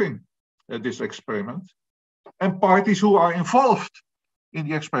who are looking at this experiment and parties who are involved in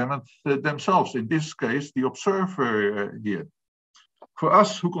the experiment themselves. In this case, the observer here. For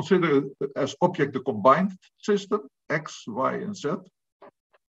us who consider as object the combined system, X, Y, and Z,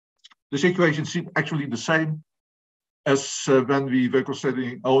 the situation seems actually the same as when we were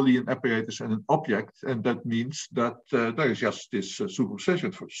considering only an apparatus and an object, and that means that there is just this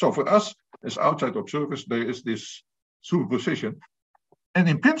superposition. So for us, as outside observers, there is this superposition. And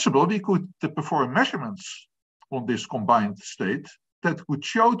in principle, we could perform measurements on this combined state that would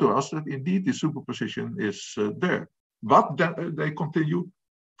show to us that indeed the superposition is there. But then they continue,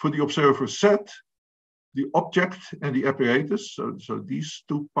 for the observer Z, the object and the apparatus, so these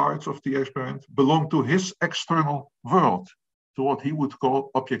two parts of the experiment, belong to his external world, to what he would call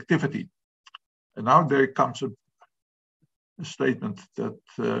objectivity. And now there comes a statement that,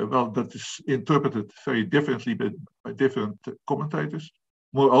 that is interpreted very differently by different commentators.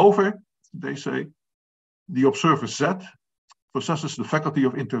 Moreover, they say, the observer Z possesses the faculty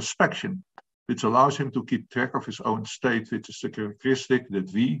of introspection, which allows him to keep track of his own state, which is the characteristic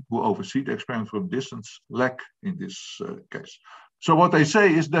that we, who oversee the experiment from distance, lack in this case. So what they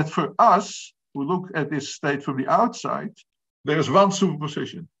say is that for us, who look at this state from the outside, there's one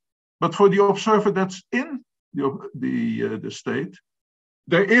superposition. But for the observer that's in the state,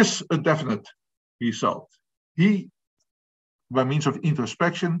 there is a definite result. He, by means of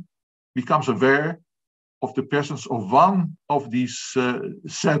introspection, becomes aware of the presence of one of these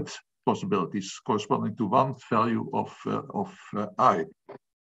Z possibilities corresponding to one value of I.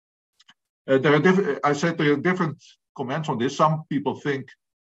 I said there are different comments on this. Some people think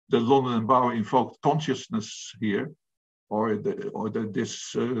that London and Bower invoked consciousness here, or that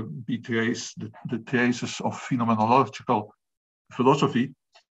this betrays the traces of phenomenological philosophy.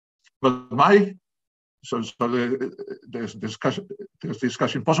 But there's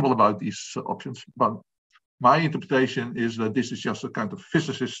discussion possible about these options. But my interpretation is that this is just a kind of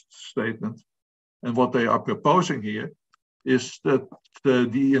physicist statement. And what they are proposing here is that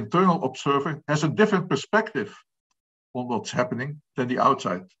the internal observer has a different perspective on what's happening than the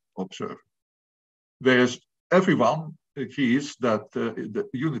outside observer. Whereas everyone agrees that the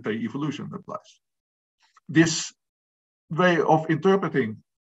unitary evolution applies. This way of interpreting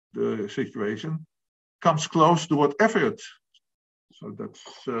the situation comes close to what Everett, so that's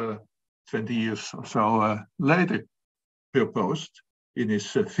 20 years or so later, proposed in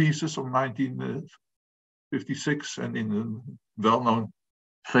his thesis of 1956 and in a well-known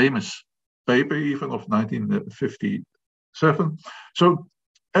famous paper even of 1957. So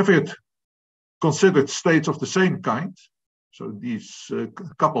Everett considered states of the same kind, so these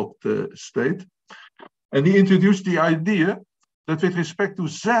coupled state, and he introduced the idea that with respect to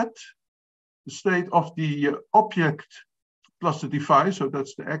Z, the state of the object plus the device, so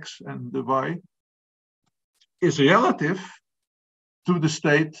that's the X and the Y, is relative to the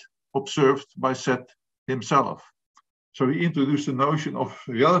state observed by Z himself. So he introduced the notion of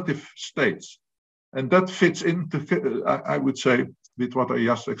relative states. And that fits into, I would say, with what I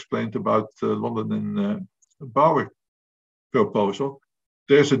just explained about London and Bauer proposal.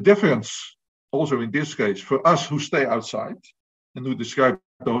 There's a difference also in this case for us who stay outside and who describe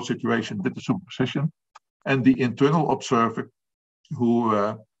the whole situation with the superposition, and the internal observer who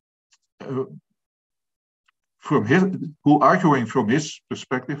arguing from his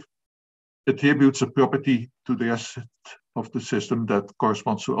perspective attributes a property to the rest of the system that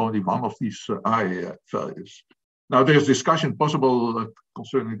corresponds to only one of these I values. Now there's discussion possible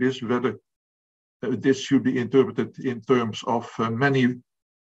concerning this, whether this should be interpreted in terms of many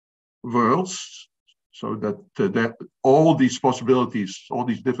worlds, so that all these possibilities, all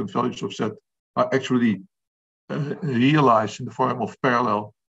these different values of Z are actually realized in the form of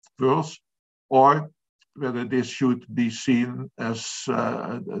parallel worlds, or whether this should be seen as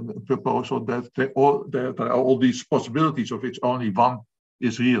a proposal that there are all these possibilities of which only one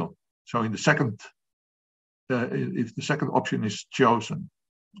is real. So in the second, if the second option is chosen,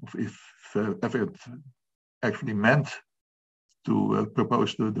 if Everett actually meant to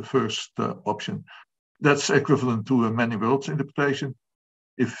propose the first option, that's equivalent to a many worlds interpretation.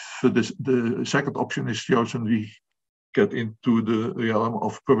 If the second option is chosen, we get into the realm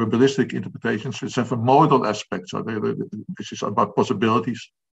of probabilistic interpretations, which have a modal aspect, so this is about possibilities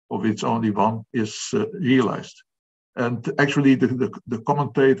of which only one is realized. And actually the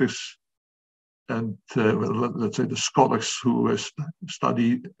commentators and let's say the scholars who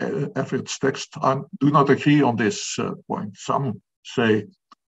study Everett's text do not agree on this point. Some say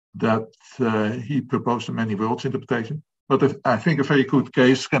that he proposed a many worlds interpretation, but I think a very good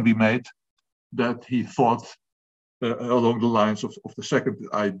case can be made that he thought along the lines of the second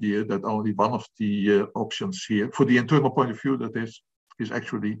idea, that only one of the options here, for the internal point of view, that is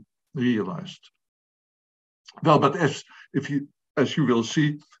actually realized. Well, but as you will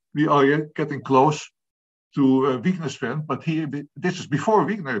see, we are getting close to Wigner's friend, but here this is before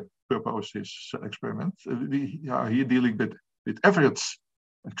Wigner proposed his experiment. We are here dealing with Everett's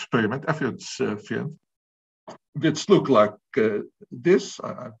experiment, Everett's friend, which look like this.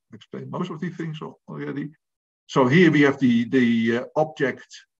 I've explained most of these things already. So here we have the object,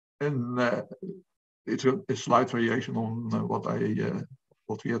 and it's a slight variation on what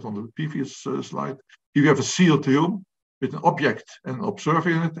we had on the previous slide. Here we have a sealed room with an object and an observer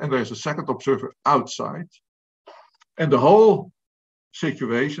in it, and there's a second observer outside. And the whole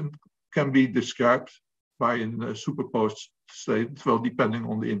situation can be described by a superposed state, well, depending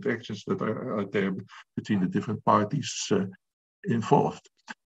on the interactions that are there between the different parties involved.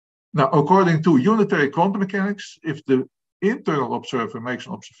 Now, according to unitary quantum mechanics, if the internal observer makes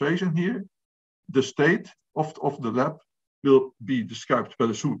an observation here, the state of the lab will be described by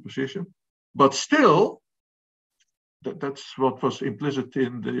the superposition. But still, that's what was implicit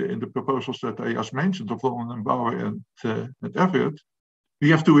in the proposals that I just mentioned of London and Bauer and Everett. We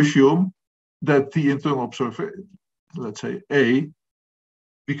have to assume that the internal observer, let's say A,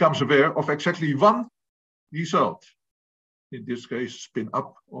 becomes aware of exactly one result. In this case, spin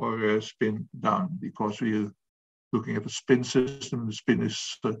up or spin down, because we're looking at a spin system. The spin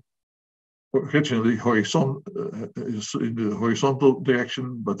is originally is in the horizontal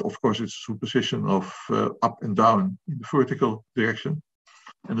direction, but of course it's a superposition of up and down in the vertical direction.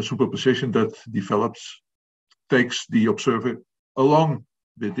 And the superposition that develops takes the observer along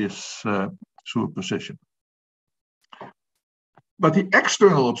with this superposition. But the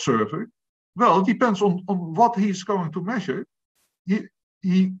external observer, well, it depends on what he's going to measure.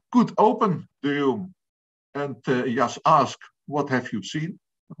 He could open the room and just ask, what have you seen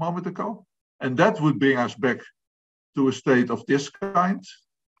a moment ago? And that would bring us back to a state of this kind.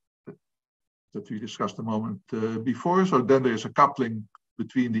 that we discussed a moment before. So then there is a coupling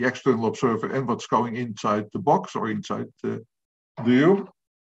between the external observer and what's going inside the box or inside the room.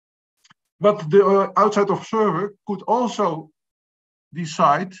 But the outside observer could also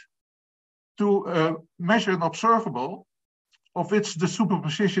decide to measure an observable of which the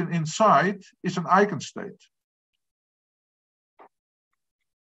superposition inside is an eigenstate.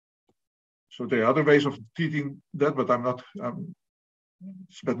 So there are other ways of treating that, but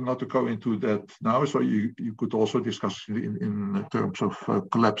it's better not to go into that now. So you could also discuss in terms of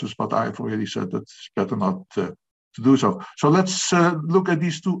collapses, but I've already said that it's better not to do so. So let's look at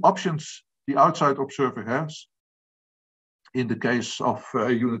these two options the outside observer has in the case of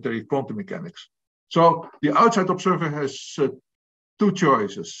unitary quantum mechanics. So the outside observer has two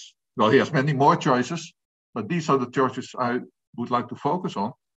choices. Well, he has many more choices, but these are the choices I would like to focus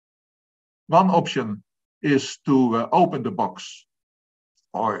on. One option is to open the box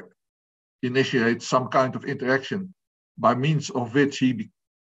or initiate some kind of interaction by means of which he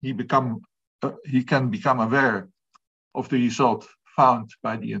can become aware of the result found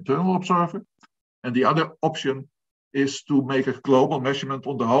by the internal observer. And the other option is to make a global measurement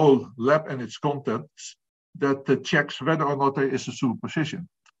on the whole lab and its contents that checks whether or not there is a superposition.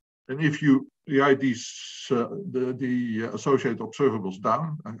 And if you write these the associated observables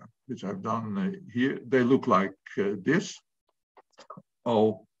down, which I've done here, they look like this.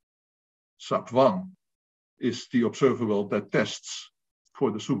 O sub 1 is the observable that tests for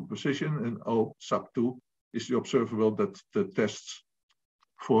the superposition, and O sub 2 is the observable that tests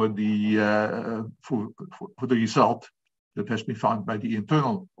for the result that has been found by the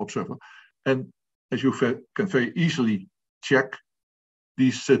internal observer. And as you can very easily check,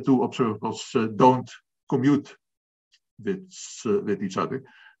 these two observables don't commute with each other.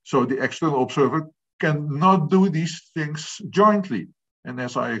 So the external observer cannot do these things jointly. And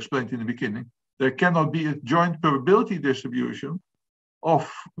as I explained in the beginning, there cannot be a joint probability distribution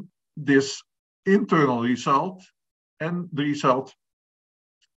of this internal result and the result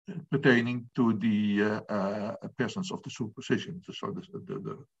pertaining to the presence of the superposition. So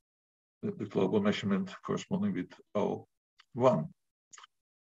the global measurement corresponding with O1.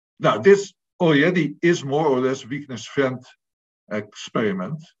 Now, this already is more or less Wigner's friend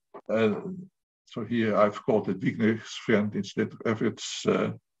experiment. So here I've called it Wigner's friend instead of Everett's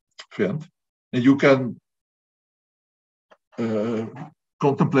friend. And you can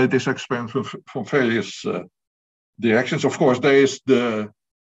contemplate this experiment from various directions. Of course, there is the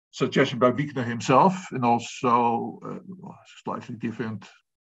suggestion by Wigner himself, and also slightly different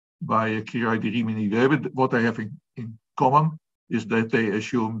by Kiradi, Rimini, Weber. What they have in common is that they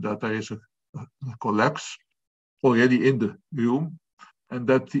assume that there is a collapse already in the room, and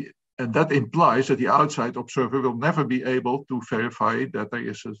that implies that the outside observer will never be able to verify that there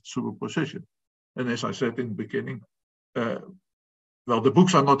is a superposition. And as I said in the beginning, well, the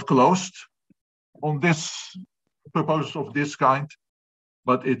books are not closed on this proposal of this kind,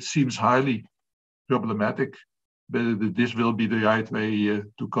 but it seems highly problematic whether this will be the right way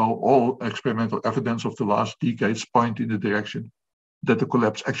to go. All experimental evidence of the last decades point in the direction that the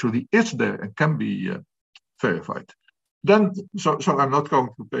collapse actually is there and can be verified. Then, so I'm not going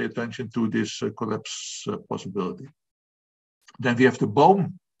to pay attention to this collapse possibility. Then we have the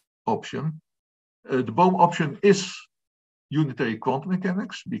Bohm option. The Bohm option is unitary quantum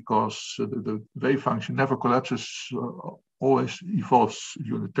mechanics because the wave function never collapses, always evolves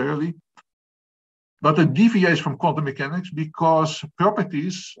unitarily. But it deviates from quantum mechanics because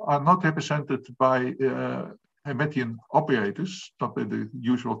properties are not represented by Hermitian operators, not by the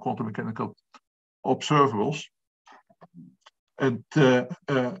usual quantum mechanical observables. And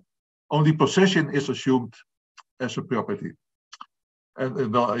only position is assumed as a property.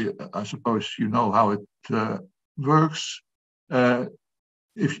 And I suppose you know how it works.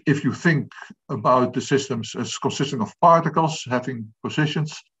 If you think about the systems as consisting of particles having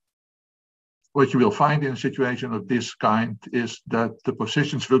positions, what you will find in a situation of this kind is that the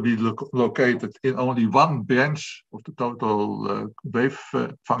positions will be located in only one branch of the total wave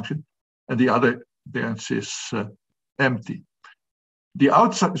function, and the other branch is empty. The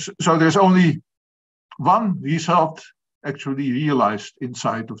outside, so there's only one result actually realized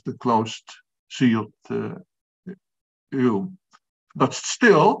inside of the closed sealed room, but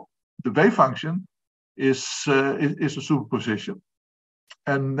still the wave function is a superposition.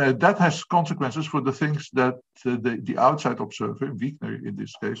 And that has consequences for the things that the outside observer, Wigner in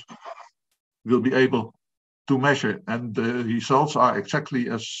this case, will be able to measure. And the results are exactly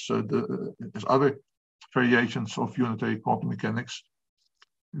as other variations of unitary quantum mechanics.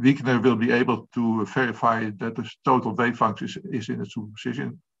 Wigner will be able to verify that the total wave function is in a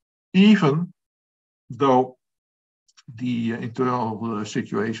superposition, even though the internal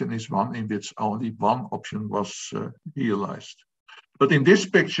situation is one in which only one option was realized. But in this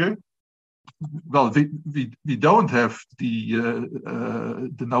picture, well, we don't have the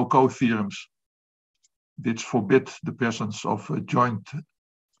no-code theorems which forbid the presence of joint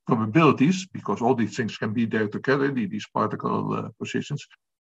probabilities, because all these things can be there together, these particle positions.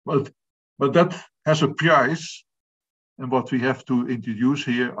 But that has a price. And what we have to introduce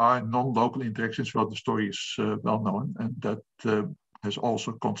here are non-local interactions. Well, the story is well known, and that has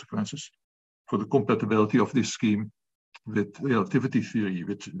also consequences for the compatibility of this scheme with relativity theory,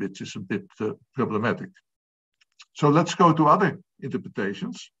 which is a bit problematic. So let's go to other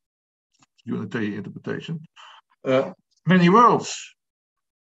interpretations, unitary interpretation. Many worlds.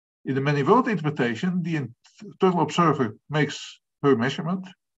 In the many world interpretation, the internal observer makes her measurement,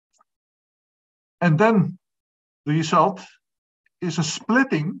 and then the result is a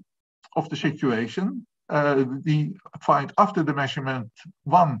splitting of the situation. We find after the measurement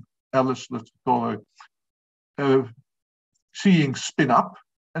one Alice, let's call her, seeing spin up,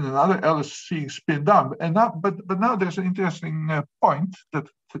 and another Alice seeing spin down. And now, but now there's an interesting point that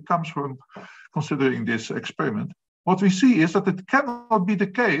comes from considering this experiment. What we see is that it cannot be the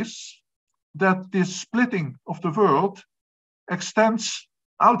case that this splitting of the world extends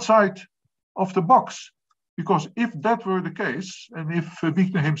outside of the box. Because if that were the case, and if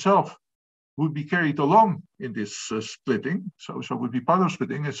Wigner himself would be carried along in this splitting, so would be part of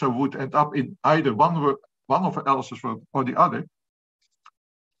splitting, and so would end up in either one of Alice's world or the other,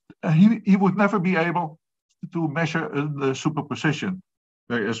 he would never be able to measure the superposition.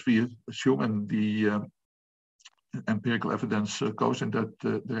 Whereas we assume, and the empirical evidence goes in that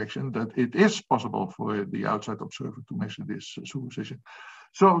direction, that it is possible for the outside observer to measure this superposition.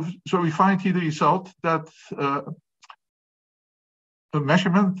 So we find here the result that a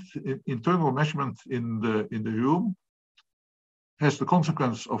measurement, internal measurement in the room, has the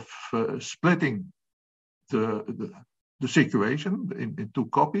consequence of splitting the situation in two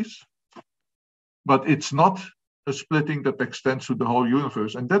copies, but it's not a splitting that extends to the whole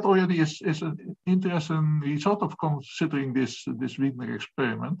universe. And that already is an interesting result of considering this Wigner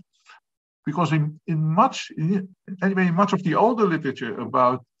experiment. Because in much of the older literature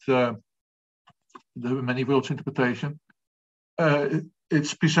about the many worlds interpretation,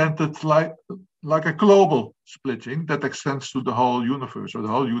 it's presented like a global splitting that extends to the whole universe, or the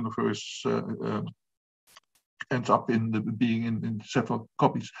whole universe ends up being in several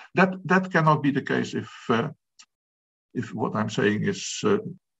copies. That cannot be the case if what I'm saying is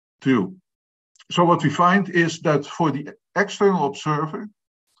true. So what we find is that for the external observer,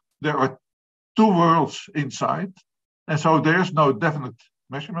 there are two worlds inside, and so there's no definite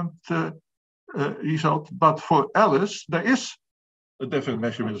measurement result. But for Alice, there is a definite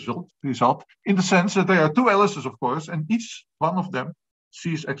measurement result in the sense that there are two Alices, of course, and each one of them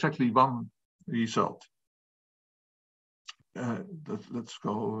sees exactly one result. Let's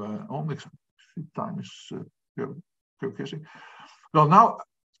go on. Time is progressing. Well, now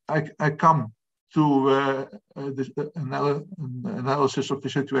I come to this analysis of the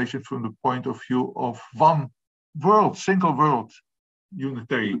situation from the point of view of one world, single world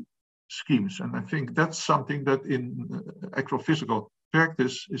unitary schemes. And I think that's something that in actual physical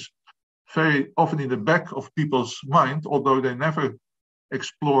practice is very often in the back of people's mind, although they never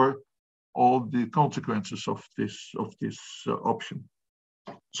explore all the consequences of this option.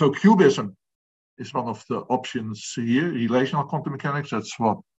 So cubism is one of the options here, relational quantum mechanics. That's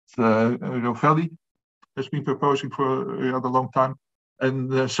what Rovelli has been proposing for a rather long time,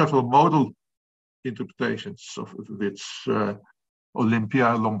 and several modal interpretations of which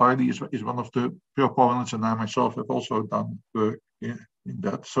Olympia Lombardi is one of the proponents, and I myself have also done work in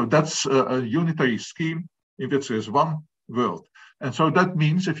that. So that's a unitary scheme in which there is one world. And so that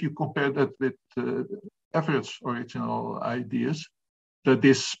means, if you compare that with Everett's original ideas, that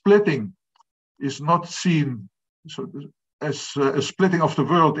this splitting is not seen as a splitting of the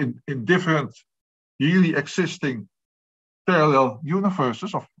world in different really existing parallel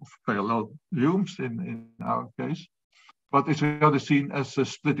universes of parallel rooms in our case, but it's rather seen as a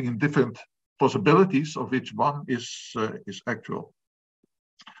splitting in different possibilities, of which one is actual.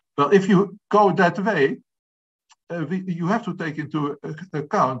 Well, if you go that way, you have to take into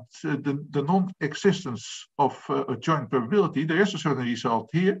account the non-existence of a joint probability. There is a certain result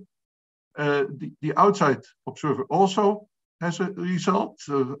here. The outside observer also has a result.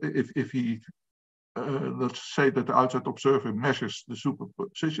 If he, let's say that the outside observer measures the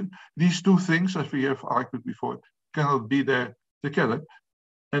superposition, these two things, as we have argued before, cannot be there together.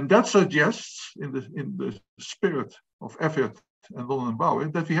 And that suggests, in the spirit of Everett and London and Bauer,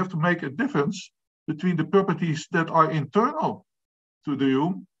 that we have to make a difference between the properties that are internal to the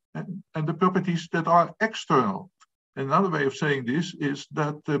room and the properties that are external. Another way of saying this is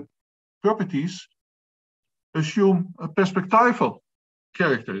that the properties assume a perspectival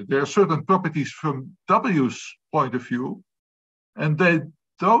character. There are certain properties from W's point of view, and they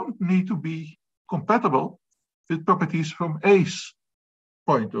don't need to be compatible with properties from A's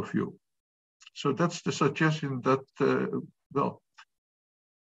point of view. So that's the suggestion that, well,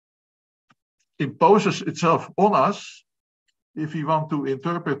 imposes itself on us if we want to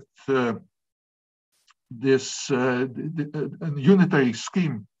interpret this a unitary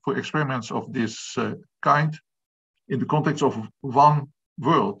scheme for experiments of this kind in the context of one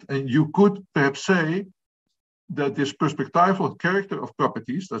world. And you could perhaps say that this perspectival character of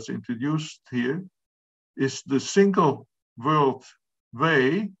properties that's introduced here is the single world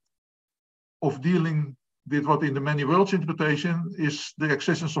way of dealing with what in the many worlds interpretation is the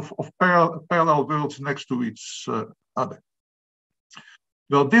existence of parallel worlds next to each other.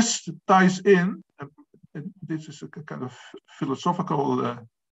 Well, this ties in, this is a kind of philosophical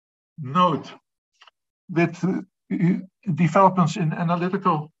note, with developments in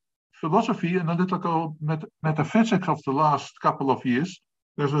analytical philosophy, analytical metaphysics of the last couple of years.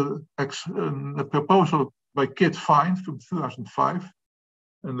 There's a proposal by Kit Fine from 2005,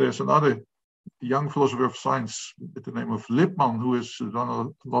 and there's another young philosopher of science with the name of Lippmann who has done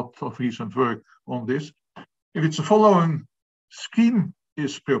a lot of recent work on this. If it's the following scheme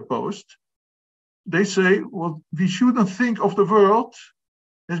is proposed, they say, well, we shouldn't think of the world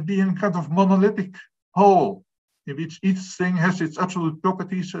as being kind of monolithic whole, in which each thing has its absolute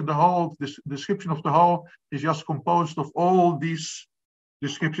properties, and the whole, this description of the whole is just composed of all these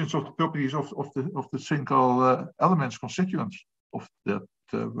descriptions of the properties of the single elements, constituents of that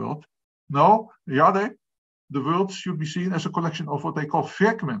world. No, rather, the world should be seen as a collection of what they call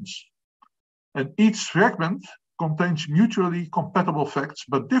fragments. And each fragment contains mutually compatible facts,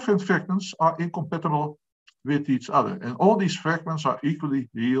 but different fragments are incompatible with each other. And all these fragments are equally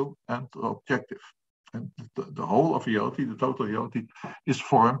real and objective. And the whole of reality, the total reality, is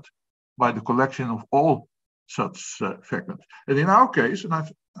formed by the collection of all such fragments. And in our case, and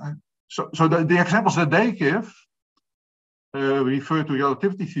so the examples that they give refer to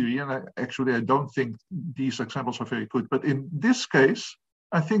relativity theory, and I don't think these examples are very good. But in this case,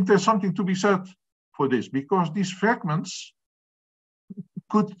 I think there's something to be said for this, because these fragments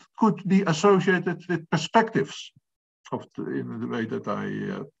could be associated with perspectives in the way that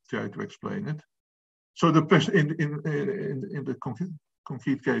I try to explain it. So in the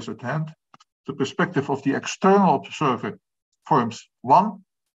concrete case at hand, the perspective of the external observer forms one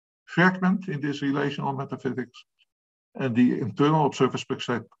fragment in this relational metaphysics, and the internal observer's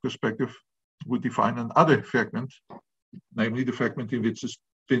perspective would define another fragment, namely the fragment in which the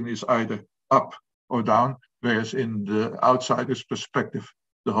spin is either up or down, whereas in the outsider's perspective,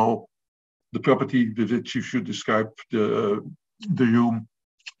 the property with which you should describe the room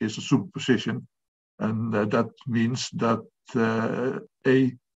is a superposition, and that means that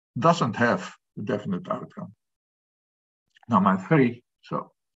A doesn't have a definite outcome. Now I'm at 3,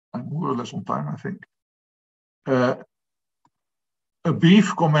 so I'm more or less on time, I think. A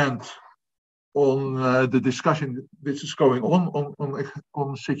brief comment on the discussion which is going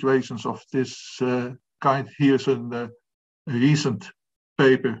on situations of this kind. Here's a recent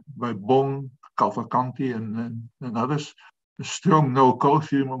paper by Bong, Cavalcanti, and others, a strong no-code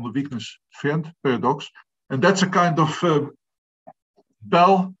theorem on the weakness-friend paradox. And that's a kind of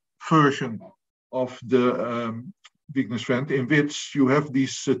Bell version of the weakness-friend, in which you have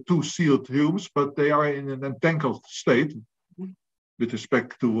these two sealed rooms, but they are in an entangled state with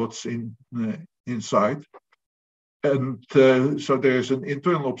respect to what's inside. And so there's an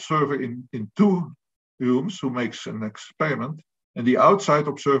internal observer in two rooms who makes an experiment, and the outside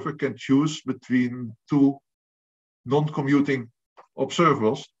observer can choose between two non-commuting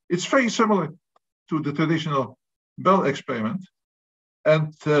observables. It's very similar to the traditional Bell experiment.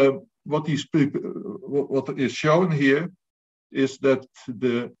 And what is shown here is that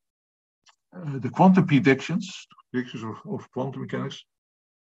the quantum predictions of quantum mechanics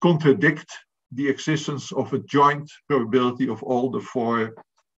contradict the existence of a joint probability of all the 4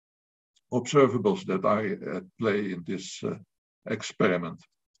 observables that are at play in this experiment.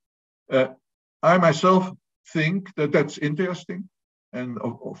 I myself think that that's interesting, and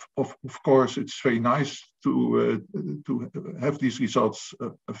of course it's very nice to have these results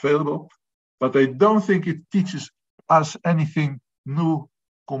available, but I don't think it teaches us anything new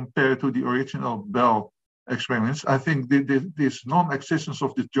compared to the original Bell experiments. I think this non-existence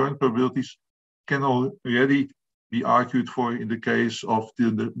of the joint probabilities can already be argued for in the case of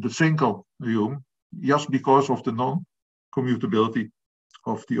the single room, just because of the non-commutability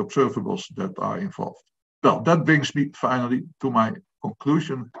of the observables that are involved. Well, that brings me finally to my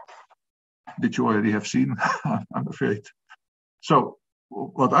conclusion, that you already have seen, I'm afraid. So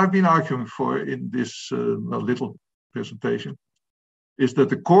what I've been arguing for in this little presentation is that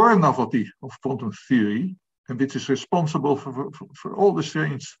the core novelty of quantum theory, and which is responsible for all the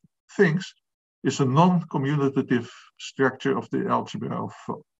strange things, is a non-commutative structure of the algebra of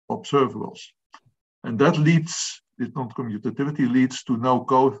observables. And that leads, this non-commutativity leads to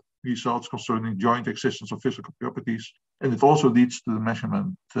no-code results concerning joint existence of physical properties, and it also leads to the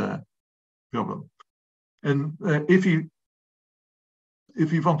measurement problem. And if you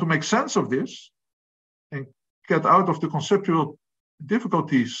want to make sense of this and get out of the conceptual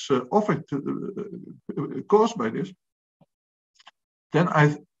difficulties caused by this, then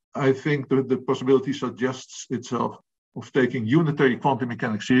I think that the possibility suggests itself of taking unitary quantum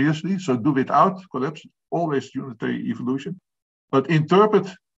mechanics seriously. So do without collapse, always unitary evolution, but interpret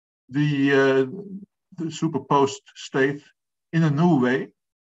the superposed state in a new way.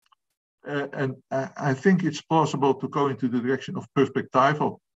 And I think it's possible to go into the direction of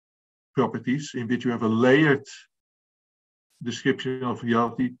perspectival properties, in which you have a layered description of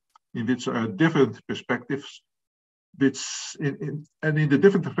reality, in which there are different perspectives, and in the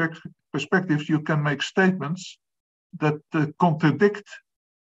different perspectives, you can make statements that contradict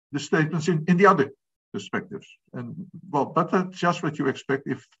the statements in the other perspectives. And well, but that's just what you expect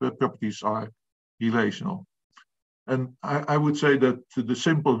if properties are relational. And I would say that the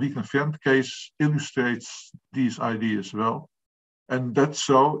simple weak-and-friend case illustrates these ideas well. And that's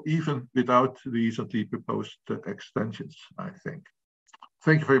so even without the recently proposed extensions, I think.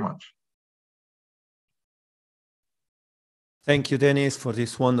 Thank you very much. Thank you, Dennis, for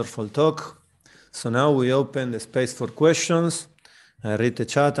this wonderful talk. So now we open the space for questions. I read the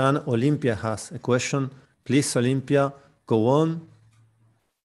chat, and Olympia has a question. Please, Olympia, go on.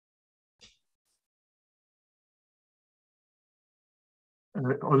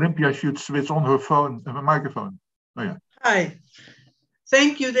 Olympia should switch on her phone, her microphone. Oh, yeah. Hi.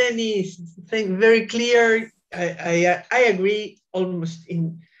 Thank you, Dennis. Very clear. I agree almost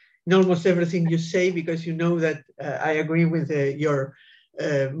in almost everything you say, because you know that I agree with your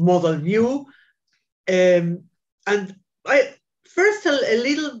model view. And I first a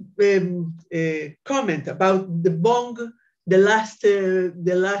little comment about the Bong, the last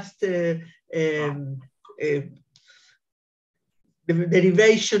the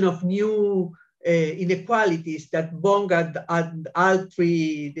derivation of new inequalities that Bong and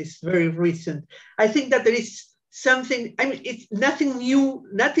Altry, this very recent. I think that there is something, I mean, it's nothing new,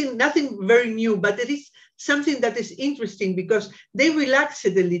 nothing very new, but there is something that is interesting because they relaxed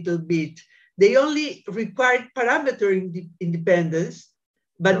it a little bit. They only required parameter independence,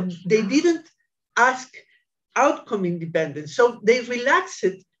 but yes, they didn't ask outcome independence. So they relaxed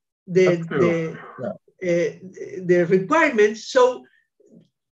the requirements. So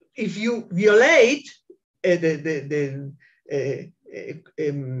if you violate the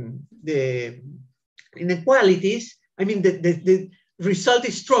inequalities, I mean, the result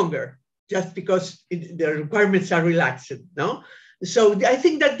is stronger just because the requirements are relaxed, no? So I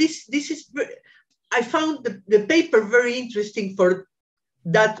think that this is, I found the paper very interesting for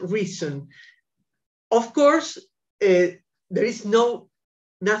that reason. Of course, there is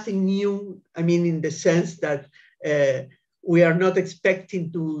nothing new, I mean, in the sense that we are not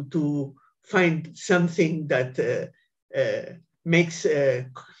expecting to find something that makes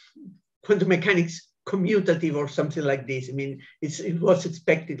quantum mechanics commutative or something like this. I mean, it was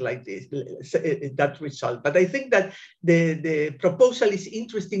expected like this, that result. But I think that the proposal is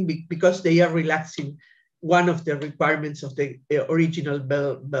interesting because they are relaxing one of the requirements of the original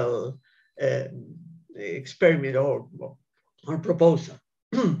Bell experiment or proposal.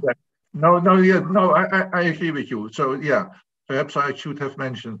 I agree with you. So yeah, perhaps I should have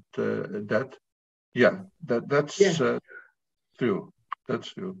mentioned that. Yeah, that's true.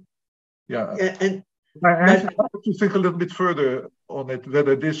 That's true. Yeah. And I have to think a little bit further on it,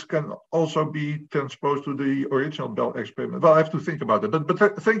 whether this can also be transposed to the original Bell experiment. Well, I have to think about it.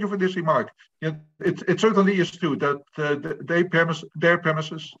 But thank you for this remark. Yeah, it certainly is true that their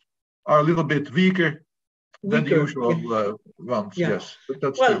premises are a little bit weaker than the usual ones. Yeah. Yes,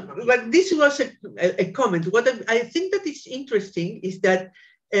 that's true. But this was a comment. What I think that is interesting is that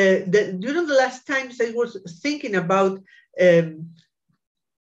during the last times I was thinking about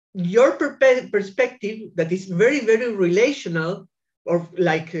your perspective that is very, very relational, or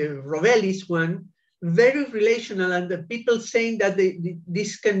like Rovelli's one, very relational, and the people saying that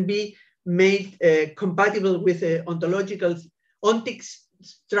this can be made compatible with ontological ontic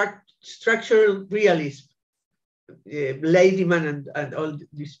structural realism, Ladyman and all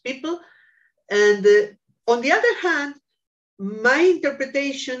these people. And on the other hand, my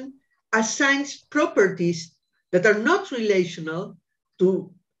interpretation assigns properties that are not relational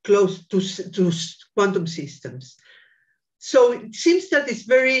to quantum systems. So it seems that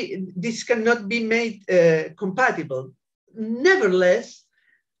this cannot be made compatible. Nevertheless,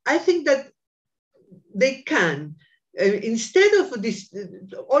 I think that they can. Instead of this,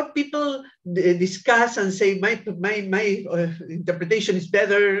 all people discuss and say my interpretation is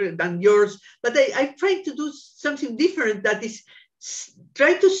better than yours, but I try to do something different. That is,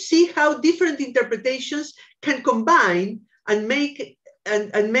 try to see how different interpretations can combine and make a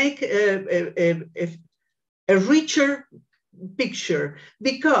richer picture,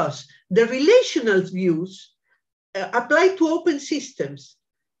 because the relational views apply to open systems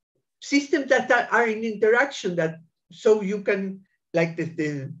that are in interaction. So you can, like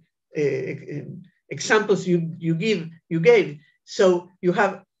the examples you gave. So you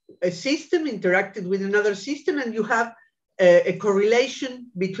have a system interacted with another system, and you have a correlation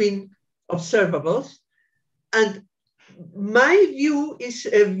between observables. And my view is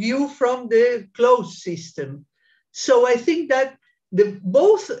a view from the closed system. So I think that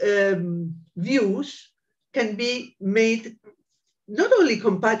both views can be made not only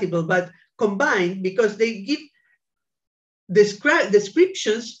compatible, but combined, because they give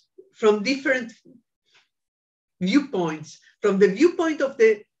descriptions from different viewpoints. From the viewpoint of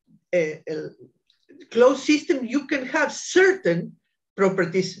the closed system, you can have certain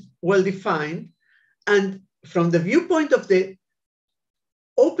properties well-defined, and from the viewpoint of the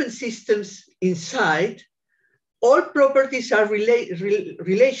open systems inside, all properties are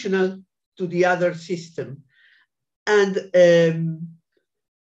relational to the other system. And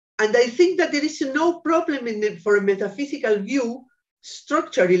I think that there is no problem for a metaphysical view,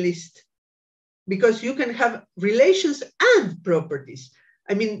 structuralist, because you can have relations and properties.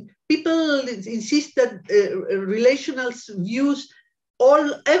 I mean, people insist that relational views,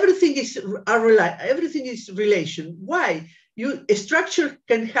 everything is relation. Why? A structure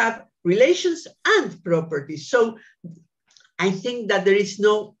can have relations and properties. So I think that there is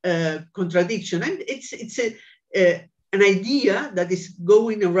no contradiction, and it's an idea that is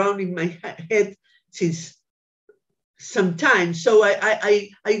going around in my head since some time. So I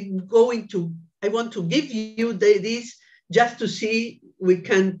want to give you this just to see we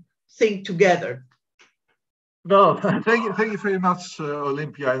can think together. No, thank you very much,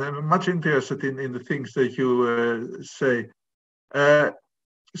 Olympia. And I'm much interested in the things that you say.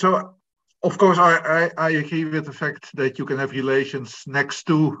 So, of course, I agree with the fact that you can have relations next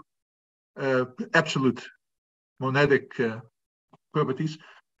to absolute monadic properties.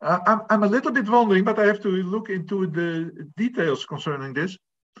 I'm a little bit wondering, but I have to look into the details concerning this,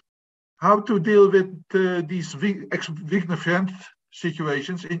 how to deal with these Wigner-Friend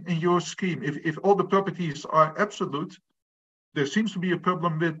situations in your scheme. If all the properties are absolute, there seems to be a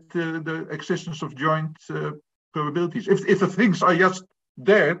problem with the existence of joint probabilities. If the things are just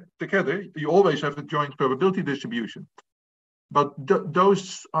there together, you always have a joint probability distribution. But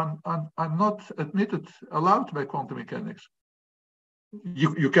those are not allowed by quantum mechanics.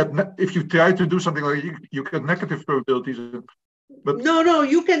 You get, if you try to do something like you get negative probabilities. But no,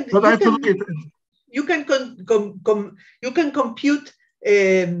 you can. But I have to look at. You can compute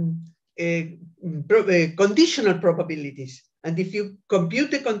conditional probabilities, and if you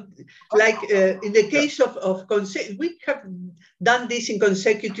compute like in the case of we have done this in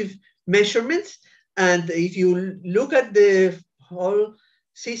consecutive measurements, and if you look at the whole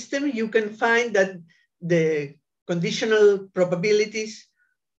system, you can find that the conditional probabilities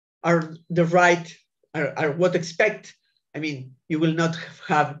are are what expect. I mean, you will not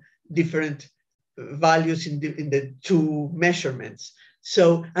have different values in the two measurements.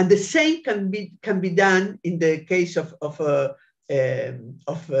 So, and the same can be done in the case of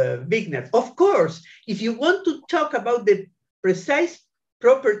Wigner. Of course, if you want to talk about the precise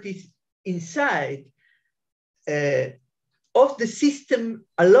properties inside of the system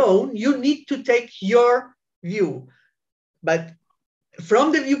alone, you need to take your view. But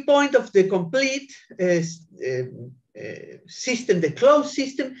from the viewpoint of the complete system, the closed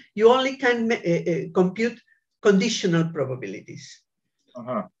system, you only can compute conditional probabilities.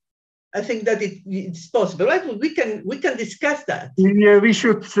 I think that it's possible. We can discuss that. Yeah, we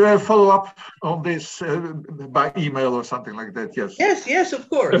should follow up on this by email or something like that. Yes. Yes, of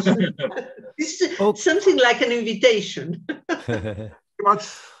course. This is something like an invitation. Okay.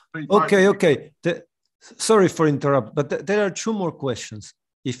 Sorry for interrupt, but there are two more questions.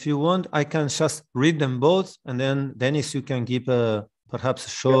 If you want, I can just read them both, and then Dennis, you can give perhaps a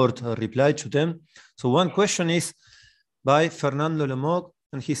short reply to them. So one question is by Fernando Lemog,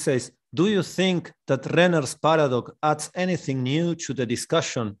 and he says, do you think that Renner's paradox adds anything new to the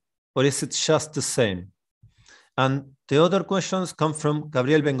discussion, or is it just the same? And the other questions come from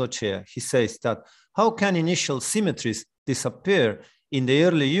Gabriel Bengochea. He says that how can initial symmetries disappear in the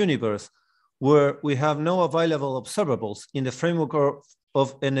early universe where we have no available observables in the framework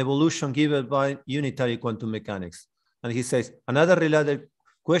of an evolution given by unitary quantum mechanics? And he says, another related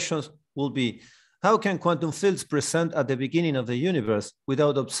question will be, how can quantum fields present at the beginning of the universe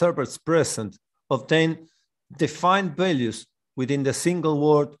without observers present obtain defined values within the single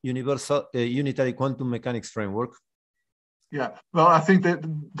word universal unitary quantum mechanics framework? Yeah, well, I think that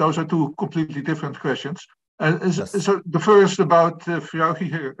those are two completely different questions. Yes. So the first about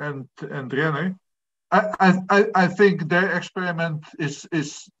Vraugier and Renner, I think their experiment is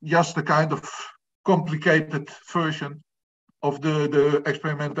just a kind of complicated version of the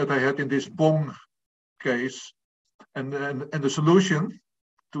experiment that I had in this Bong case, and the solution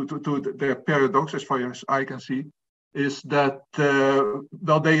to their paradox, as far as I can see, is that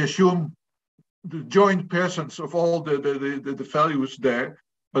well, they assume the joint presence of all the values there,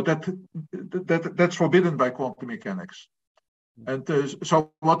 but that's forbidden by quantum mechanics. And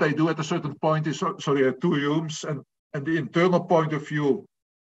so what they do at a certain point is, so there are two rooms, and the internal point of view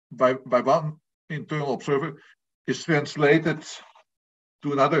by one internal observer is translated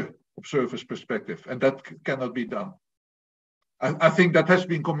to another observer's perspective, and that cannot be done. I think that has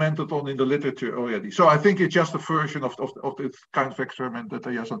been commented on in the literature already. So I think it's just a version of this kind of experiment that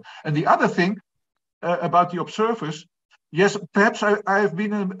they have done. And the other thing about the observers, yes, perhaps I have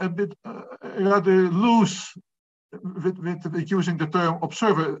been a bit rather loose with using the term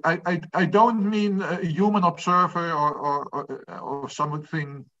observer. I don't mean a human observer or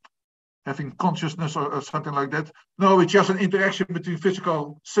something having consciousness or something like that. No, it's just an interaction between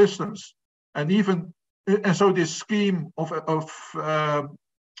physical systems. And so this scheme of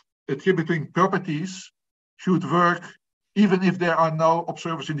attributing properties should work even if there are no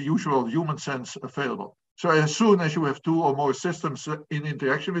observers in the usual human sense available. So as soon as you have two or more systems in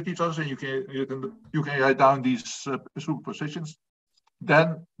interaction with each other, and you can write down these superpositions,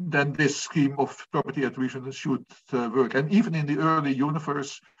 then this scheme of property attribution should work. And even in the early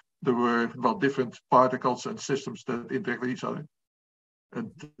universe, there were different particles and systems that interact with each other.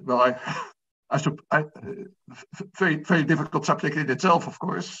 And well, very, very difficult subject in itself, of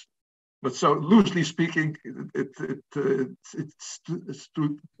course. But so loosely speaking, the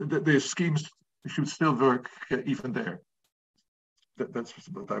schemes should still work even there. That's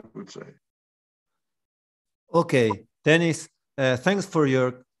what I would say. Okay, Dennis, thanks for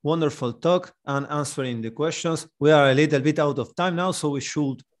your wonderful talk and answering the questions. We are a little bit out of time now, so we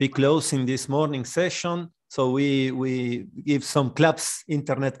should be closing this morning session. So we give some claps,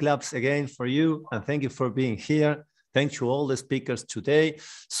 internet claps again for you, and thank you for being here. Thank you all the speakers today.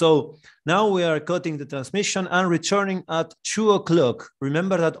 So now we are cutting the transmission and returning at 2 o'clock.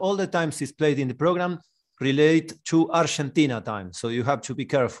 Remember that all the times displayed in the program relate to Argentina time. So you have to be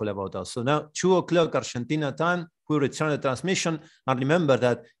careful about that. So now 2 o'clock Argentina time, we return the transmission. And remember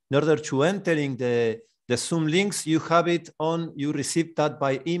that in order to entering the Zoom links, you have it on, you receive that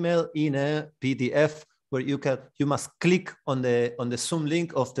by email in a PDF where you must click on the Zoom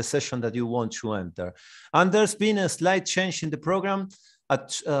link of the session that you want to enter. And there's been a slight change in the program.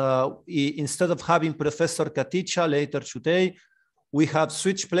 Instead of having Professor Katicha later today, we have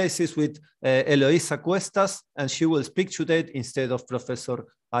switched places with Eloisa Cuestas, and she will speak today instead of Professor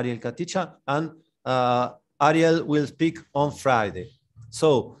Ariel Katicha, and Ariel will speak on Friday.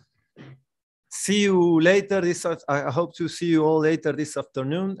 So see you later. I hope to see you all later this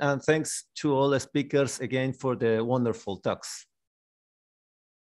afternoon. And thanks to all the speakers again for the wonderful talks.